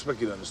car? I wouldn't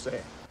expect you to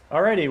understand.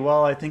 Alrighty,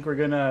 well, I think we're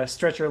gonna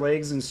stretch our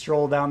legs and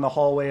stroll down the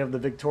hallway of the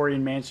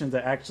Victorian mansion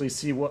to actually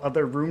see what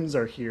other rooms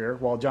are here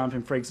while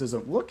Jonathan Frakes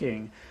isn't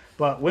looking.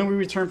 But when we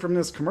return from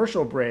this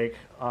commercial break,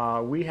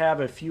 we have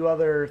a few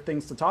other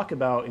things to talk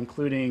about,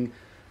 including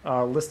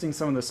listing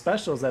some of the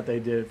specials that they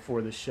did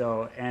for the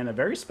show and a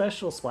very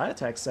special Splat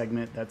Attack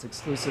segment that's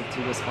exclusive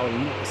to this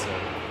Halloween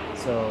episode.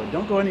 So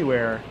don't go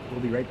anywhere.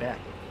 We'll be right back.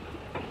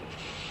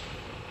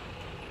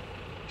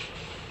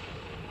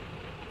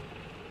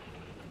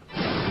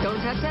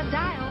 Don't touch that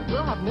dial.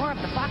 We'll have more of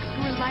the Fox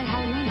Coors Light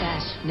Halloween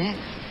Bash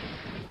next.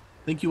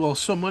 Thank you all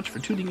so much for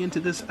tuning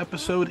into this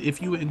episode.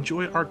 If you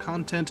enjoy our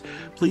content,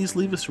 please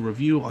leave us a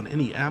review on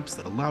any apps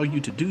that allow you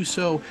to do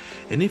so.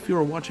 And if you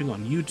are watching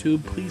on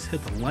YouTube, please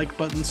hit the like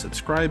button,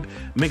 subscribe,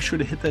 make sure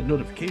to hit that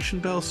notification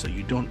bell so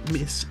you don't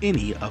miss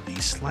any of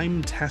the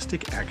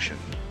slime-tastic action.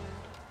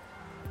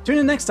 Tune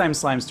in next time,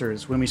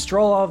 Slimesters, when we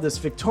stroll off this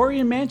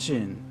Victorian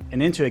mansion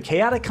and into a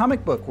chaotic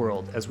comic book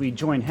world as we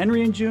join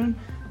Henry and June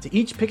to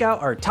each pick out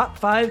our top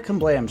 5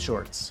 Kablam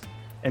shorts.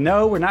 And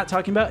no, we're not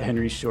talking about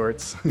Henry's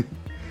shorts.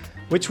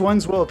 Which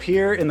ones will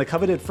appear in the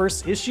coveted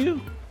first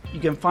issue? You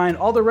can find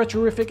all the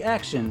retrorific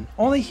action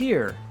only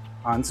here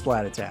on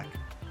Splat Attack.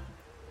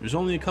 There's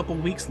only a couple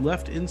weeks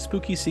left in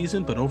spooky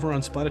season, but over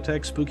on Splat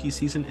Attack, spooky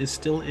season is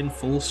still in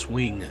full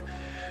swing.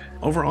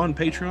 Over on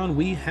Patreon,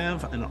 we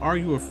have an Are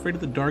You Afraid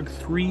of the Dark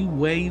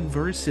 3-way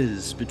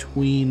versus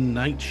between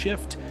Night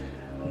Shift,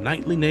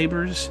 Nightly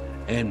Neighbors,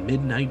 and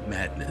Midnight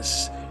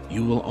Madness.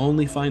 You will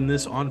only find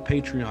this on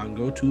Patreon.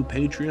 Go to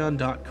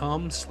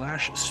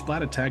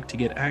patreon.com/SplatAttack to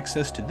get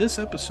access to this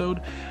episode,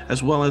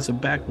 as well as a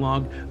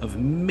backlog of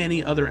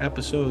many other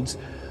episodes,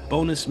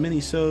 bonus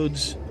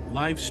minisodes,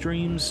 live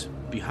streams,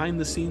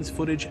 behind-the-scenes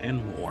footage,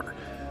 and more.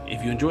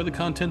 If you enjoy the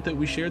content that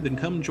we share, then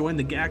come join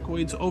the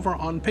Gakoids over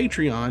on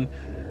Patreon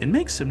and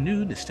make some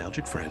new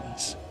nostalgic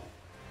friends.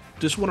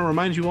 Just want to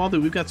remind you all that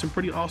we've got some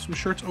pretty awesome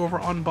shirts over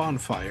on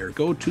Bonfire.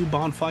 Go to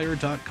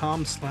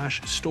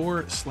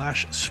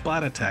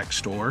bonfire.com/store/SplatAttack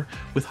store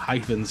with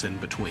hyphens in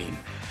between.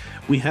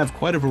 We have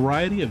quite a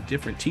variety of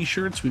different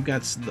t-shirts. We've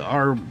got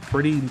our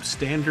pretty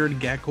standard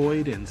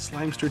Gakoid and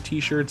Slimester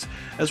t-shirts,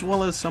 as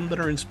well as some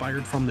that are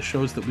inspired from the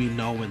shows that we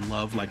know and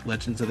love, like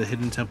Legends of the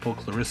Hidden Temple,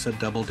 Clarissa,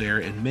 Double Dare,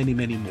 and many,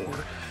 many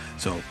more.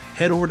 So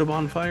head over to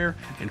Bonfire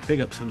and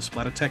pick up some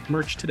Splat Attack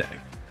merch today.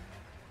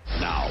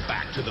 Now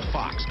back to the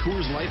Fox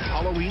Coors Light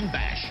Halloween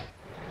Bash.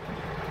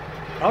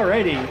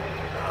 Alrighty.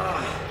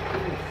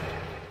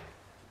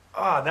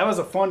 That was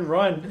a fun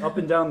run up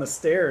and down the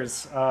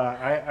stairs.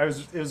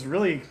 It was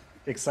really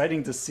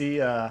exciting to see,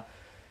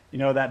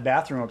 that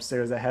bathroom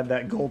upstairs that had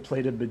that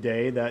gold-plated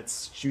bidet that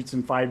shoots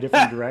in 5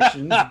 different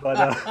directions. But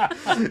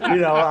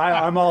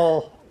I'm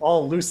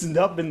all loosened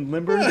up and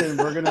limbered, and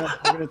we're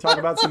gonna talk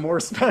about some more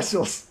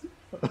specials.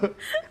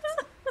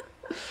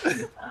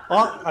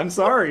 I'm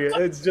sorry.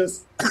 It's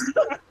just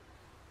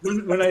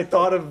when I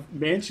thought of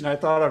mansion, I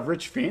thought of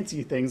rich,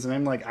 fancy things, and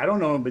I'm like, I don't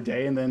know a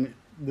bidet. And then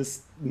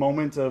this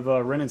moment of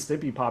Ren and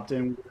Stimpy popped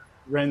in.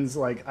 Ren's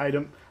like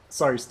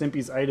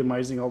Stimpy's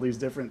itemizing all these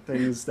different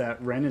things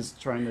that Ren is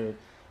trying to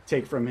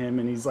take from him,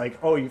 and he's like,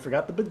 "Oh, you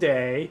forgot the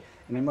bidet,"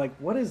 and I'm like,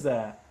 "What is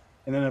that?"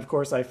 And then of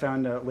course I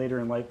found out later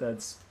in life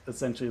that's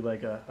essentially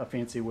like a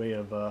fancy way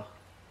of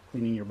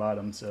cleaning your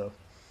bottom. So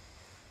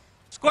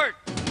Squirt.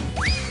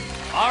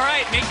 All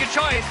right, make your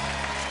choice.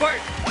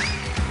 Squirt.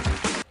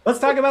 Let's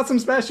talk about some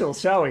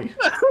specials, shall we?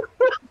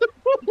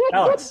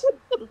 Alex.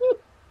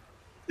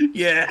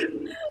 Yeah.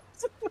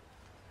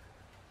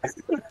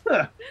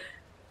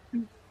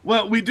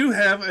 Well, we do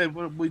have,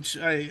 which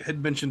I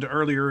had mentioned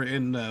earlier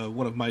in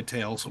one of my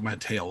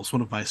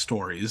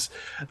stories,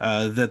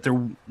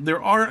 that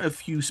there are a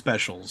few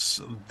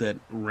specials that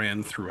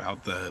ran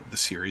throughout the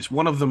series.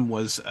 One of them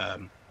was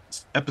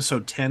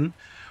episode 10,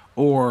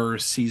 or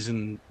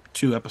season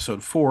 2,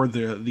 episode 4.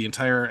 The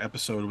entire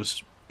episode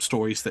was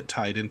stories that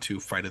tied into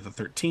Friday the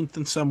 13th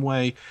in some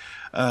way.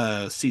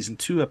 Season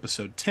 2,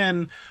 episode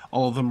 10,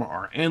 all of them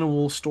are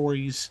animal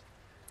stories.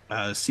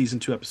 Season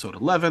 2, episode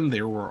 11,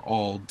 they were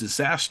all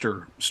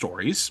disaster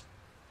stories,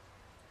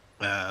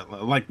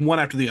 like one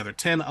after the other.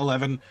 10,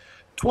 11,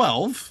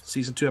 12,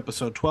 season 2,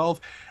 episode 12,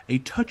 A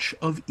Touch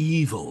of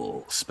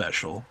Evil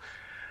special.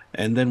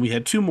 And then we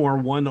had 2 more,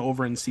 one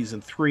over in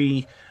season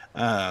 3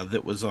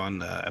 that was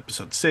on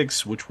episode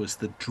 6, which was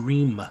the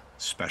Dream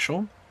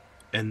special.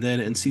 And then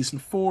in season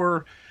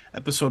 4,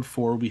 episode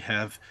 4, we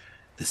have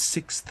the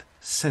Sixth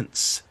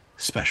Sense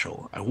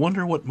special. I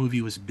wonder what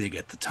movie was big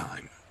at the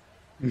time.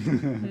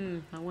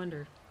 I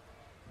wonder.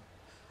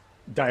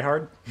 Die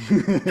Hard?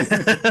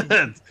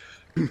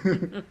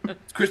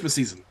 It's Christmas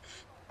season.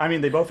 I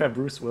mean, they both have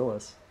Bruce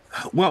Willis.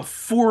 Well,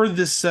 for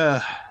this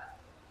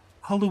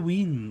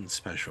Halloween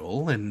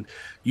special, and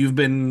you've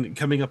been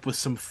coming up with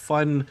some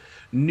fun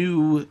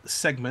new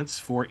segments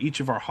for each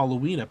of our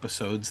Halloween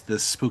episodes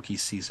this spooky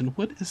season.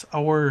 What is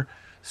our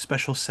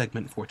special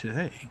segment for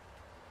today?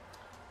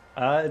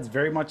 It's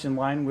very much in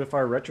line with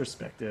our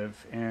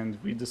retrospective, and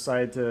we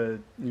decided to,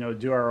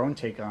 do our own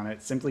take on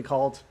it, simply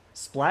called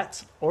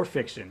Splat or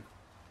Fiction.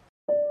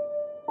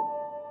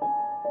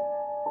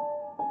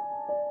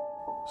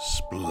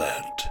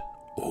 Splat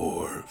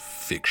or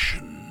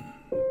Fiction.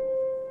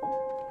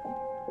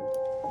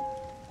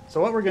 So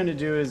what we're going to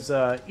do is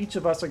each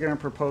of us are going to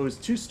propose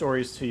 2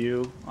 stories to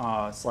you,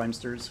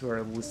 Slimesters who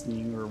are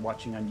listening or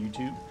watching on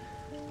YouTube.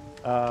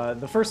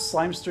 The first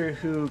Slimester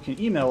who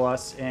can email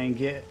us and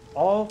get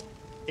all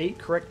 8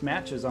 correct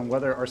matches on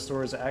whether our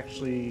stories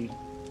actually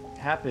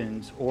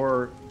happened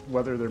or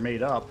whether they're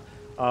made up,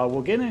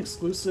 will get an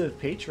exclusive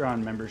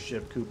Patreon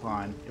membership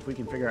coupon, if we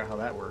can figure out how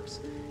that works,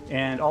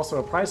 and also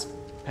a prize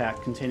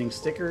pack containing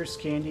stickers,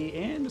 candy,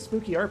 and a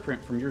spooky art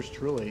print from yours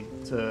truly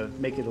to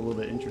make it a little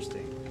bit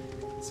interesting.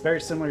 It's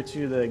very similar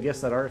to the Guess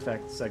That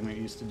Artifact segment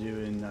we used to do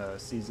in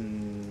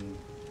season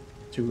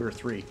 2 or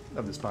 3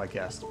 of this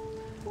podcast.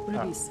 Would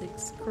it be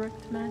 6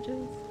 correct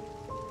matches?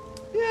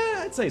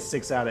 Yeah, I'd say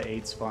 6 out of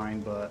 8's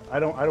fine, but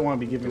I don't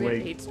want to be giving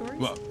away 8 stories.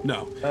 Well,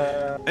 no.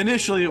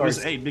 Initially, it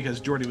was 8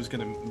 because Jordy was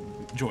going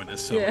to join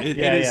us, so it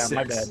is 6.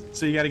 My bad.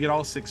 So you got to get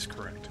all 6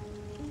 correct.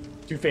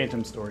 2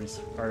 phantom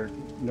stories are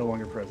no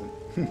longer present.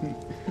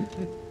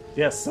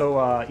 Yes,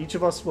 so each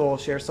of us will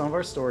share some of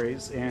our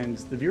stories, and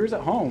the viewers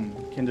at home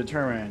can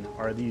determine,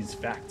 are these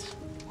fact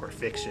or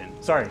fiction?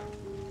 Sorry,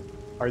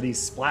 are these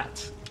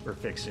splat or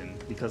fiction?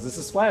 Because this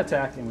is Splat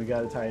Attack, and we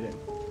got to tie it in.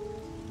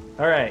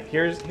 All right,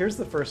 here's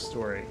the first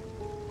story.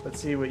 Let's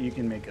see what you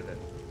can make of it.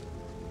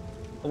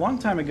 A long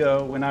time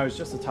ago, when I was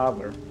just a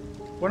toddler,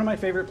 one of my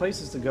favorite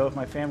places to go with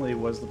my family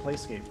was the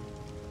Playscape,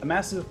 a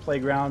massive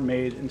playground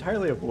made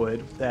entirely of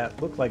wood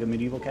that looked like a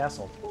medieval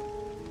castle.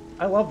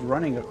 I loved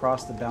running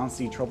across the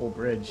bouncy trouble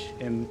bridge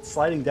and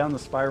sliding down the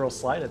spiral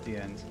slide at the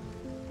end,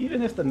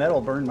 even if the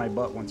metal burned my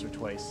butt once or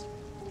twice.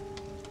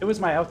 It was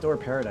my outdoor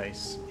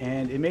paradise,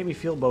 and it made me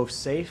feel both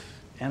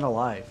safe and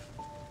alive.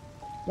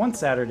 One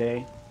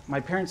Saturday, my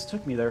parents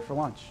took me there for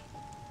lunch.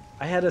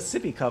 I had a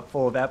sippy cup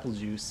full of apple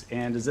juice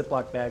and a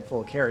Ziploc bag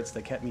full of carrots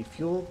that kept me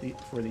fueled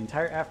for the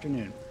entire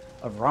afternoon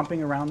of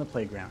romping around the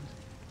playground.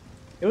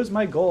 It was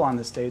my goal on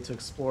this day to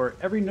explore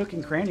every nook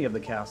and cranny of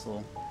the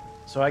castle,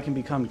 so I can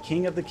become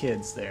king of the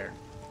kids there,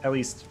 at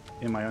least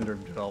in my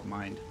underdeveloped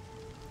mind.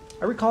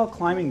 I recall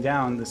climbing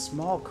down this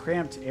small,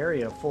 cramped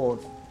area full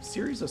of a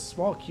series of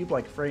small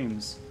cube-like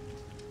frames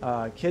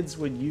kids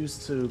would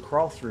use to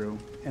crawl through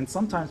and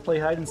sometimes play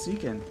hide and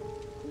seek in.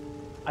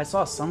 I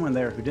saw someone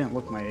there who didn't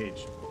look my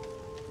age.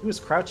 He was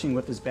crouching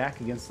with his back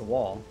against the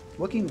wall,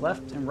 looking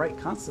left and right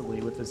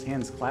constantly with his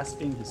hands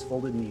clasping his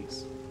folded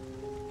knees.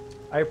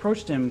 I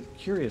approached him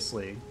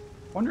curiously,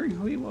 wondering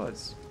who he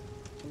was.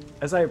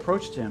 As I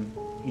approached him,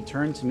 he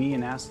turned to me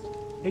and asked,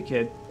 "Hey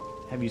kid,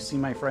 have you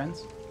seen my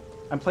friends?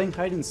 I'm playing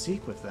hide and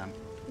seek with them."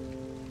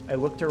 I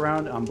looked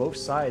around on both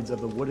sides of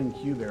the wooden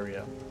cube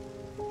area.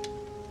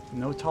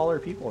 No taller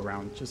people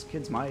around, just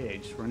kids my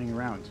age running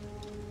around.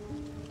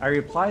 I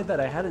replied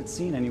that I hadn't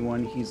seen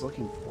anyone he's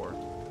looking for.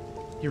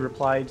 He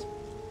replied,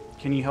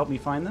 "Can you help me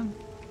find them?"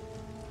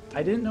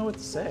 I didn't know what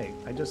to say.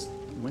 I just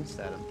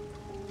winced at him.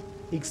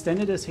 He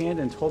extended his hand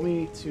and told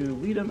me to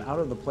lead him out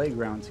of the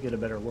playground to get a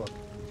better look.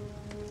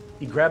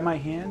 He grabbed my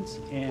hand,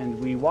 and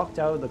we walked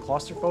out of the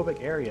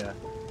claustrophobic area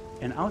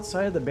and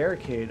outside of the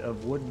barricade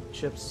of wood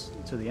chips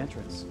to the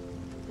entrance.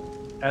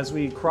 As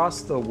we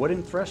crossed the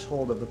wooden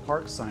threshold of the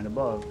park sign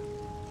above,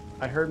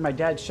 I heard my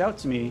dad shout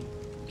to me,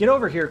 "Get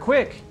over here,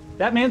 quick!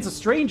 That man's a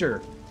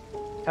stranger!"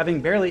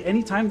 Having barely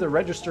any time to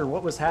register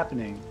what was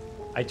happening,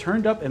 I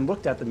turned up and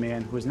looked at the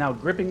man who was now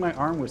gripping my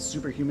arm with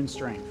superhuman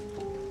strength.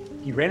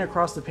 He ran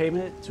across the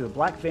pavement to a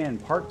black van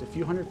parked a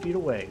few hundred feet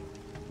away,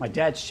 my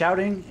dad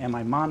shouting and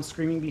my mom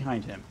screaming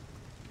behind him.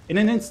 In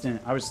an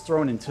instant, I was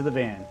thrown into the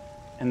van,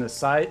 and the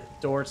side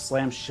door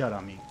slammed shut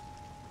on me.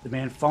 The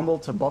man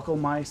fumbled to buckle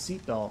my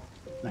seatbelt,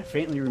 and I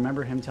faintly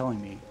remember him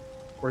telling me,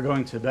 "We're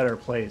going to a better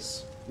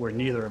place where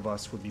neither of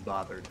us would be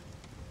bothered."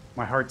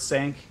 My heart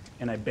sank,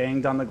 and I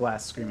banged on the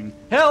glass, screaming,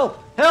 "Help!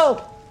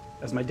 Help!"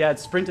 as my dad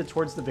sprinted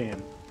towards the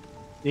van.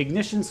 The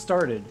ignition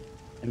started,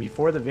 and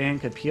before the van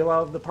could peel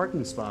out of the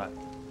parking spot,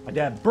 my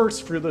dad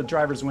burst through the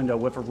driver's window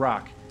with a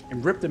rock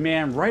and ripped the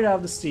man right out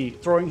of the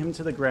seat, throwing him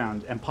to the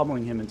ground and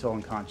pummeling him until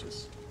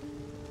unconscious.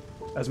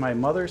 As my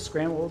mother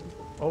scrambled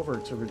over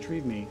to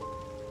retrieve me,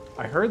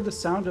 I heard the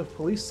sound of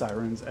police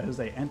sirens as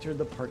they entered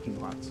the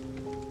parking lot.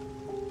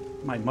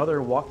 My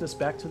mother walked us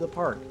back to the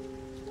park,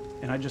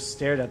 and I just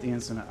stared at the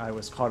incident I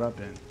was caught up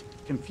in,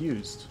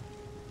 confused.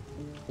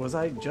 Was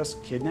I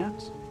just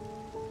kidnapped?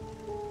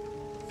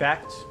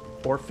 Fact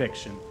or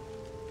fiction?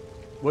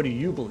 What do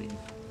you believe?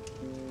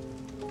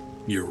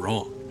 You're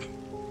wrong.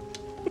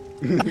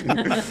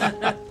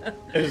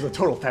 It is a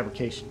total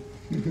fabrication.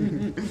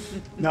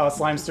 No,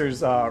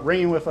 Slimesters,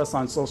 ringing with us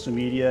on social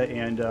media,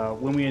 and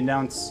when we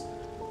announce,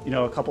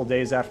 a couple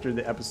days after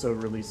the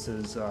episode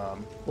releases,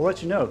 we'll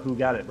let you know who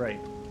got it right.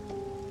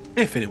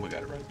 If anyone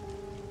got it right.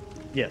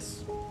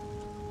 Yes.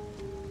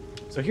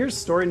 So here's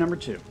story number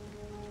 2.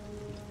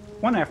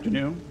 One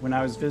afternoon, when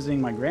I was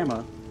visiting my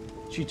grandma,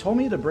 she told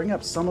me to bring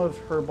up some of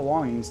her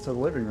belongings to the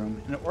living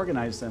room and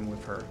organize them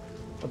with her,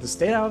 but to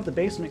stay out of the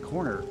basement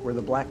corner where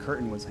the black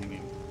curtain was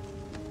hanging.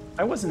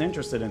 I wasn't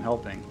interested in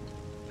helping.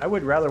 I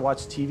would rather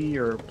watch TV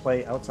or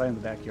play outside in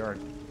the backyard.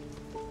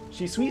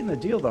 She sweetened the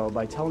deal, though,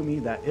 by telling me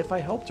that if I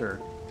helped her,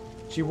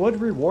 she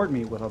would reward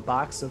me with a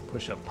box of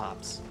push-up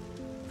pops.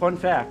 Fun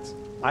fact,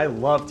 I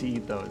love to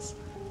eat those,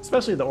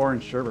 especially the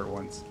orange sherbet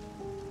ones.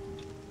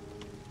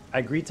 I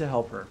agreed to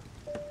help her.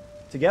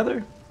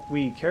 Together,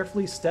 we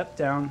carefully stepped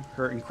down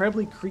her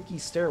incredibly creaky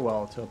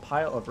stairwell to a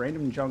pile of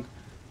random junk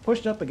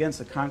pushed up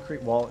against a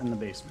concrete wall in the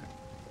basement.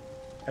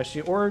 As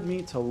she ordered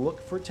me to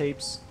look for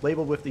tapes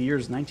labeled with the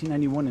years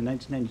 1991 and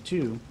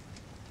 1992,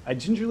 I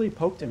gingerly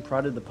poked and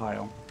prodded the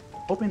pile,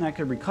 hoping I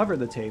could recover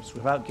the tapes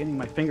without getting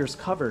my fingers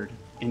covered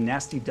in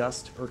nasty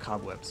dust or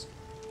cobwebs.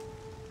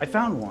 I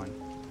found one,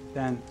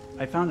 then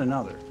I found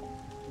another.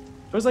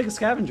 It was like a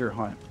scavenger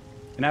hunt,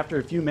 and after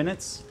a few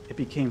minutes, it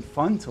became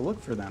fun to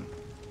look for them.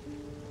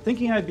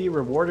 Thinking I'd be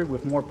rewarded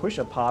with more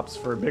push-up pops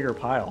for a bigger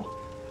pile,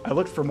 I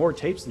looked for more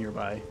tapes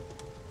nearby.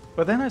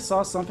 But then I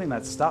saw something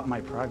that stopped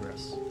my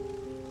progress.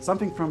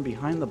 Something from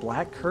behind the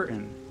black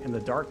curtain in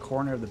the dark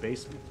corner of the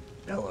basement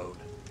bellowed.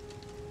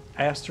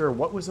 I asked her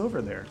what was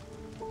over there,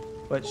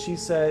 but she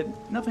said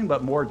nothing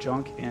but more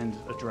junk and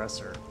a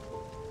dresser.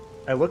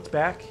 I looked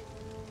back,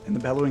 and the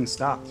bellowing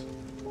stopped.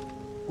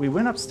 We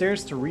went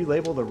upstairs to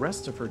relabel the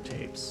rest of her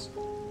tapes,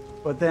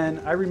 but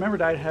then I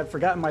remembered I had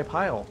forgotten my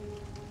pile.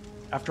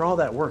 After all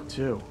that work,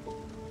 too.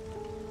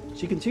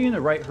 She continued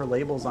to write her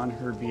labels on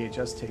her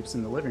VHS tapes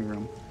in the living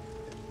room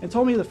and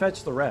told me to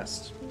fetch the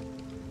rest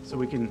so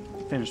we can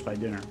finish by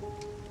dinner.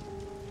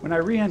 When I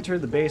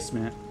re-entered the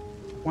basement,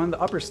 one of the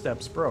upper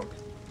steps broke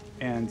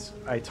and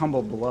I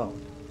tumbled below.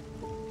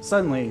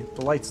 Suddenly,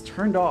 the lights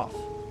turned off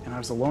and I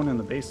was alone in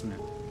the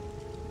basement.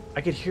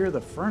 I could hear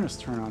the furnace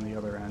turn on the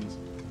other end,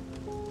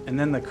 and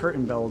then the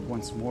curtain bellowed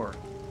once more.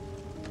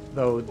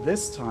 Though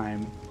this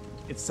time,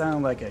 it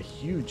sounded like a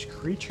huge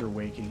creature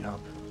waking up.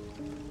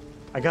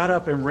 I got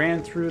up and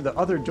ran through the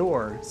other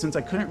door since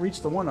I couldn't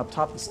reach the one up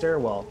top the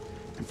stairwell,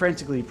 and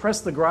frantically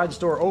pressed the garage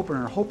door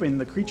opener, hoping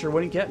the creature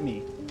wouldn't get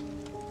me.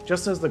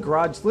 Just as the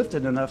garage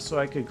lifted enough so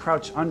I could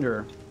crouch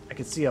under, I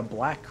could see a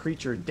black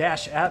creature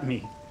dash at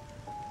me.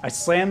 I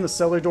slammed the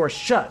cellar door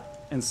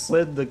shut and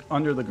slid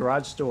under the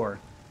garage door,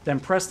 then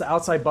pressed the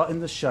outside button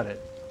to shut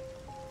it.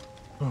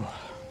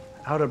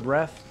 Out of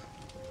breath,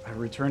 I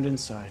returned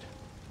inside.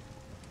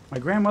 My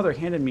grandmother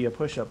handed me a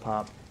push-up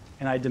pop,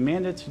 and I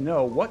demanded to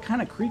know what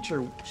kind of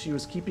creature she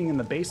was keeping in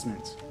the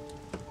basement.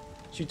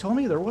 She told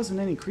me there wasn't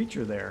any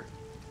creature there,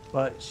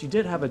 but she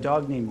did have a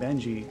dog named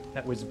Benji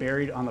that was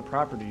buried on the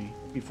property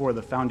before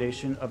the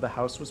foundation of the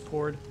house was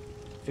poured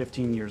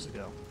 15 years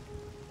ago.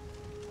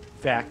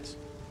 Fact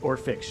or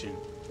fiction?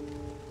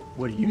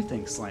 What do you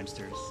think,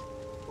 Slimesters?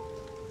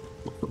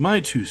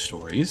 My 2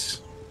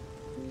 stories,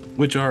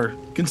 which are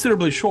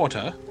considerably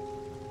shorter.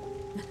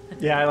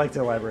 Yeah, I like to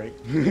elaborate.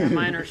 Yeah,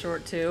 mine are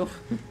short too.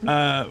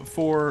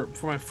 For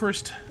my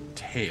first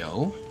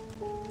tale,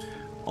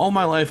 all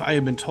my life I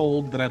have been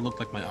told that I looked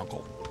like my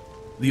uncle.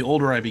 The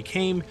older I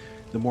became,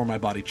 the more my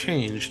body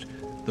changed,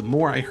 the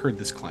more I heard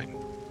this claim.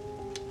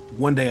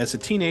 One day as a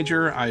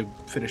teenager, I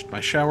finished my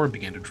shower,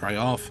 began to dry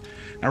off.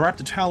 I wrapped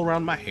a towel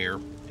around my hair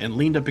and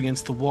leaned up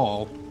against the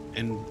wall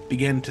and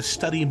began to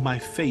study my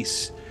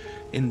face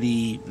in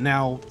the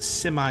now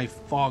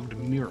semi-fogged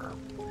mirror.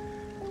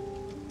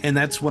 And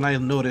that's when I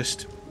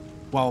noticed,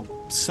 while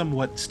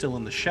somewhat still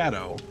in the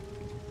shadow,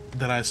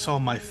 that I saw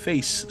my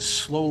face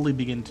slowly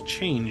begin to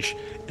change,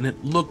 and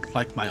it looked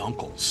like my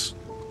uncle's.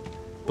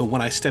 But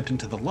when I stepped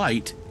into the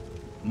light,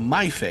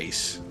 my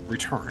face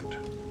returned.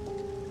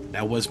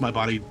 Now, was my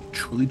body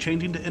truly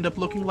changing to end up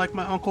looking like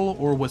my uncle,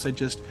 or was I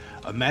just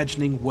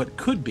imagining what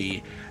could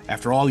be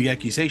after all the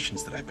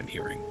accusations that I've been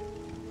hearing?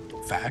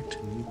 Fact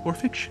or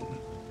fiction?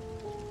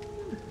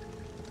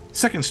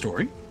 Second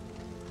story.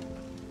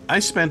 I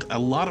spent a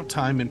lot of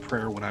time in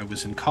prayer when I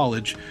was in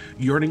college,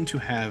 yearning to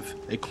have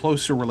a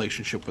closer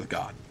relationship with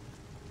God.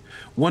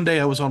 One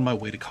day I was on my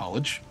way to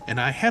college, and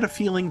I had a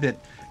feeling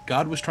that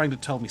God was trying to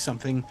tell me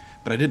something,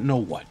 but I didn't know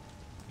what.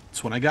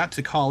 So when I got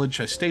to college,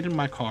 I stayed in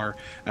my car,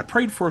 I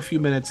prayed for a few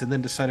minutes, and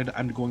then decided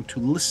I'm going to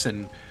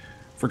listen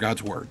for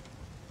God's word.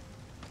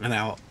 And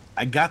now,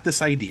 I got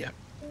this idea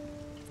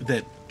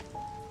that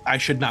I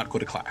should not go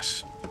to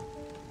class.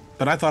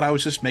 But I thought I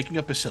was just making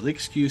up a silly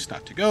excuse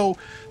not to go,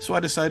 so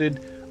I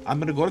decided I'm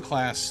going to go to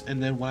class,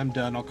 and then when I'm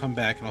done, I'll come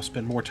back and I'll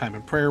spend more time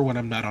in prayer when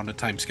I'm not on a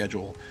time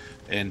schedule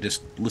and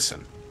just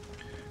listen.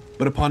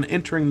 But upon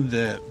entering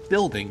the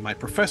building, my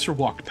professor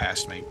walked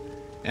past me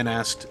and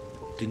asked,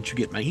 "Didn't you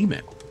get my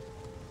email?"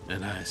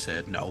 And I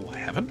said, "No, I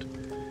haven't."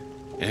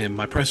 And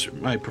my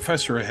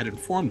professor had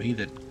informed me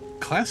that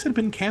class had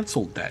been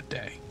canceled that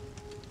day.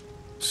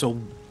 So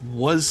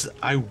was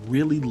I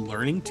really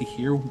learning to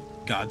hear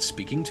God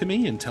speaking to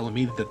me and telling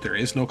me that there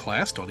is no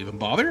class, don't even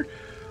bother?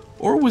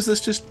 Or was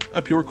this just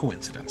a pure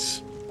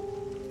coincidence?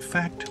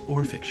 Fact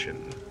or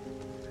fiction?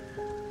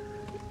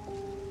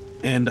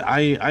 And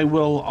I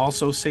will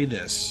also say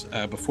this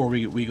before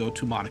we go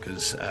to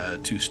Monica's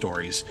two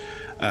stories.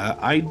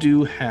 I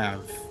do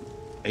have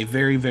a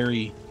very,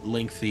 very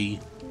lengthy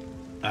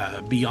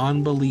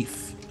beyond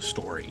belief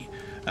story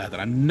that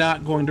I'm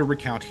not going to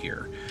recount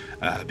here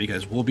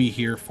because we'll be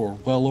here for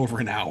well over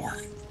an hour.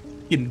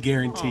 I can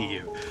guarantee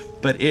you.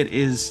 But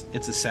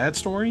it's a sad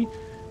story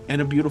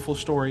and a beautiful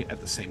story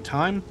at the same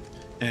time.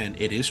 And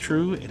it is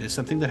true. It is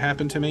something that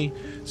happened to me.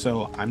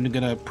 So I'm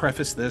going to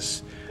preface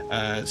this.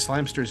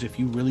 Slimesters, if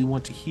you really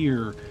want to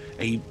hear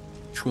a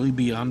truly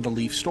beyond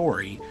belief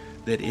story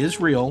that is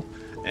real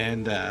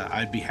and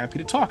I'd be happy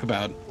to talk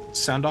about,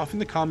 sound off in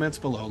the comments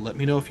below. Let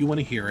me know if you want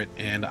to hear it,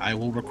 and I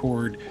will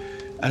record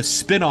a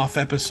spin-off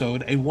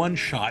episode, a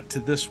one-shot to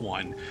this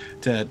one,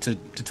 to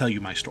tell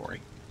you my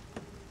story.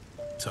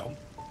 So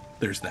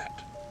there's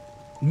that.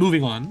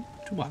 Moving on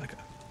to Monica.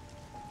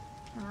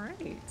 All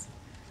right.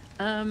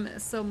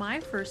 So my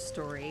first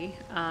story,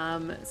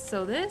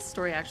 so this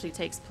story actually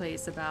takes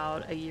place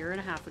about a year and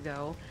a half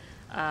ago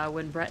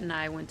when Brett and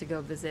I went to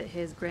go visit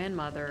his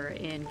grandmother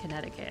in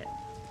Connecticut.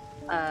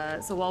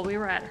 So while we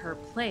were at her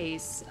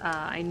place,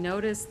 I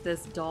noticed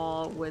this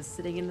doll was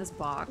sitting in this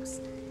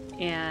box,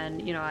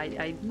 and, you know,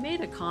 I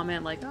made a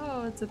comment like,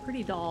 "Oh, it's a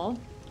pretty doll."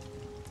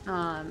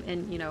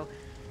 And, you know,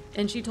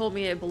 and she told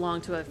me it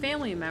belonged to a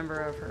family member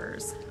of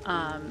hers.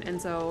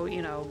 And so,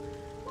 you know,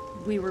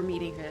 we were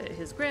meeting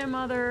his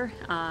grandmother,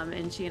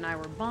 and she and I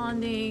were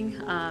bonding.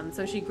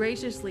 So she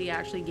graciously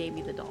actually gave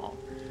me the doll.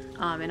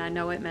 And I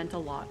know it meant a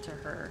lot to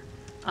her.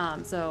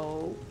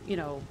 So, you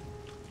know,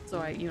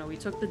 we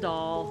took the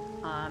doll,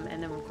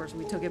 and then of course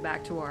we took it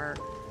back to our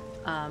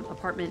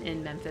apartment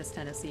in Memphis,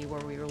 Tennessee,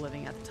 where we were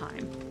living at the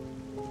time.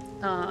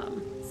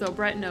 So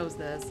Brett knows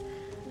this,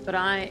 but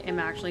I am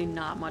actually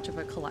not much of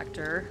a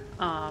collector.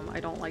 I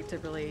don't like to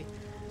really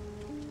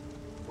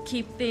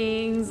keep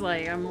things,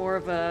 like I'm more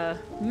of a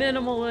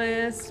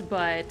minimalist,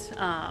 but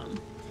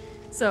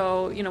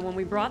so, you know, when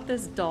we brought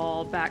this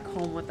doll back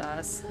home with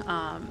us,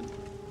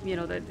 you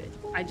know, that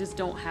I just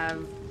don't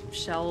have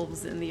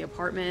shelves in the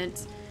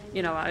apartment.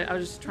 You know, I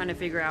was just trying to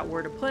figure out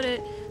where to put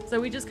it. So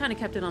we just kind of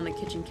kept it on the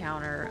kitchen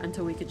counter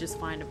until we could just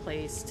find a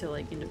place to,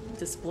 like, you know,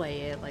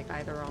 display it, like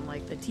either on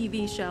like the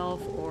TV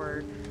shelf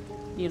or,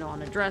 you know,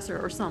 on a dresser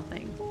or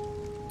something.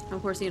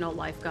 Of course, you know,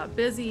 life got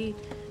busy,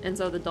 and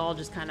so the doll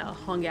just kind of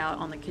hung out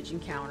on the kitchen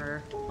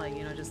counter, like,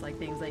 you know, just like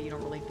things that you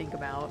don't really think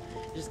about,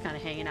 just kind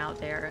of hanging out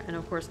there. And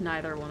of course,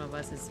 neither one of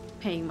us is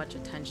paying much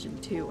attention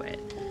to it.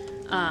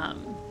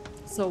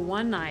 So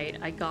one night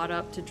I got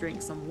up to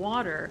drink some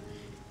water,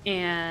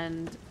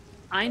 and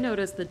I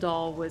noticed the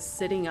doll was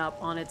sitting up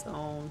on its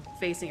own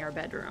facing our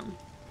bedroom.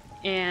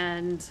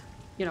 And,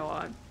 you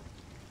know,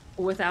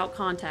 without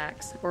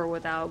contacts or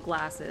without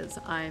glasses,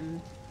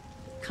 I'm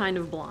kind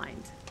of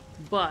blind,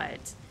 but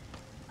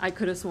I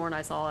could have sworn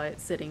I saw it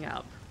sitting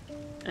up.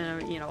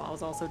 And, you know, I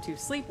was also too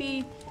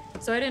sleepy,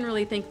 so I didn't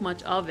really think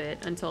much of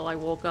it until I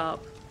woke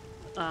up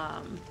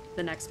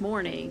the next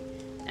morning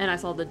and I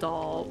saw the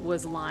doll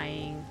was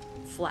lying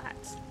flat,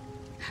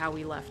 how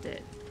we left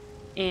it.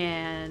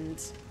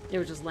 And it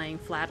was just laying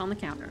flat on the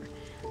counter.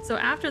 So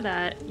after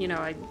that, you know,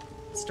 I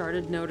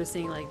started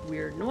noticing like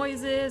weird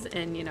noises,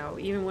 and, you know,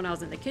 even when I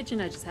was in the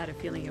kitchen, I just had a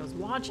feeling it was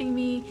watching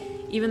me,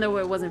 even though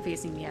it wasn't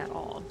facing me at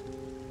all.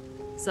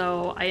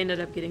 So I ended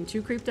up getting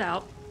too creeped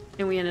out,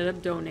 and we ended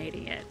up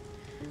donating it.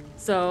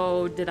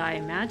 So did I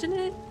imagine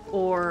it,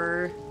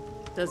 or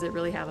does it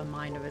really have a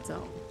mind of its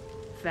own?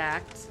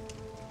 Fact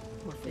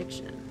or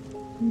fiction?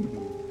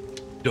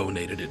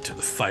 Donated it to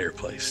the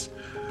fireplace.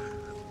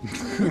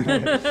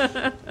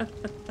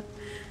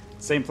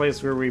 Same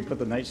place where we put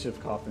the night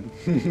shift coffin.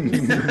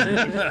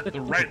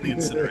 Right in the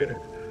incinerator.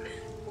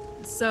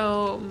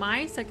 So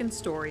my second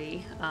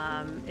story,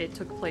 it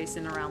took place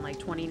in around like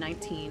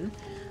 2019.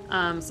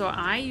 So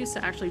I used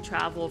to actually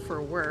travel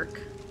for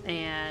work,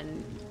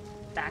 and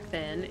back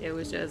then it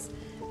was just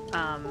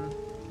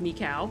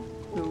Meow,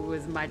 who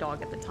was my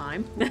dog at the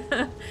time.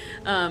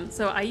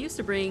 So I used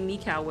to bring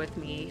Meow with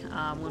me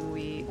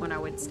when I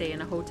would stay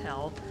in a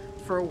hotel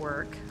for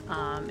work,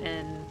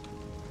 and,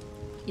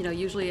 you know,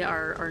 usually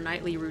our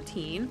nightly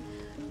routine,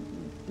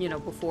 you know,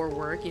 before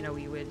work, you know,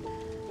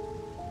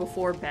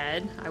 before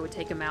bed, I would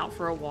take him out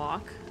for a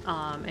walk,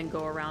 and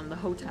go around the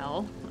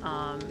hotel.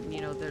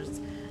 You know,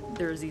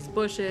 there's these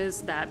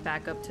bushes that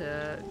back up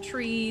to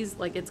trees,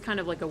 like it's kind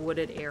of like a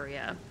wooded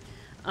area.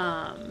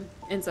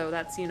 And so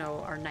that's,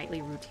 our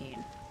nightly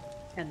routine.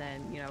 And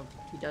then,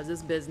 he does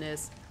his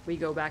business. We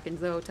go back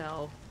into the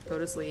hotel, go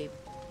to sleep,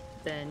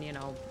 then,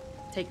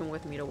 take him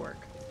with me to work.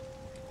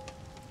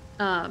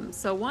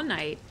 So one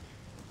night,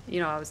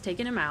 I was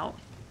taking him out,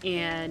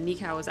 and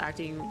Nikau was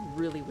acting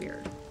really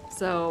weird.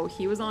 So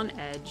he was on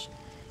edge,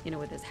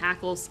 with his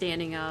hackles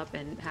standing up,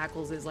 and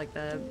hackles is like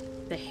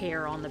the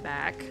hair on the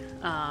back.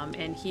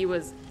 And he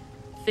was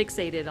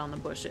fixated on the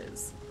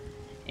bushes.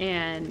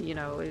 And,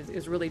 it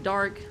was really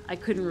dark. I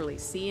couldn't really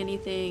see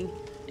anything.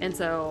 And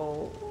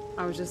so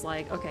I was just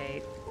like,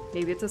 okay,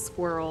 maybe it's a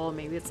squirrel,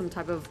 maybe it's some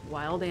type of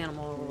wild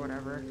animal or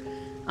whatever.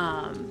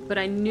 But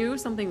I knew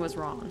something was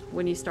wrong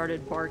when he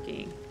started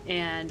barking.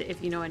 And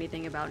if you know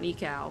anything about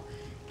Nikau,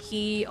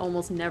 he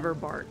almost never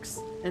barks.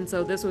 And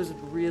so this was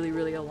really,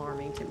 really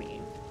alarming to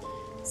me.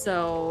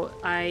 So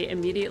I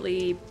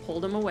immediately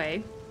pulled him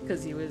away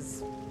because he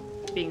was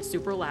being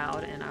super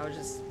loud. And I was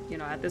just,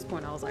 at this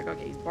point I was like,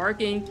 okay, he's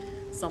barking,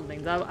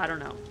 something's up, I don't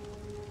know.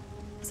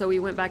 So we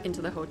went back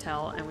into the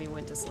hotel and we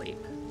went to sleep.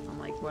 I'm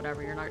like,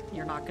 whatever,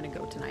 you're not gonna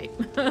go tonight.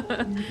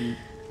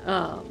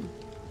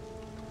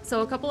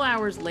 So a couple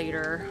hours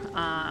later,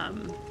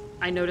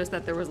 I noticed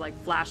that there was like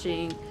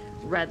flashing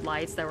red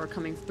lights that were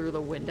coming through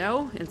the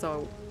window. And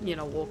so,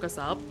 woke us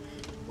up.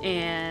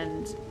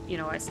 And,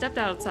 I stepped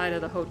outside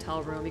of the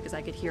hotel room because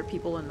I could hear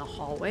people in the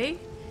hallway.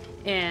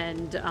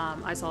 And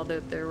I saw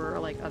that there were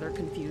like other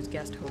confused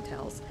guest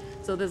hotels.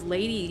 So this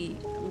lady,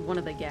 one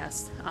of the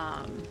guests,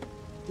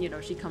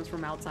 she comes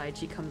from outside,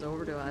 she comes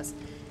over to us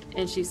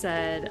and she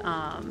said,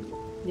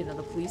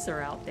 the police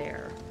are out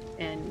there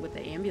and with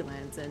the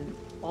ambulance and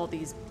all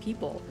these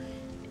people.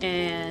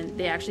 And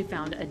they actually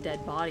found a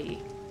dead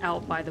body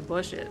out by the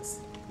bushes.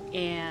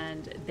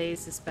 And they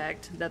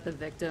suspect that the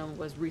victim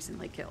was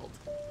recently killed.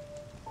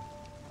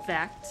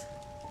 Fact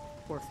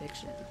or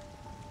fiction?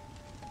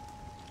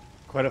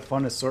 Quite a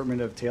fun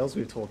assortment of tales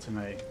we've told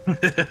tonight.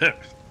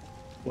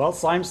 Well,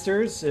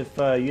 Slimesters, if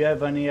you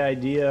have any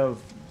idea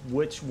of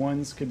which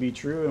ones could be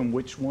true and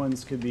which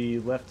ones could be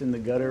left in the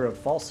gutter of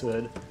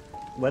falsehood,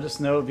 let us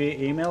know via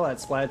email at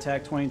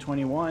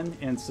SplatAttack2021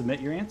 and submit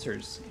your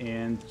answers.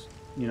 And,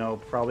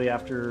 probably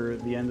after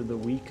the end of the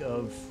week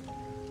of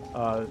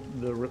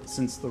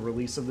since the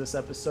release of this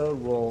episode,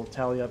 we'll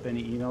tally up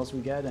any emails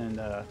we get, and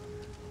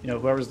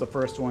whoever's the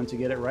first one to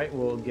get it right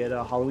will get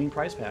a Halloween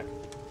prize pack.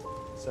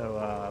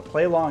 So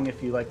play along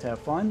if you like to have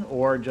fun,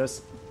 or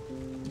just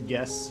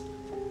guess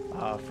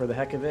for the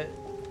heck of it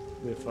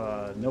with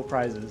no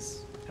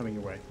prizes coming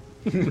your way.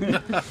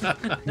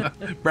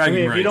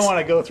 Bragging rights. If you don't want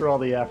to go through all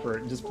the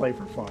effort, just play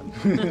for fun.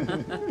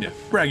 Yeah,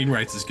 bragging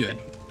rights is good.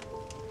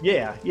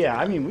 Yeah.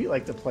 We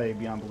like to play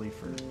Beyond Belief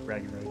for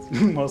bragging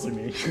rights. Mostly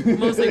me.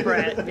 Mostly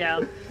Brett, yeah.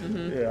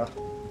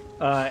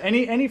 Mm-hmm. Yeah.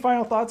 Any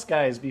final thoughts,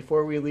 guys,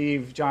 before we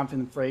leave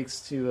Jonathan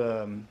Frakes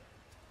to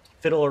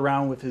fiddle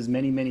around with his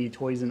many, many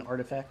toys and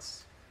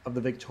artifacts of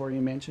the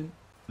Victorian Mansion?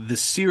 The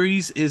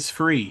series is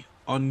free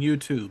on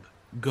YouTube.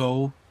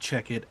 Go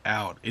check it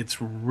out.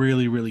 It's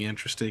really, really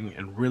interesting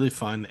and really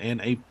fun,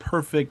 and a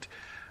perfect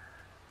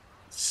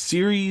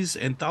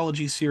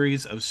anthology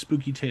series of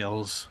spooky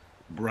tales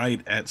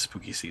right at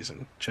spooky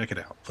season. Check it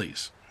out,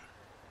 please.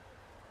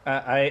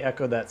 I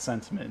echo that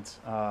sentiment.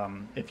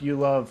 If you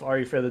love Are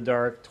You Afraid of the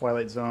Dark,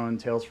 Twilight Zone,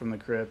 Tales from the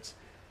Crypt,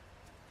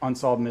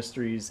 Unsolved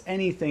Mysteries,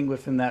 anything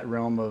within that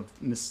realm of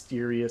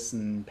mysterious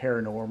and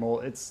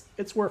paranormal,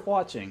 it's worth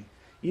watching.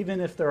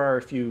 Even if there are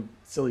a few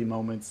silly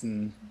moments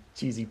and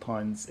cheesy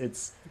puns,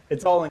 it's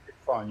all in good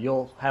fun.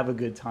 You'll have a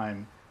good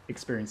time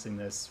experiencing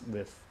this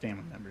with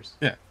family members.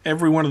 Yeah,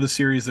 every one of the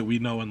series that we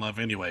know and love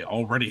anyway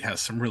already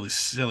has some really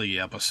silly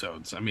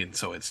episodes.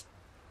 So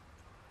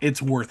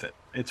it's worth it.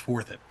 It's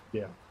worth it.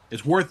 Yeah.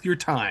 It's worth your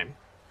time.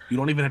 You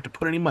don't even have to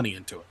put any money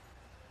into it.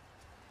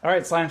 All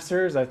right,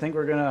 Slimesters, I think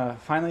we're going to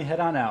finally head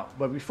on out.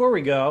 But before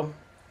we go,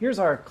 here's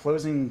our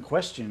closing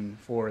question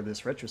for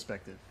this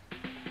retrospective.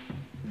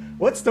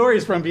 What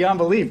stories from Beyond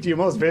Belief do you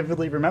most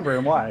vividly remember,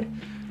 and why?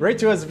 Write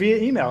to us via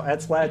email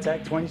at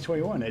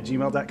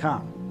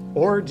SplatAttack2021@gmail.com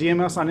or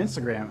DM us on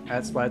Instagram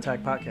at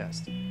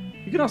SplatAttackPodcast.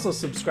 You can also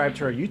subscribe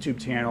to our YouTube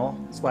channel,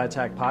 Splat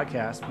Attack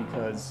Podcast,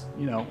 because,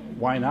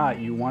 why not?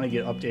 You want to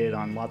get updated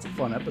on lots of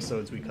fun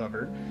episodes we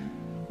cover.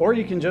 Or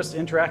you can just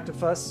interact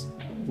with us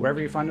wherever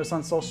you find us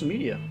on social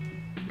media.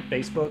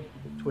 Facebook,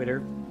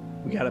 Twitter.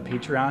 We got a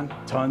Patreon,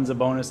 tons of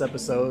bonus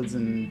episodes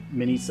and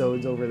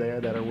mini-sodes over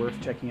there that are worth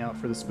checking out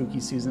for the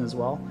spooky season as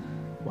well.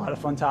 A lot of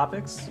fun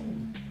topics.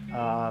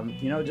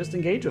 Just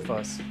engage with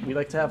us. We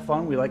like to have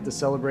fun. We like to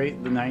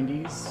celebrate the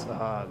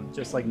 90s,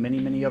 just like many,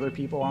 many other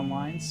people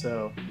online.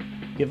 So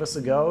give us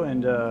a go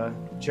and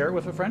share it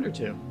with a friend or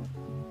two.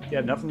 You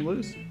have nothing to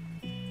lose.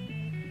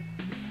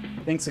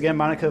 Thanks again,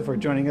 Monica, for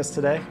joining us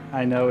today.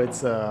 I know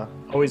it's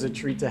always a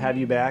treat to have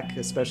you back,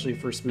 especially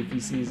for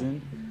spooky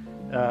season.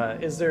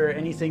 Is there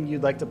anything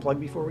you'd like to plug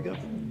before we go?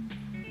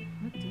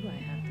 What do I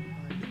have to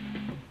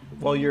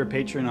plug? Well, you're a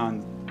patron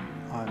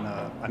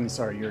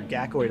you're a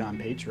Gakoid on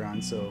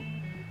Patreon, so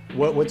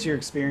what's your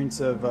experience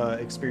of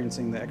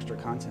experiencing the extra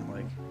content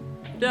like?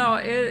 No,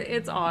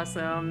 it's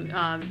awesome.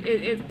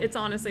 It's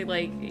honestly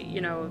like,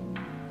 you know,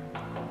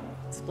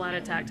 Splat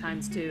Attack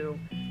 ×2,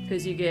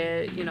 because you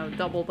get, you know,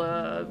 double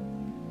the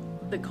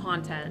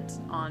content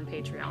on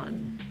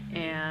Patreon.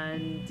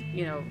 And,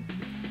 you know,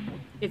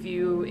 if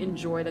you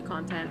enjoy the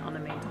content on the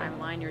main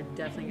timeline, you're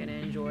definitely going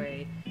to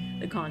enjoy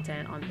the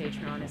content on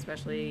Patreon,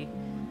 especially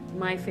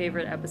my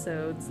favorite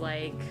episodes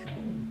like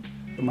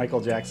the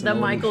Michael Jackson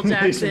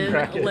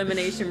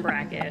elimination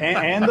bracket.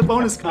 And the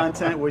bonus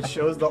content, which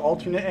shows the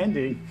alternate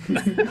ending.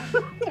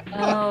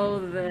 Oh,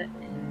 the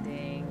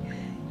ending.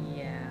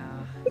 Yeah.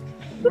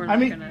 We're not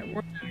gonna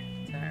talk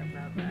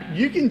about that.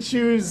 You can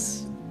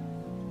choose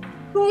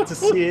to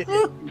see it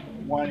if you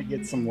want to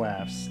get some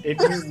laughs. If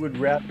you would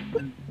rather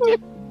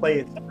play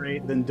it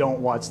straight, then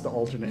don't watch the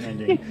alternate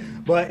ending.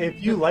 But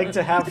if you like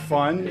to have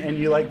fun and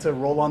you like to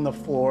roll on the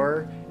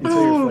floor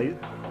until you're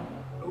flat,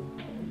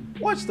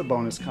 watch the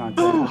bonus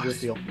content.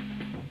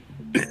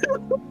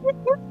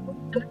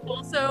 There's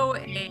also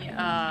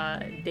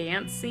a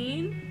dance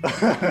scene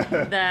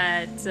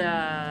that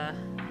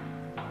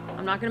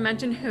I'm not going to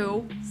mention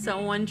who.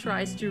 Someone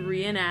tries to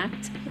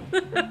reenact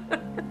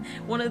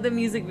one of the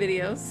music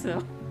videos.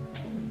 So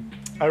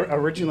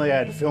originally I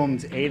had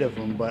filmed 8 of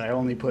them, but I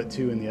only put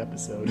 2 in the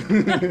episode.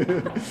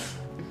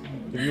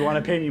 If you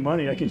want to pay me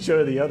money, I can show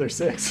you the other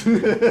 6.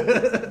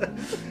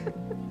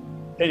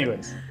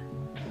 Anyways,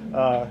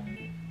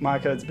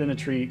 Monica, it's been a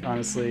treat,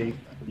 honestly.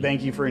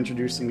 Thank you for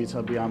introducing me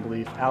to Beyond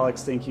Belief.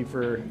 Alex, thank you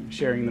for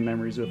sharing the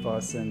memories with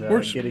us and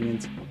getting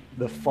into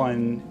the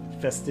fun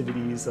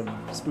festivities of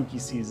spooky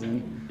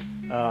season.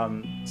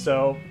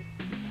 So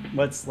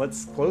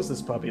let's close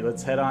this puppy.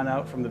 Let's head on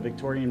out from the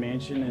Victorian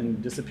mansion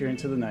and disappear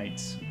into the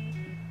night.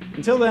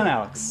 Until then,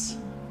 Alex,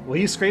 will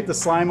you scrape the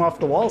slime off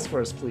the walls for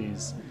us,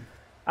 please?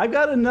 I've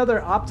got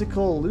another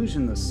optical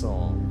illusion to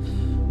solve.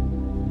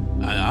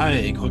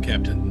 Aye,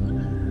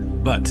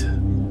 co-captain. But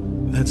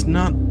that's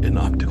not an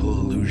optical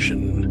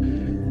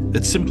illusion.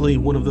 It's simply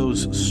one of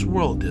those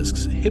swirl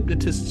discs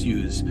hypnotists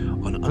use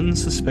on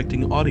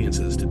unsuspecting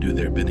audiences to do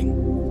their bidding.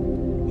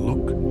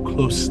 Look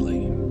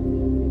closely.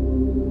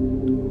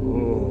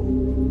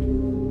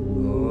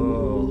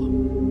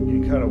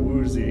 Getting kind of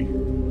woozy.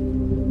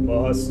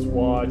 Must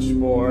watch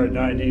more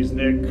 90s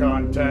Nick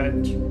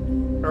content.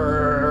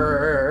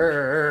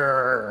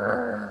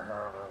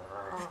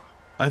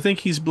 I think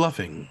he's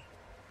bluffing.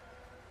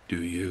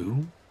 Do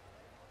you?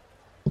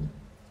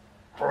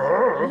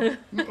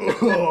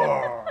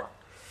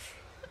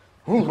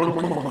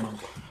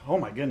 Oh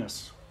my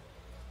goodness.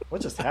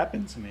 What just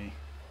happened to me?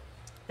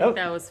 I think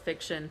that was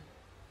fiction.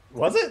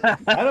 Was it?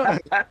 I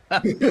don't.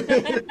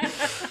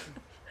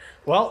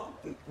 Well,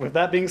 with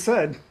that being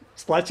said,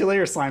 splat you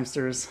later,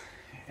 Slimesters.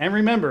 And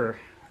remember,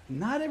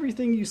 not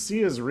everything you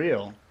see is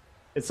real.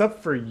 It's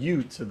up for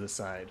you to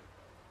decide.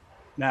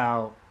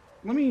 Now,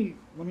 let me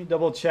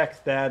double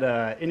check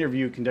that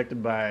interview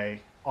conducted by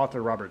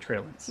author Robert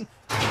Tralins.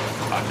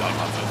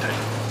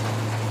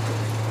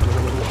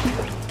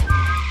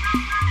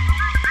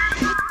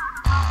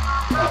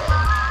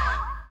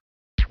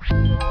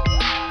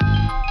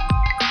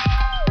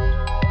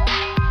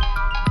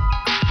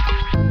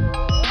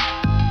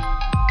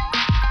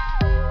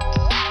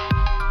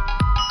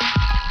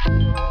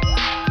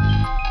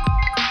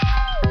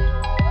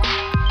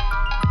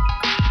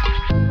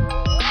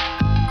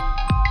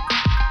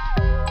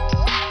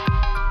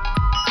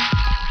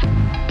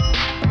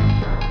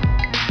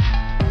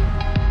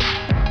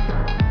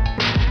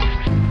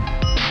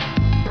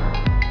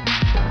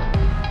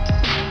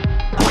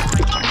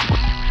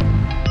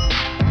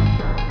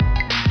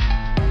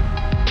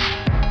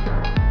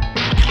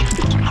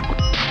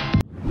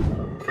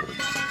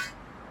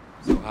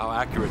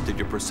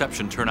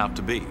 Perception turn out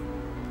to be?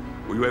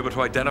 Were you able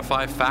to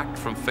identify fact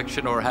from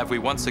fiction, or have we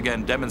once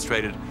again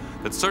demonstrated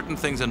that certain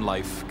things in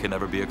life can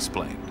never be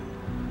explained?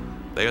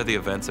 They are the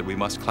events that we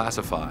must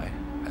classify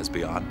as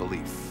beyond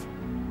belief.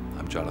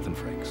 I'm Jonathan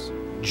Frakes.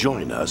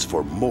 Join us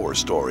for more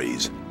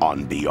stories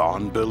on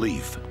Beyond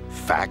Belief,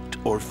 Fact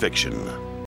or Fiction.